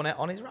and Jim Cornette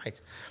on his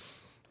right.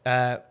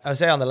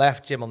 Jose on the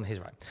left, Jim on his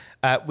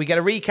right. We get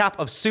a recap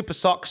of Super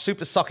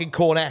Socking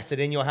Cornette at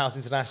In Your House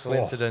International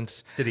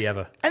incident. Did he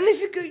ever? And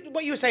this is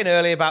what you were saying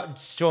earlier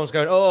about Sean's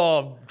going,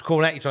 "Oh,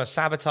 Cornette, you're trying to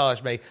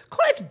sabotage me."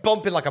 Cornette's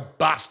bumping like a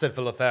bastard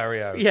for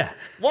Lothario. Yeah.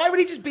 Why would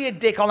he just be a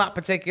dick on that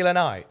particular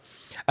night?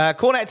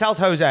 Cornette tells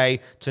Jose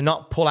to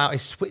not pull out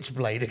his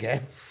switchblade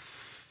again.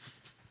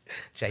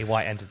 Jay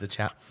White entered the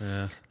chat.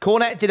 Yeah.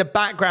 Cornette did a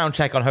background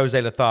check on Jose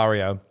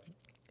Lothario.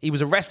 He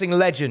was a wrestling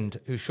legend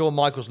who Shawn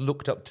Michaels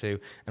looked up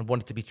to and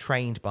wanted to be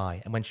trained by.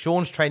 And when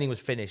Shawn's training was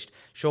finished,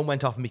 Shawn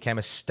went off and became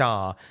a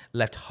star,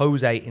 left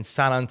Jose in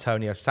San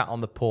Antonio, sat on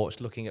the porch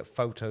looking at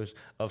photos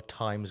of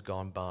times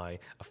gone by.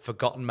 A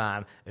forgotten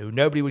man who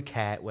nobody would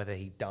care whether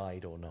he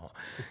died or not.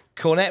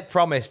 Cornette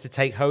promised to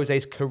take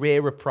Jose's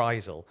career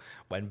reprisal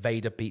when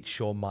Vader beat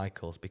Shawn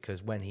Michaels,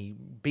 because when he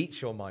beats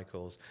Shawn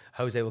Michaels,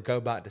 Jose will go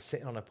back to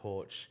sitting on a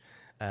porch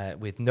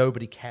with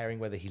nobody caring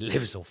whether he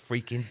lives or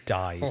freaking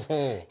dies.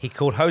 He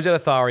called Jose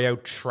Lothario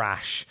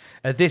trash.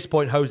 At this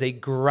point, Jose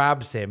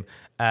grabs him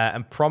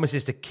and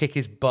promises to kick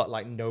his butt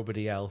like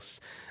nobody else.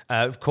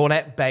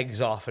 Cornette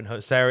begs off and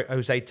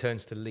Jose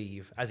turns to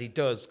leave. As he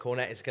does,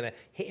 Cornette is going to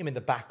hit him in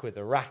the back with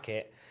a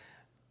racket.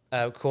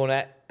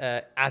 Cornette,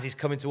 as he's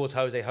coming towards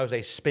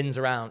Jose spins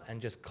around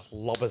and just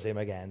clobbers him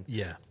again.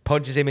 Yeah.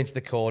 Punches him into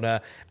the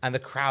corner, and the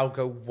crowd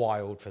go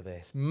wild for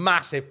this.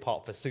 Massive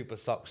pop for super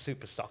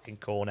socking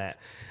Cornette.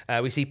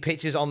 We see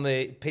pictures on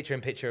the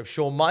picture-in-picture of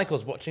Shawn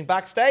Michaels watching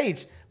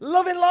backstage,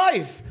 loving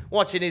life,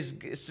 watching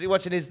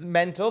his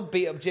mentor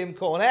beat up Jim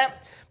Cornette,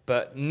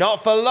 but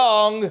not for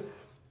long,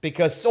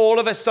 because all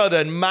of a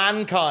sudden,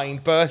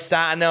 Mankind bursts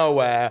out of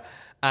nowhere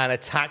and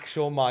attacks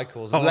Shawn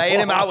Michaels, laying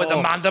him out with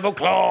the mandible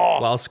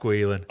claw. While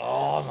squealing.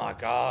 Oh, my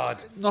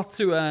God. Not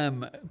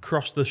to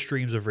cross the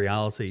streams of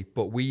reality,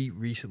 but we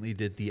recently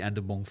did the end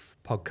of month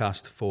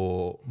podcast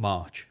for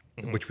March,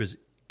 which was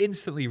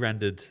instantly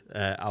rendered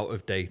out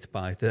of date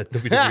by the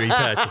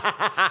WWE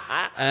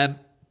purchase.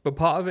 But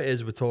part of it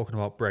is we're talking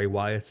about Bray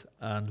Wyatt,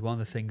 and one of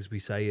the things we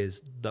say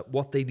is that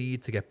what they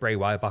need to get Bray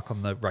Wyatt back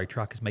on the right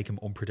track is make him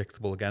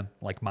unpredictable again,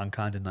 like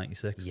Mankind in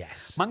 '96.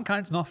 Yes.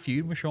 Mankind's not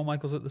feuding with Shawn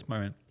Michaels at this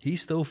moment.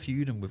 He's still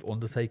feuding with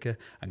Undertaker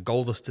and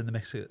Goldust in the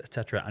mix,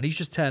 etc. And he's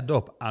just turned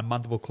up and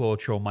mandible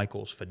clawed Shawn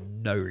Michaels for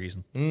no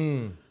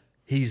reason.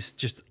 He's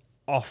just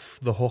off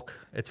the hook.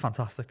 It's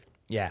fantastic.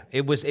 Yeah,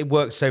 it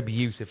worked so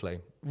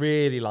beautifully.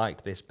 Really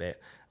liked this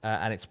bit.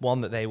 And it's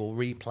one that they will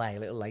replay a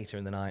little later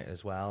in the night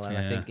as well. And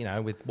I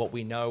think, with what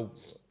we know,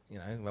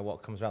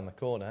 what comes around the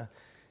corner,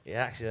 it's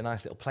actually a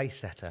nice little place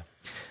setter.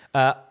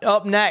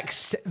 Up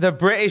next, the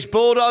British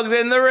Bulldog's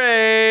in the ring.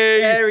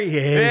 There he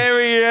is. There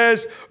he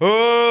is.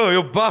 Oh,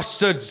 you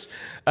bastards.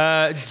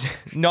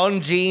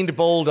 Non-gened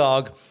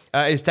Bulldog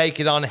is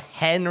taking on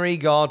Henry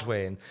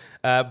Godwin.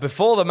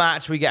 Before the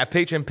match, we get a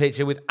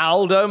picture-in-picture with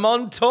Aldo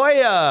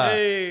Montoya.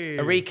 Hey.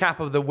 A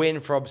recap of the win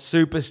from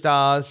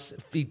Superstars.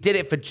 He did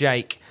it for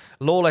Jake.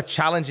 Lawler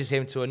challenges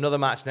him to another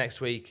match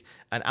next week,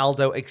 and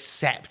Aldo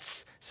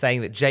accepts, saying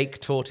that Jake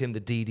taught him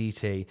the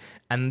DDT.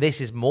 And this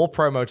is more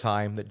promo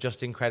time that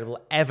Just Incredible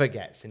ever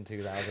gets in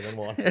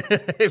 2001.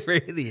 It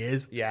really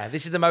is. Yeah,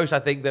 this is the most I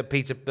think that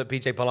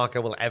PJ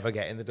Polacco will ever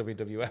get in the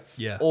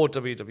WWF. Or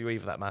WWE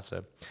for that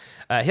matter.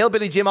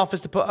 Hillbilly Jim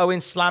offers to put Owen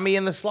Slammy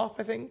in the slop,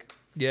 I think.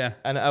 Yeah.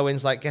 And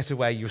Owen's like, get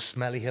away, you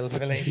smelly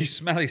hillbilly. You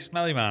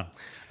smelly man.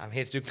 I'm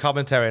here to do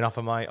commentary and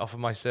offer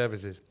my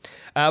services.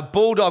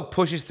 Bulldog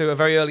pushes through a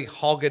very early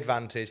hog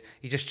advantage.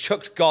 He just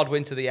chucks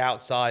Godwin to the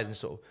outside and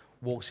sort of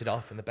walks it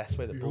off in the best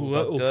way that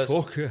Bulldog does.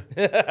 Fucker.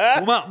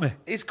 Come at me.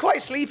 He's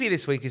quite sleepy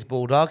this week, is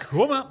Bulldog.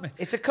 Come at me.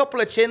 It's a couple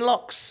of chin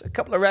locks, a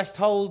couple of rest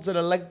holds, and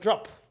a leg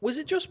drop. Was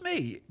it just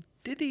me?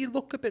 Did he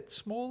look a bit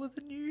smaller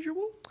than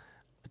usual?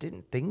 I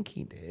didn't think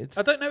he did.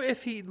 I don't know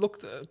if he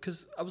looked,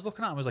 because I was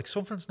looking at him, I was like,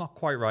 something's not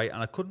quite right,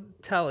 and I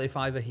couldn't tell if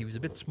either he was a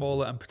bit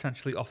smaller and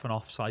potentially off and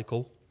off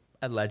cycle,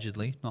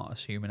 allegedly, not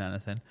assuming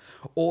anything,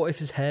 or if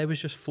his hair was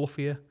just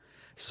fluffier.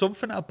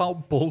 Something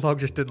about Bulldog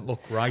just didn't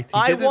look right.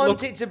 I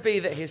want it to be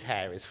that his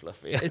hair is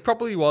fluffier. It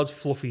probably was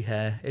fluffy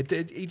hair.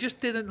 He just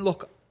didn't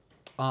look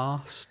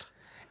arsed.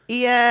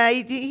 Yeah,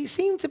 he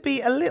seemed to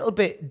be a little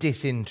bit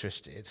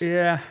disinterested.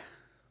 Yeah.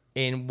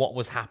 In what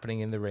was happening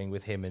in the ring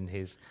with him and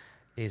his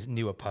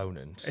new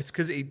opponent. It's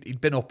because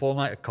he'd been up all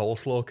night at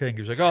Coleslaw King.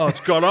 He was like, oh,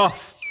 it's gone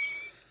off.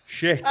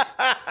 Shit.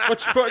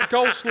 What's you put in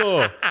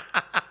coleslaw?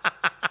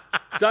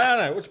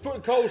 Diana, what's you put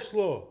in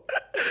coleslaw?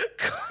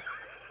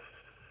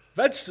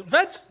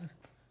 Veg.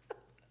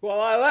 Well,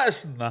 I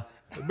lettuce and that.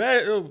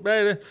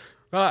 Made.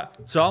 Right,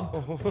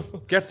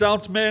 Tom, get down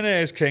to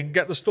Mayonnaise King.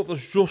 Get the stuff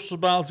that's just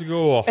about to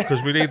go off,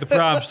 because we need the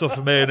prime stuff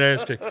for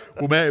Mayonnaise King.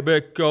 We'll make a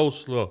bit of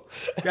coleslaw.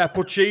 Yeah,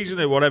 put cheese in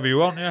it, whatever you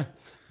want, yeah.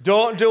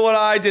 Don't do what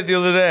I did the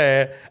other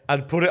day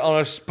and put it on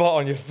a spot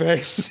on your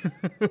face.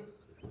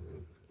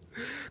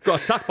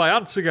 Got attacked by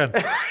ants again.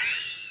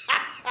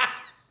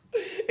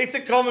 It's a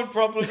common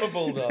problem for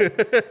Bulldog.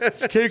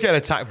 Just keep getting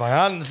attacked by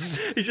ants.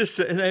 He's just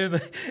sitting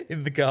there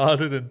in the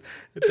garden, and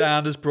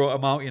Diana's brought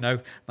him out,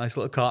 nice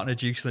little carton of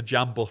juice and a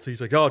jam butter. He's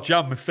like, oh,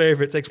 jam, my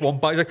favourite. Takes one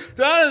bite. He's like,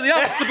 Diana, the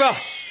ants are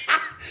back.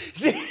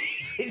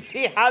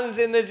 She hands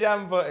in the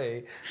jam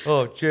butty.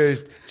 Oh,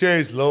 cheers,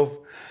 love.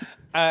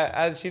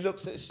 And she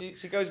looks at, she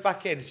goes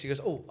back in and she goes,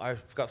 oh, I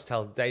forgot to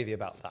tell Davey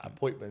about that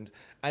appointment.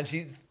 And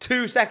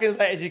 2 seconds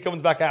later, she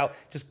comes back out,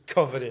 just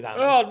covered in ants.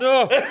 Oh,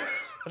 no.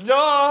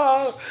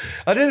 No,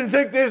 I didn't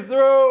think this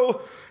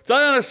through.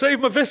 Diana,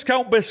 save my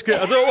Viscount biscuit.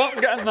 I don't want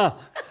getting that.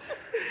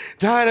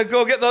 Diana,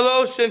 go get the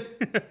lotion.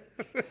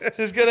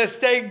 She's going to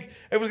sting.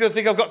 Everyone's going to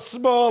think I've got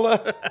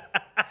smaller.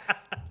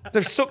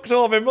 They've sucked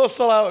all my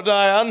muscle out,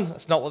 Diane.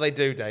 That's not what they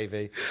do,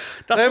 Davey.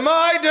 They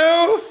might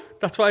do.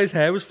 That's why his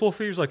hair was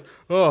fluffy. He was like,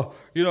 oh,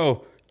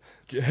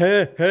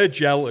 hair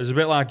gel is a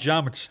bit like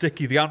jam. It's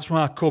sticky. The ants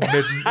might come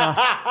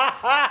mid-match.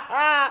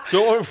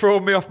 Don't want to throw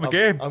me off my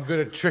game. I'm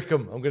going to trick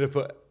them. I'm going to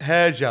put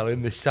hair gel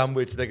in this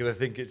sandwich. They're going to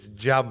think it's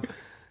jam.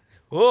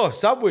 Oh,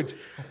 sandwich.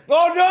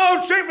 Oh,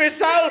 no, trick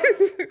myself.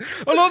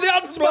 Oh, no, the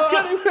ants are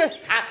back anyway.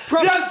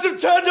 The ants have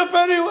turned up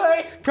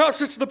anyway.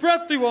 Perhaps it's the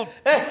bread they want.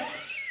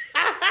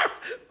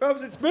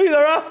 Perhaps it's me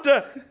they're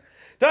after.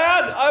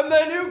 Diane, I'm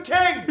their new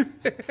king.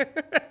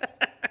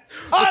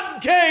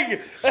 Ant King.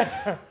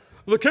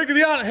 The king of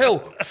the anthill.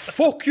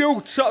 Fuck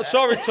you.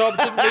 Sorry, Tom.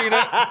 Didn't mean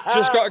it.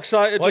 Just got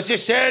excited. What'd you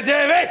say,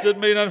 David?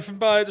 Didn't mean anything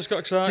by it. Just got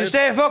excited. Did you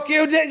say fuck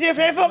you? Did you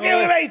say fuck you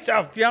to me,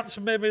 Tom? The ants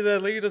made me their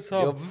leader,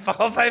 Tom.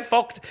 You're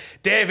fucked.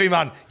 Davy,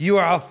 man, you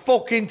are a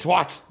fucking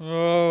twat.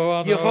 Oh,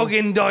 I know. You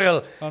fucking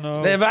Doyle. I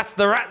know.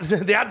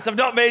 The ants have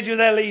not made you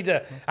their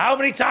leader. How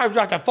many times do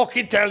I have to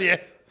fucking tell you?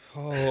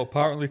 Oh,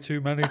 apparently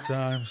too many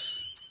times.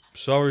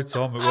 Sorry,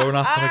 Tom. It won't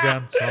happen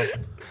again,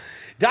 Tom.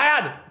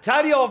 Diane,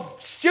 tell your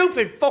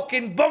stupid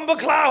fucking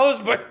bumberclaw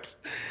husband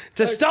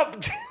to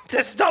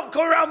stop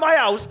coming around my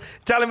house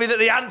telling me that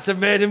the ants have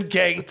made him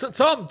king.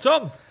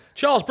 Tom.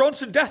 Charles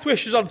Bronson, Death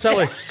Wish is on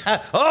telly. Oh,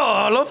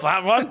 I love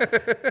that one.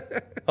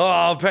 Oh,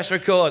 I'll press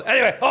record.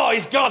 Anyway,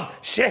 he's gone.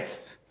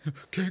 Shit.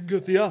 King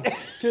of the ants.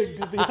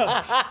 King of the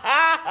ants.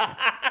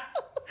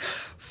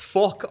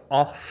 Fuck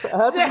off.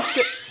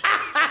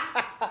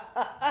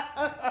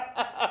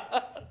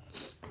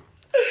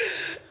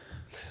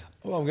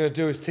 What I'm going to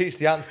do is teach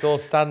the ants to all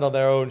stand on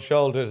their own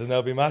shoulders and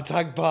they'll be my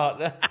tag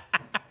partner.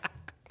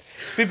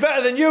 Be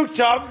better than you,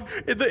 Tom.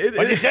 What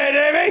did you say,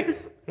 Davey?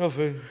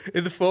 Nothing.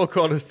 In the Four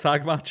Corners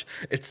tag match,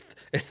 it's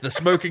the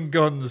Smoking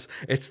Guns,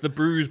 it's the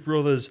Bruise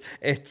Brothers,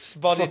 it's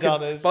Body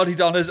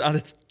Donners, and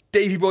it's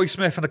Davey Boy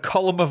Smith and a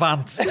column of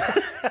ants.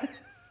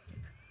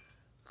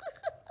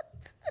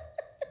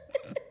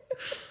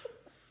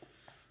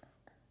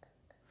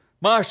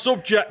 My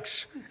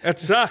subjects,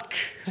 attack.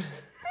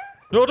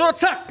 No, don't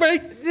attack me!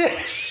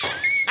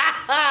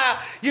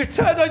 You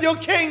turned on your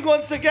king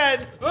once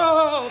again.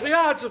 Oh, the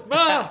Ides of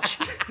March.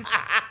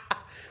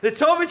 They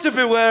told me to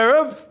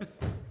beware him.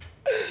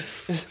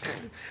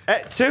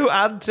 Too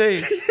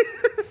anti.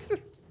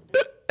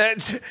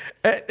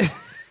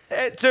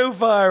 Too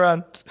fire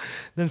ant.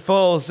 Then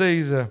fall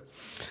Caesar.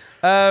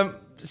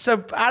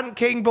 So Ant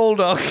King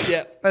Bulldog.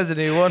 Yeah. There's a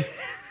new one.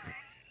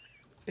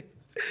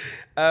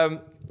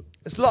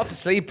 There's lots of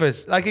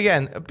sleepers. Like,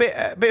 again, a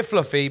bit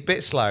fluffy,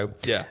 bit slow.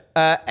 Yeah.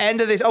 End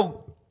of this.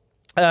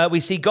 We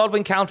see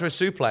Godwin counter a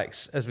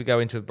suplex as we go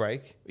into a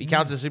break. He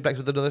counters a suplex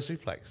with another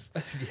suplex.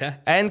 Yeah.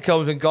 End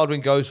comes and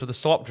Godwin goes for the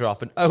slop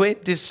drop, and Owen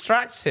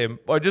distracts him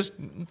by just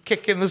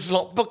kicking the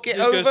slop bucket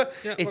Just over. goes,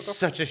 yeah, it's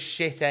such a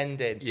shit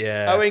ending.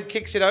 Yeah. Owen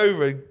kicks it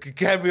over, and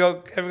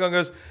everyone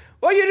goes,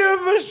 "What are you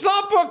doing with the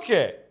slop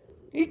bucket?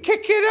 You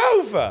kick it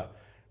over."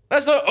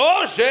 That's like,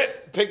 oh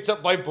shit! Picked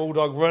up by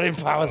Bulldog, running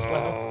power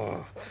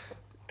slam.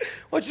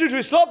 What'd you do to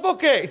his slop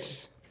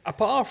bucket?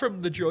 Apart from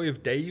the joy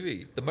of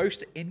Davey, the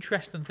most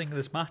interesting thing of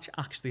this match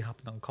actually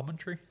happened on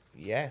commentary.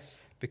 Yes.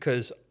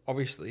 Because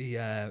obviously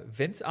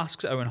Vince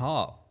asks Owen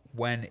Hart,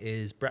 when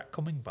is Bret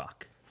coming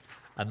back?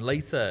 And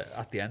later,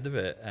 at the end of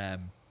it,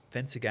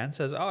 Vince again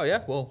says, oh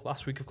yeah, well,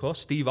 last week, of course,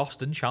 Steve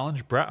Austin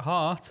challenged Bret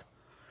Hart.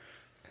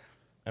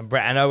 And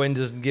Bret and Owen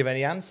doesn't give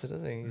any answer,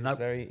 does he?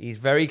 Nope. He's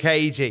very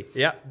cagey.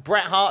 Yeah.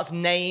 Bret Hart's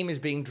name is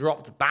being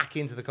dropped back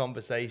into the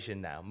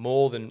conversation now,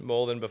 more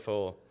than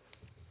before.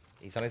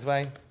 He's on his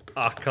way.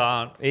 I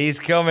can't He's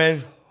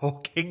coming.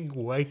 fucking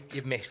wait.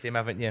 You've missed him,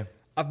 haven't you?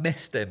 I've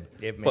missed him.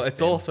 You've missed but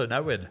it's him. also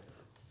knowing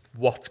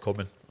what's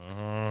coming,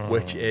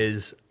 which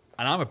is,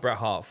 and I'm a Bret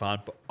Hart fan,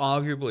 but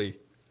arguably,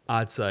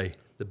 I'd say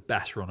the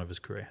best run of his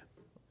career.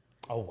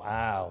 Oh,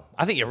 wow.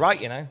 I think you're right,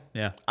 you know.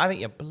 Yeah. I think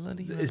you're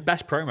bloody right. His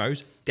best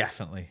promos,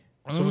 definitely.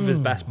 Some of his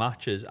best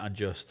matches, and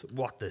just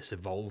what this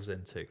evolves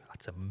into.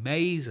 That's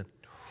amazing.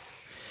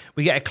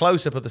 We get a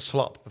close-up of the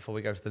slop before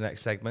we go to the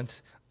next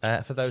segment.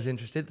 For those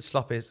interested, the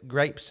slop is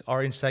grapes,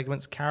 orange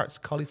segments, carrots,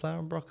 cauliflower,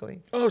 and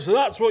broccoli. Oh, so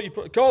that's what you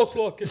put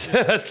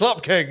coleslaw.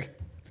 Slop king.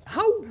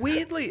 How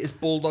weirdly is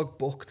Bulldog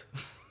booked?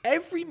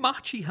 Every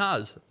match he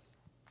has,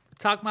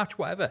 tag match,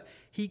 whatever,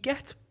 he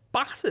gets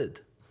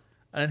battered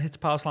and then hits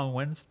power slam and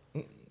wins.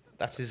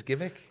 That's his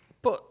gimmick.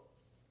 But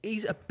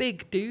he's a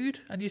big dude,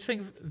 and you'd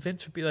think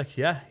Vince would be like,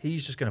 yeah,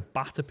 he's just going to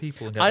batter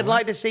people. And I'd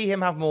like to see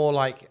him have more,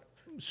 like,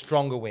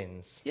 stronger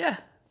wins. Yeah.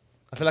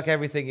 I feel like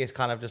everything is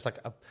kind of just like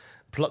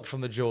plucked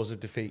from the jaws of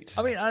defeat.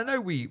 I mean, I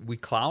know we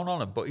clown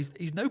on him, but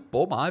he's no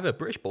bum either.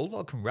 British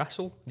Bulldog can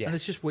wrestle. Yes. And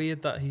it's just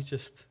weird that he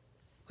just,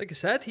 like I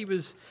said, he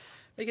was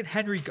making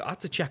Henry, I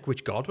had to check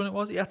which Godwin it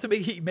was.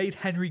 He made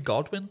Henry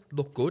Godwin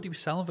look good. He was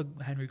selling for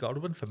Henry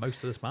Godwin for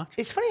most of this match.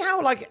 It's funny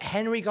how, like,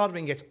 Henry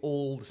Godwin gets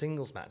all the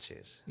singles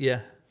matches.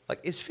 Yeah.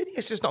 Like, is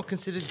Phineas just not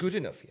considered good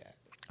enough yet?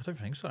 I don't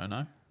think so,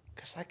 no.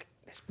 Because, like,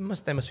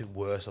 there must be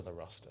worse on the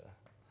roster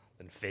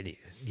than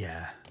Phineas.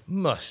 Yeah.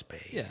 Must be.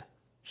 Yeah.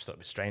 Just thought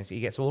it'd be strange that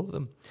he gets all of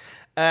them.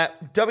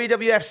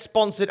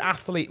 WWF-sponsored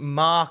athlete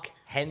Mark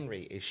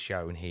Henry is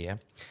shown here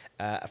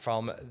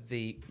from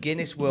the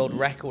Guinness World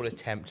Record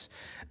attempt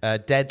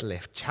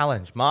deadlift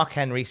challenge. Mark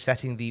Henry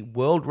setting the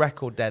world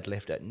record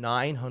deadlift at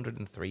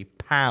 903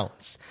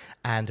 pounds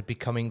and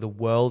becoming the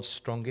world's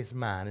strongest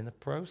man in the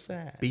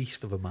process.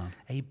 Beast of a man.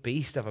 A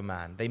beast of a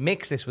man. They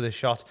mix this with a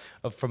shot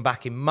from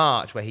back in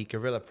March where he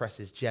gorilla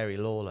presses Jerry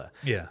Lawler.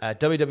 Yeah.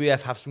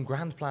 WWF have some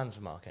grand plans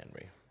for Mark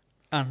Henry.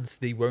 And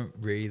they won't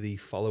really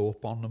follow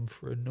up on them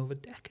for another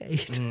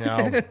decade.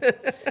 No.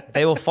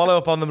 They will follow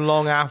up on them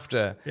long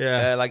after.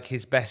 Yeah. Like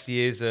his best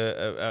years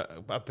are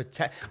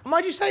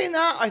Mind you saying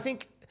that, I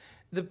think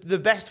The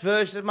best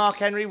version of Mark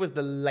Henry was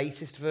the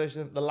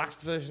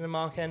last version of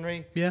Mark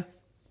Henry. Yeah.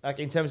 Like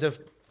in terms of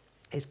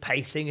his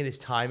pacing and his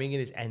timing and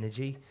his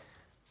energy.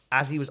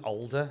 As he was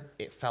older,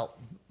 it felt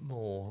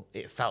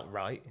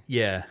right.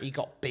 Yeah. He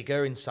got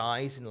bigger in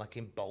size and like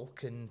in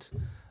bulk and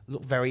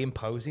looked very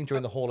imposing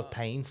during the Hall of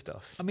Pain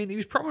stuff. I mean, he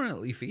was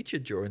prominently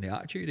featured during the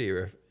Attitude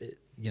Era,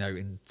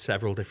 in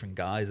several different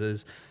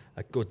guises,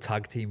 a good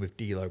tag team with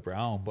D'Lo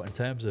Brown. But in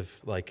terms of,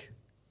 like,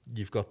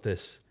 you've got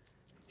this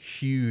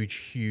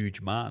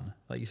huge man.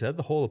 Like you said,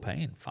 the Hall of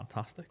Pain,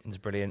 fantastic. It's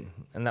brilliant.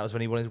 And that was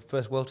when he won his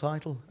first world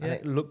title. Yeah. And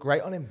it looked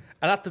great on him.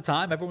 And at the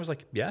time, everyone was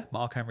like, yeah,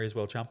 Mark Henry is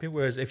world champion.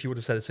 Whereas if you would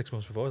have said it 6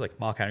 months before, it was like,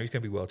 Mark Henry's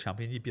going to be world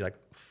champion, you'd be like,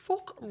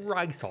 fuck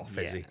right off,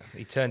 is he?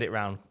 He turned it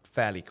around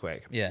fairly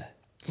quick. Yeah.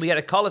 We had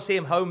a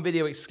Coliseum home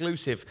video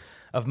exclusive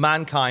of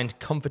Mankind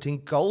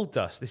comforting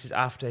Goldust. This is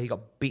after he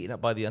got beaten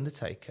up by The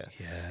Undertaker.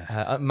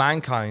 Yeah.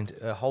 Mankind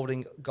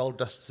holding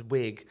Goldust's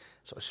wig,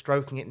 sort of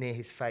stroking it near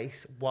his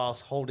face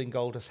whilst holding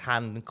Goldust's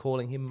hand and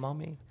calling him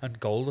mommy. And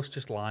Goldust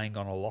just lying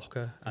on a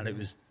locker, and it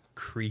was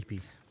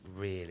creepy.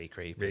 Really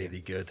creepy. Really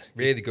good.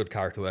 Really good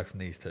character work from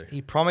these two.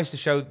 He promised to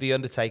show The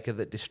Undertaker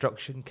that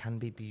destruction can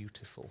be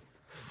beautiful.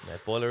 Their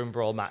Boiler Room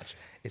Brawl match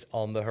is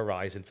on the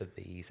horizon for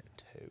these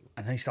two.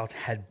 And then he starts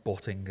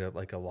head-butting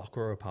a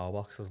locker or a power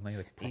box, doesn't he?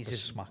 Like, he's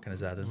just smacking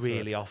his head into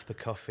really off the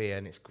cuff here,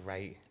 and it's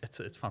great.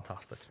 It's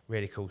fantastic.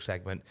 Really cool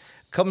segment.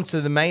 Come to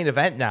the main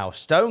event now.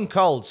 Stone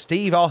Cold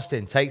Steve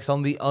Austin takes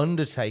on The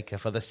Undertaker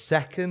for the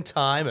second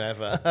time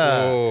ever.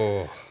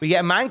 Oh. We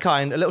get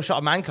a little shot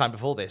of Mankind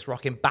before this,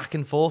 rocking back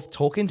and forth,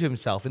 talking to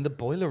himself in the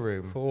Boiler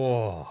Room.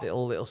 Oh.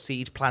 Little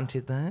seed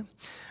planted there.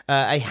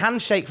 A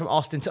handshake from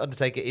Austin to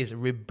Undertaker is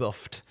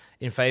rebuffed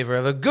in favour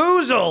of a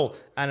goozle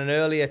and an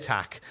early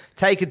attack.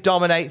 Taker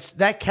dominates.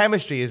 Their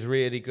chemistry is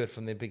really good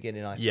from the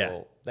beginning, I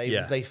thought.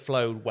 They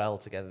flowed well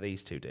together,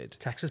 these two did.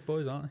 Texas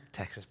boys, aren't they?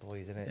 Texas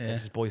boys, isn't it? Yeah.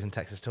 Texas boys and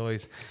Texas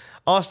toys.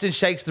 Austin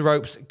shakes the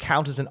ropes,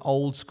 counters an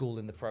old school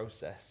in the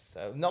process.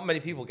 So not many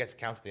people get to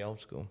counter the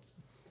old school.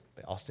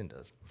 But Austin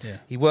does. Yeah.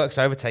 He works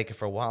over Taker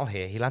for a while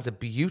here. He lands a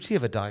beauty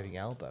of a diving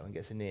elbow and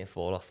gets a near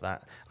fall off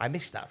that. I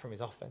missed that from his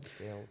offense.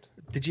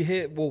 Did you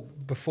hear? Well,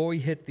 before he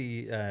hit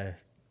the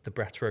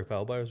Brett's rope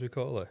elbow, as we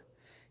call it,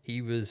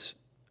 he was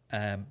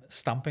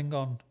stamping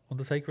on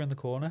Undertaker in the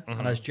corner. Mm-hmm.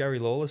 And as Jerry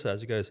Lawler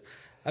says, he goes,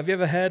 "Have you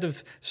ever heard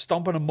of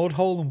stomping a mud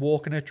hole and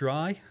walking it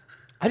dry?"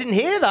 I didn't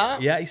hear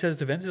that. Yeah, he says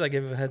to Vince, he's like,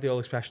 "Have you ever heard the old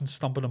expression,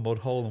 stomping a mud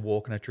hole and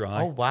walking it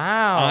dry?" Oh,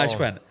 wow. And I just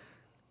went,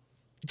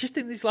 just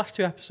in these last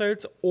two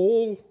episodes,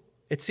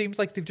 it seems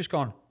like they've just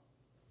gone,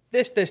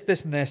 this,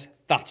 and this.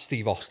 That's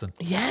Steve Austin.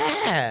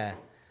 Yeah.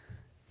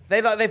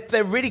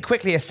 They're really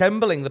quickly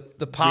assembling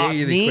the parts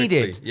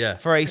needed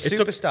for a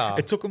superstar.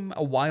 It took them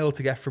a while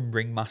to get from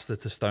Ringmaster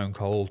to Stone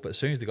Cold, but as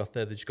soon as they got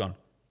there, they've just gone,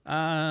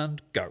 and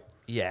go.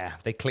 Yeah,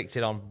 they clicked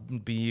it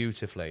on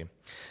beautifully.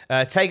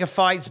 Taker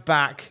fights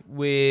back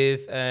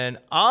with an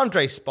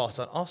Andre spot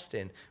on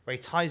Austin, where he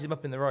ties him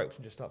up in the ropes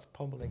and just starts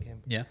pummeling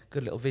him. Yeah.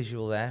 Good little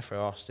visual there for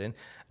Austin.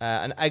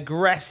 An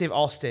aggressive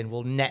Austin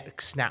will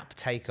neck snap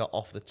Taker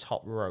off the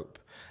top rope.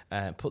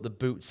 Put the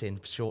boots in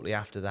shortly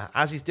after that.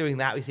 As he's doing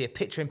that, we see a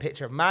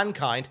picture-in-picture of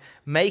Mankind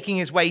making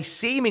his way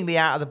seemingly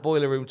out of the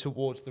Boiler Room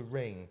towards the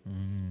ring.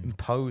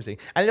 Imposing.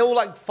 And they're all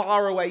like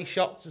far-away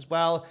shots as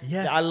well.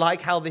 Yeah. I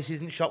like how this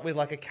isn't shot with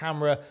like a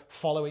camera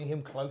following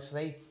him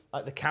closely.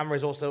 Like the camera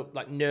is also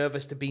like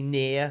nervous to be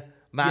near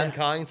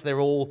Mankind. So they're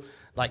all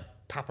like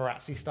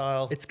paparazzi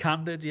style. It's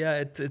candid,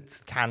 yeah.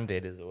 It's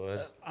candid is the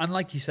word. And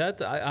like you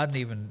said, I hadn't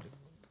even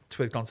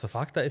twigged onto the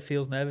fact that it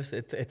feels nervous.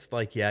 It's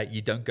like,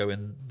 you don't go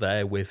in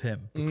there with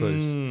him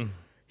because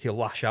he'll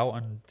lash out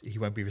and he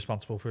won't be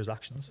responsible for his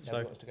actions.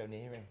 Nobody wants to go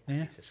near him.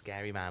 Yeah. He's a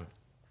scary man.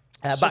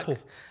 Subtle.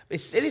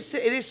 It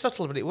is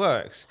subtle, but it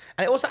works.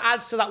 And it also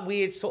adds to that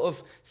weird sort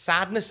of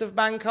sadness of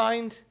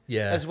Mankind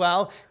as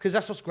well. Because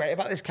that's what's great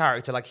about this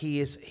character. Like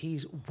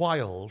he's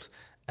wild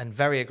and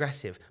very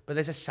aggressive, but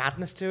there's a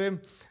sadness to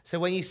him. So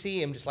when you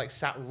see him just like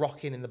sat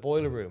rocking in the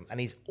Boiler Room and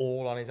he's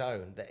all on his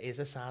own, there is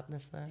a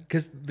sadness there.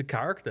 Because the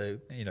character,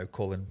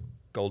 calling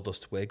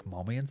Goldust Wig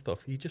mommy and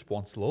stuff, he just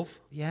wants love.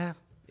 Yeah,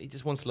 he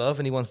just wants love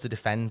and he wants to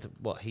defend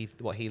what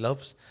he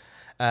loves.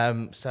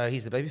 So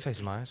he's the babyface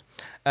of my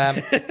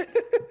eyes.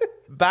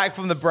 Back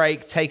from the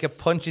break, Taker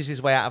punches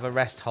his way out of a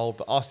rest hold,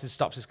 but Austin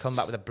stops his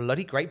comeback with a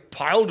bloody great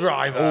pile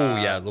driver. Oh,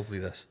 yeah, lovely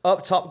this.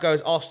 Up top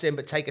goes Austin,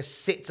 but Taker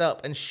sits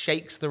up and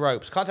shakes the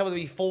ropes. Can't tell whether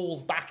he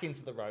falls back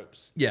into the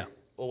ropes. Yeah.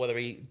 Or whether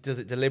he does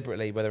it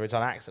deliberately, whether it's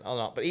on accident or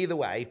not. But either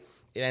way,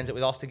 it ends up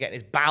with Austin getting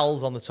his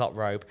bowels on the top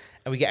rope,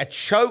 and we get a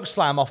choke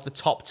slam off the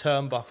top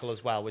turnbuckle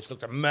as well, which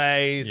looked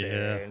amazing.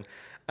 Yeah.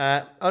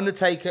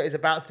 Undertaker is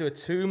about to do a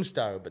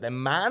tombstone, but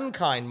then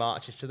Mankind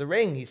marches to the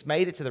ring. He's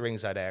made it to the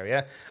ringside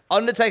area.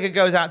 Undertaker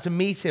goes out to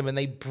meet him, and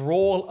they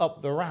brawl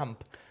up the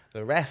ramp.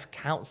 The ref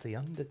counts the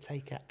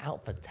Undertaker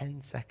out for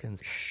 10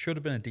 seconds. Should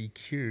have been a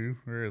DQ,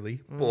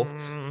 really, but...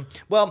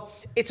 Well,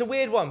 it's a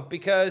weird one,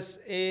 because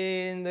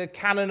in the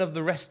canon of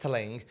the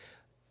wrestling,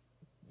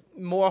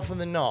 more often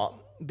than not,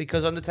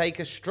 because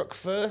Undertaker struck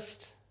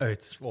first. Oh,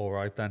 it's all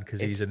right then, because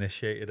he's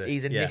initiated it.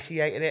 He's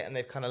initiated it, and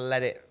they've kind of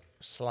let it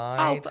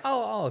slide.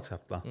 I'll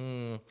accept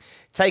that.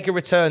 Taker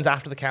returns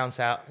after the count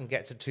out and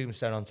gets a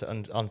tombstone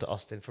onto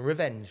Austin for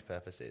revenge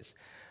purposes.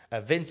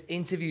 Vince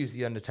interviews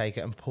The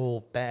Undertaker and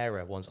Paul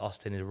Bearer once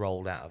Austin is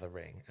rolled out of the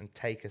ring. And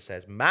Taker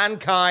says,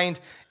 "Mankind,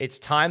 it's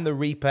time the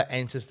Reaper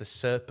enters the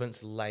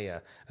Serpent's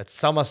lair. At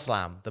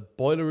SummerSlam, the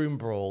Boiler Room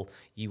Brawl,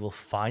 you will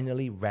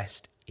finally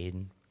rest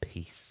in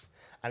peace."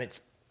 And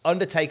it's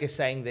Undertaker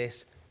saying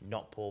this,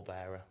 not Paul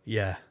Bearer.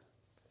 Yeah.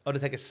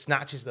 Undertaker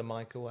snatches the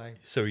mic away.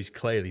 So he's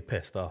clearly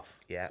pissed off.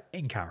 Yeah.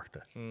 In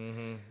character.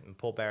 Mm-hmm. And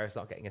Paul Bearer's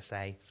not getting a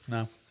say.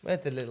 No.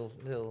 With the little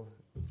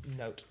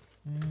note.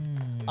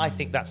 I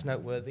think that's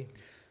noteworthy.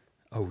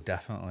 Oh,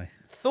 definitely.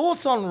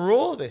 Thoughts on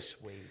Raw this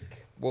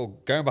week? Well,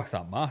 going back to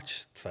that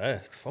match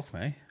first, fuck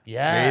me.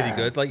 Yeah. Really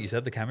good. Like you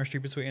said, the chemistry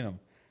between them.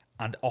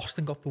 And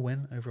Austin got the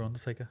win over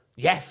Undertaker.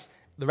 Yes.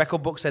 The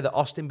record books say that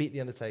Austin beat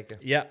The Undertaker.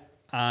 Yeah.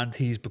 And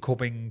he's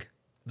becoming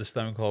the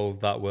Stone Cold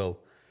that will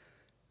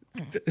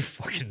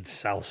fucking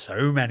sell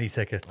so many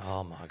tickets.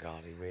 Oh, my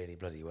God. He really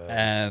bloody will.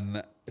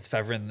 It's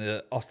feathering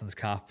the Austin's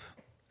cap.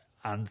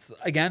 And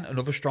again,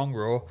 another strong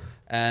Raw.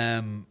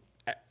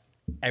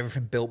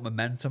 Everything built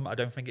momentum. I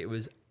don't think it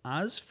was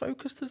as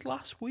focused as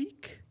last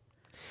week.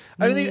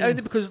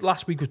 Only because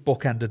last week was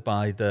bookended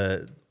by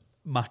the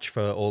match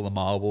for all the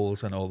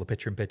marbles and all the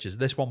picture-in-pictures.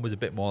 This one was a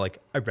bit more like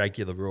a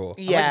regular Raw.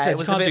 Yeah, like said, it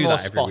was a bit more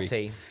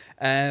spotty.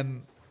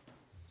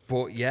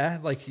 But yeah,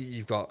 like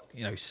you've got,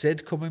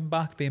 Sid coming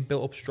back, being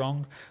built up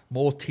strong.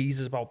 More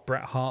teasers about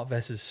Bret Hart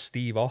versus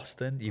Steve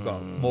Austin. You've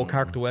got more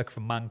character work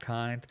from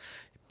Mankind.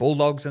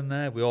 Bulldog's in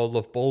there. We all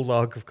love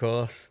Bulldog, of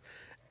course.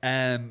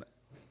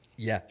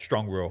 Yeah,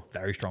 strong Raw,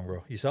 very strong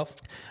Raw. Yourself?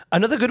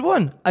 Another good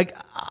one.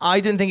 I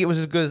didn't think it was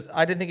as good.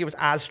 I didn't think it was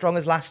as strong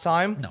as last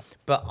time. No,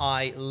 but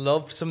I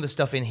love some of the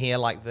stuff in here,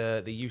 like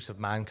the use of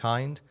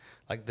Mankind.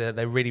 Like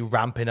they're really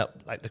ramping up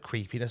like the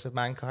creepiness of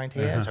Mankind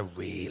here, which I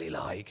really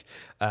like.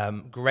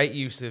 Great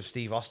use of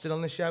Steve Austin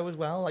on the show as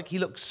well. Like he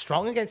looks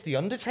strong against The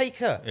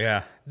Undertaker.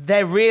 Yeah,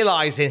 they're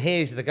realizing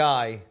here's the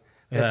guy.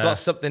 They've got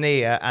something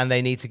here, and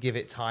they need to give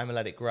it time and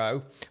let it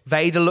grow.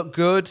 Vader looked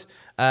good,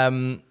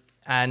 and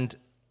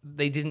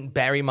they didn't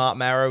bury Mark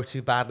Merrow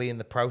too badly in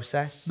the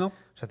process. No.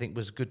 Which I think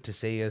was good to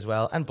see as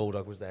well. And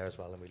Bulldog was there as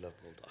well, and we love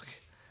Bulldog.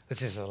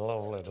 This is a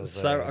lovely to see.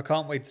 So I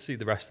can't wait to see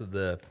the rest of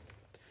the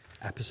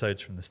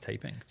episodes from this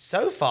taping.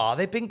 So far,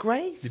 they've been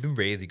great. They've been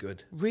really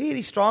good.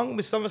 Really strong,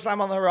 with SummerSlam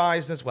on the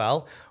horizon as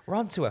well. We're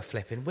on to a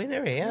flipping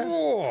winner here.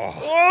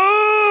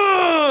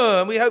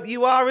 Oh. We hope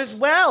you are as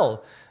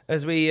well.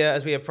 As we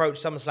approach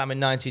SummerSlam in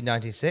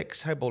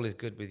 1996, hope all is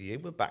good with you.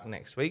 We're back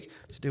next week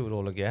to do it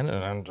all again.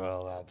 And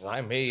until that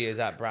time, he is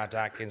at Brad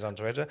Atkins on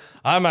Twitter.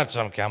 I'm at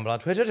Tom Campbell on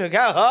Twitter. We're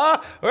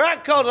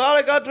at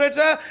Cultaholic on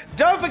Twitter.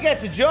 Don't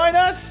forget to join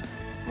us.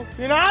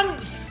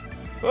 Ants.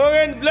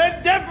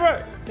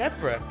 Deborah.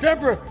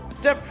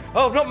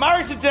 Oh, I'm not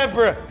married to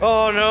Deborah.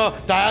 Oh, no.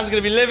 Diane's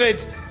going to be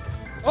livid.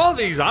 All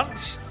these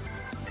ants?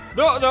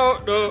 No.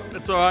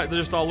 It's all right. They're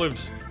just all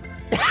lives.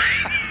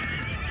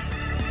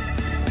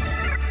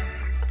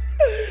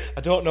 I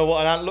don't know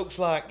what an ant looks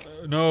like.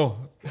 No,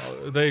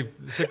 they're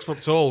 6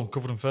 foot tall,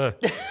 covered in fur.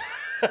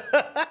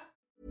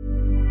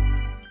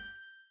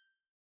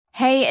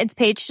 Hey, it's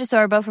Paige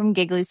DeSorbo from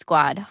Giggly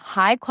Squad.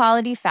 High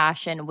quality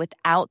fashion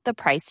without the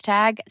price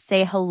tag.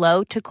 Say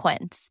hello to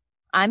Quince.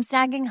 I'm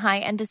snagging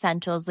high-end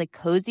essentials like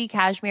cozy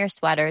cashmere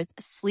sweaters,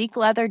 sleek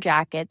leather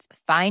jackets,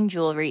 fine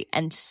jewelry,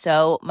 and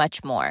so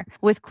much more.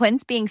 With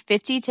Quince being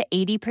 50 to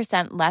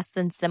 80% less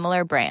than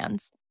similar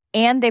brands.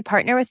 And they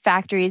partner with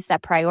factories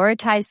that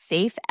prioritize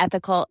safe,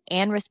 ethical,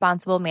 and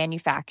responsible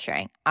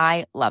manufacturing.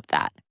 I love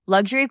that.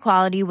 Luxury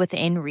quality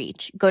within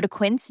reach. Go to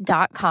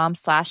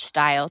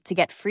quince.com/style to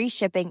get free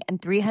shipping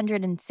and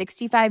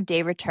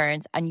 365-day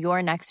returns on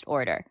your next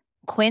order.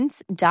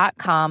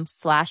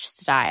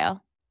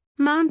 Quince.com/style.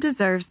 Mom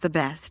deserves the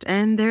best,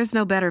 and there's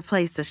no better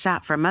place to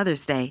shop for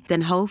Mother's Day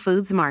than Whole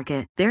Foods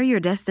Market. They're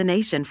your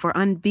destination for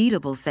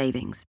unbeatable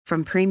savings,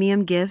 from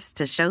premium gifts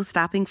to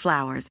show-stopping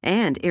flowers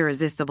and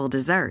irresistible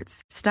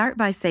desserts. Start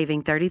by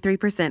saving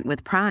 33%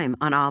 with Prime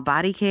on all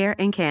body care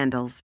and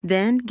candles.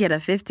 Then get a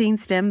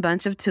 15-stem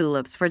bunch of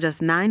tulips for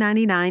just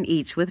 $9.99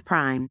 each with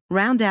Prime.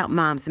 Round out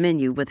Mom's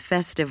menu with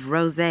festive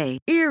rosé,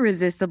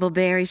 irresistible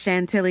berry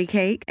chantilly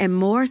cake, and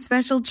more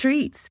special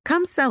treats.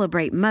 Come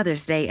celebrate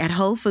Mother's Day at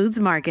Whole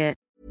Foods Market.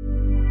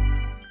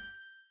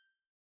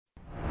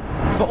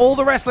 For all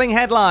the wrestling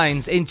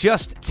headlines in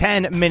just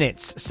 10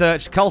 minutes,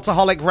 search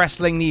Cultaholic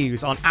Wrestling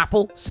News on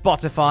Apple,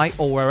 Spotify,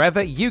 or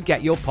wherever you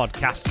get your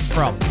podcasts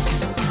from.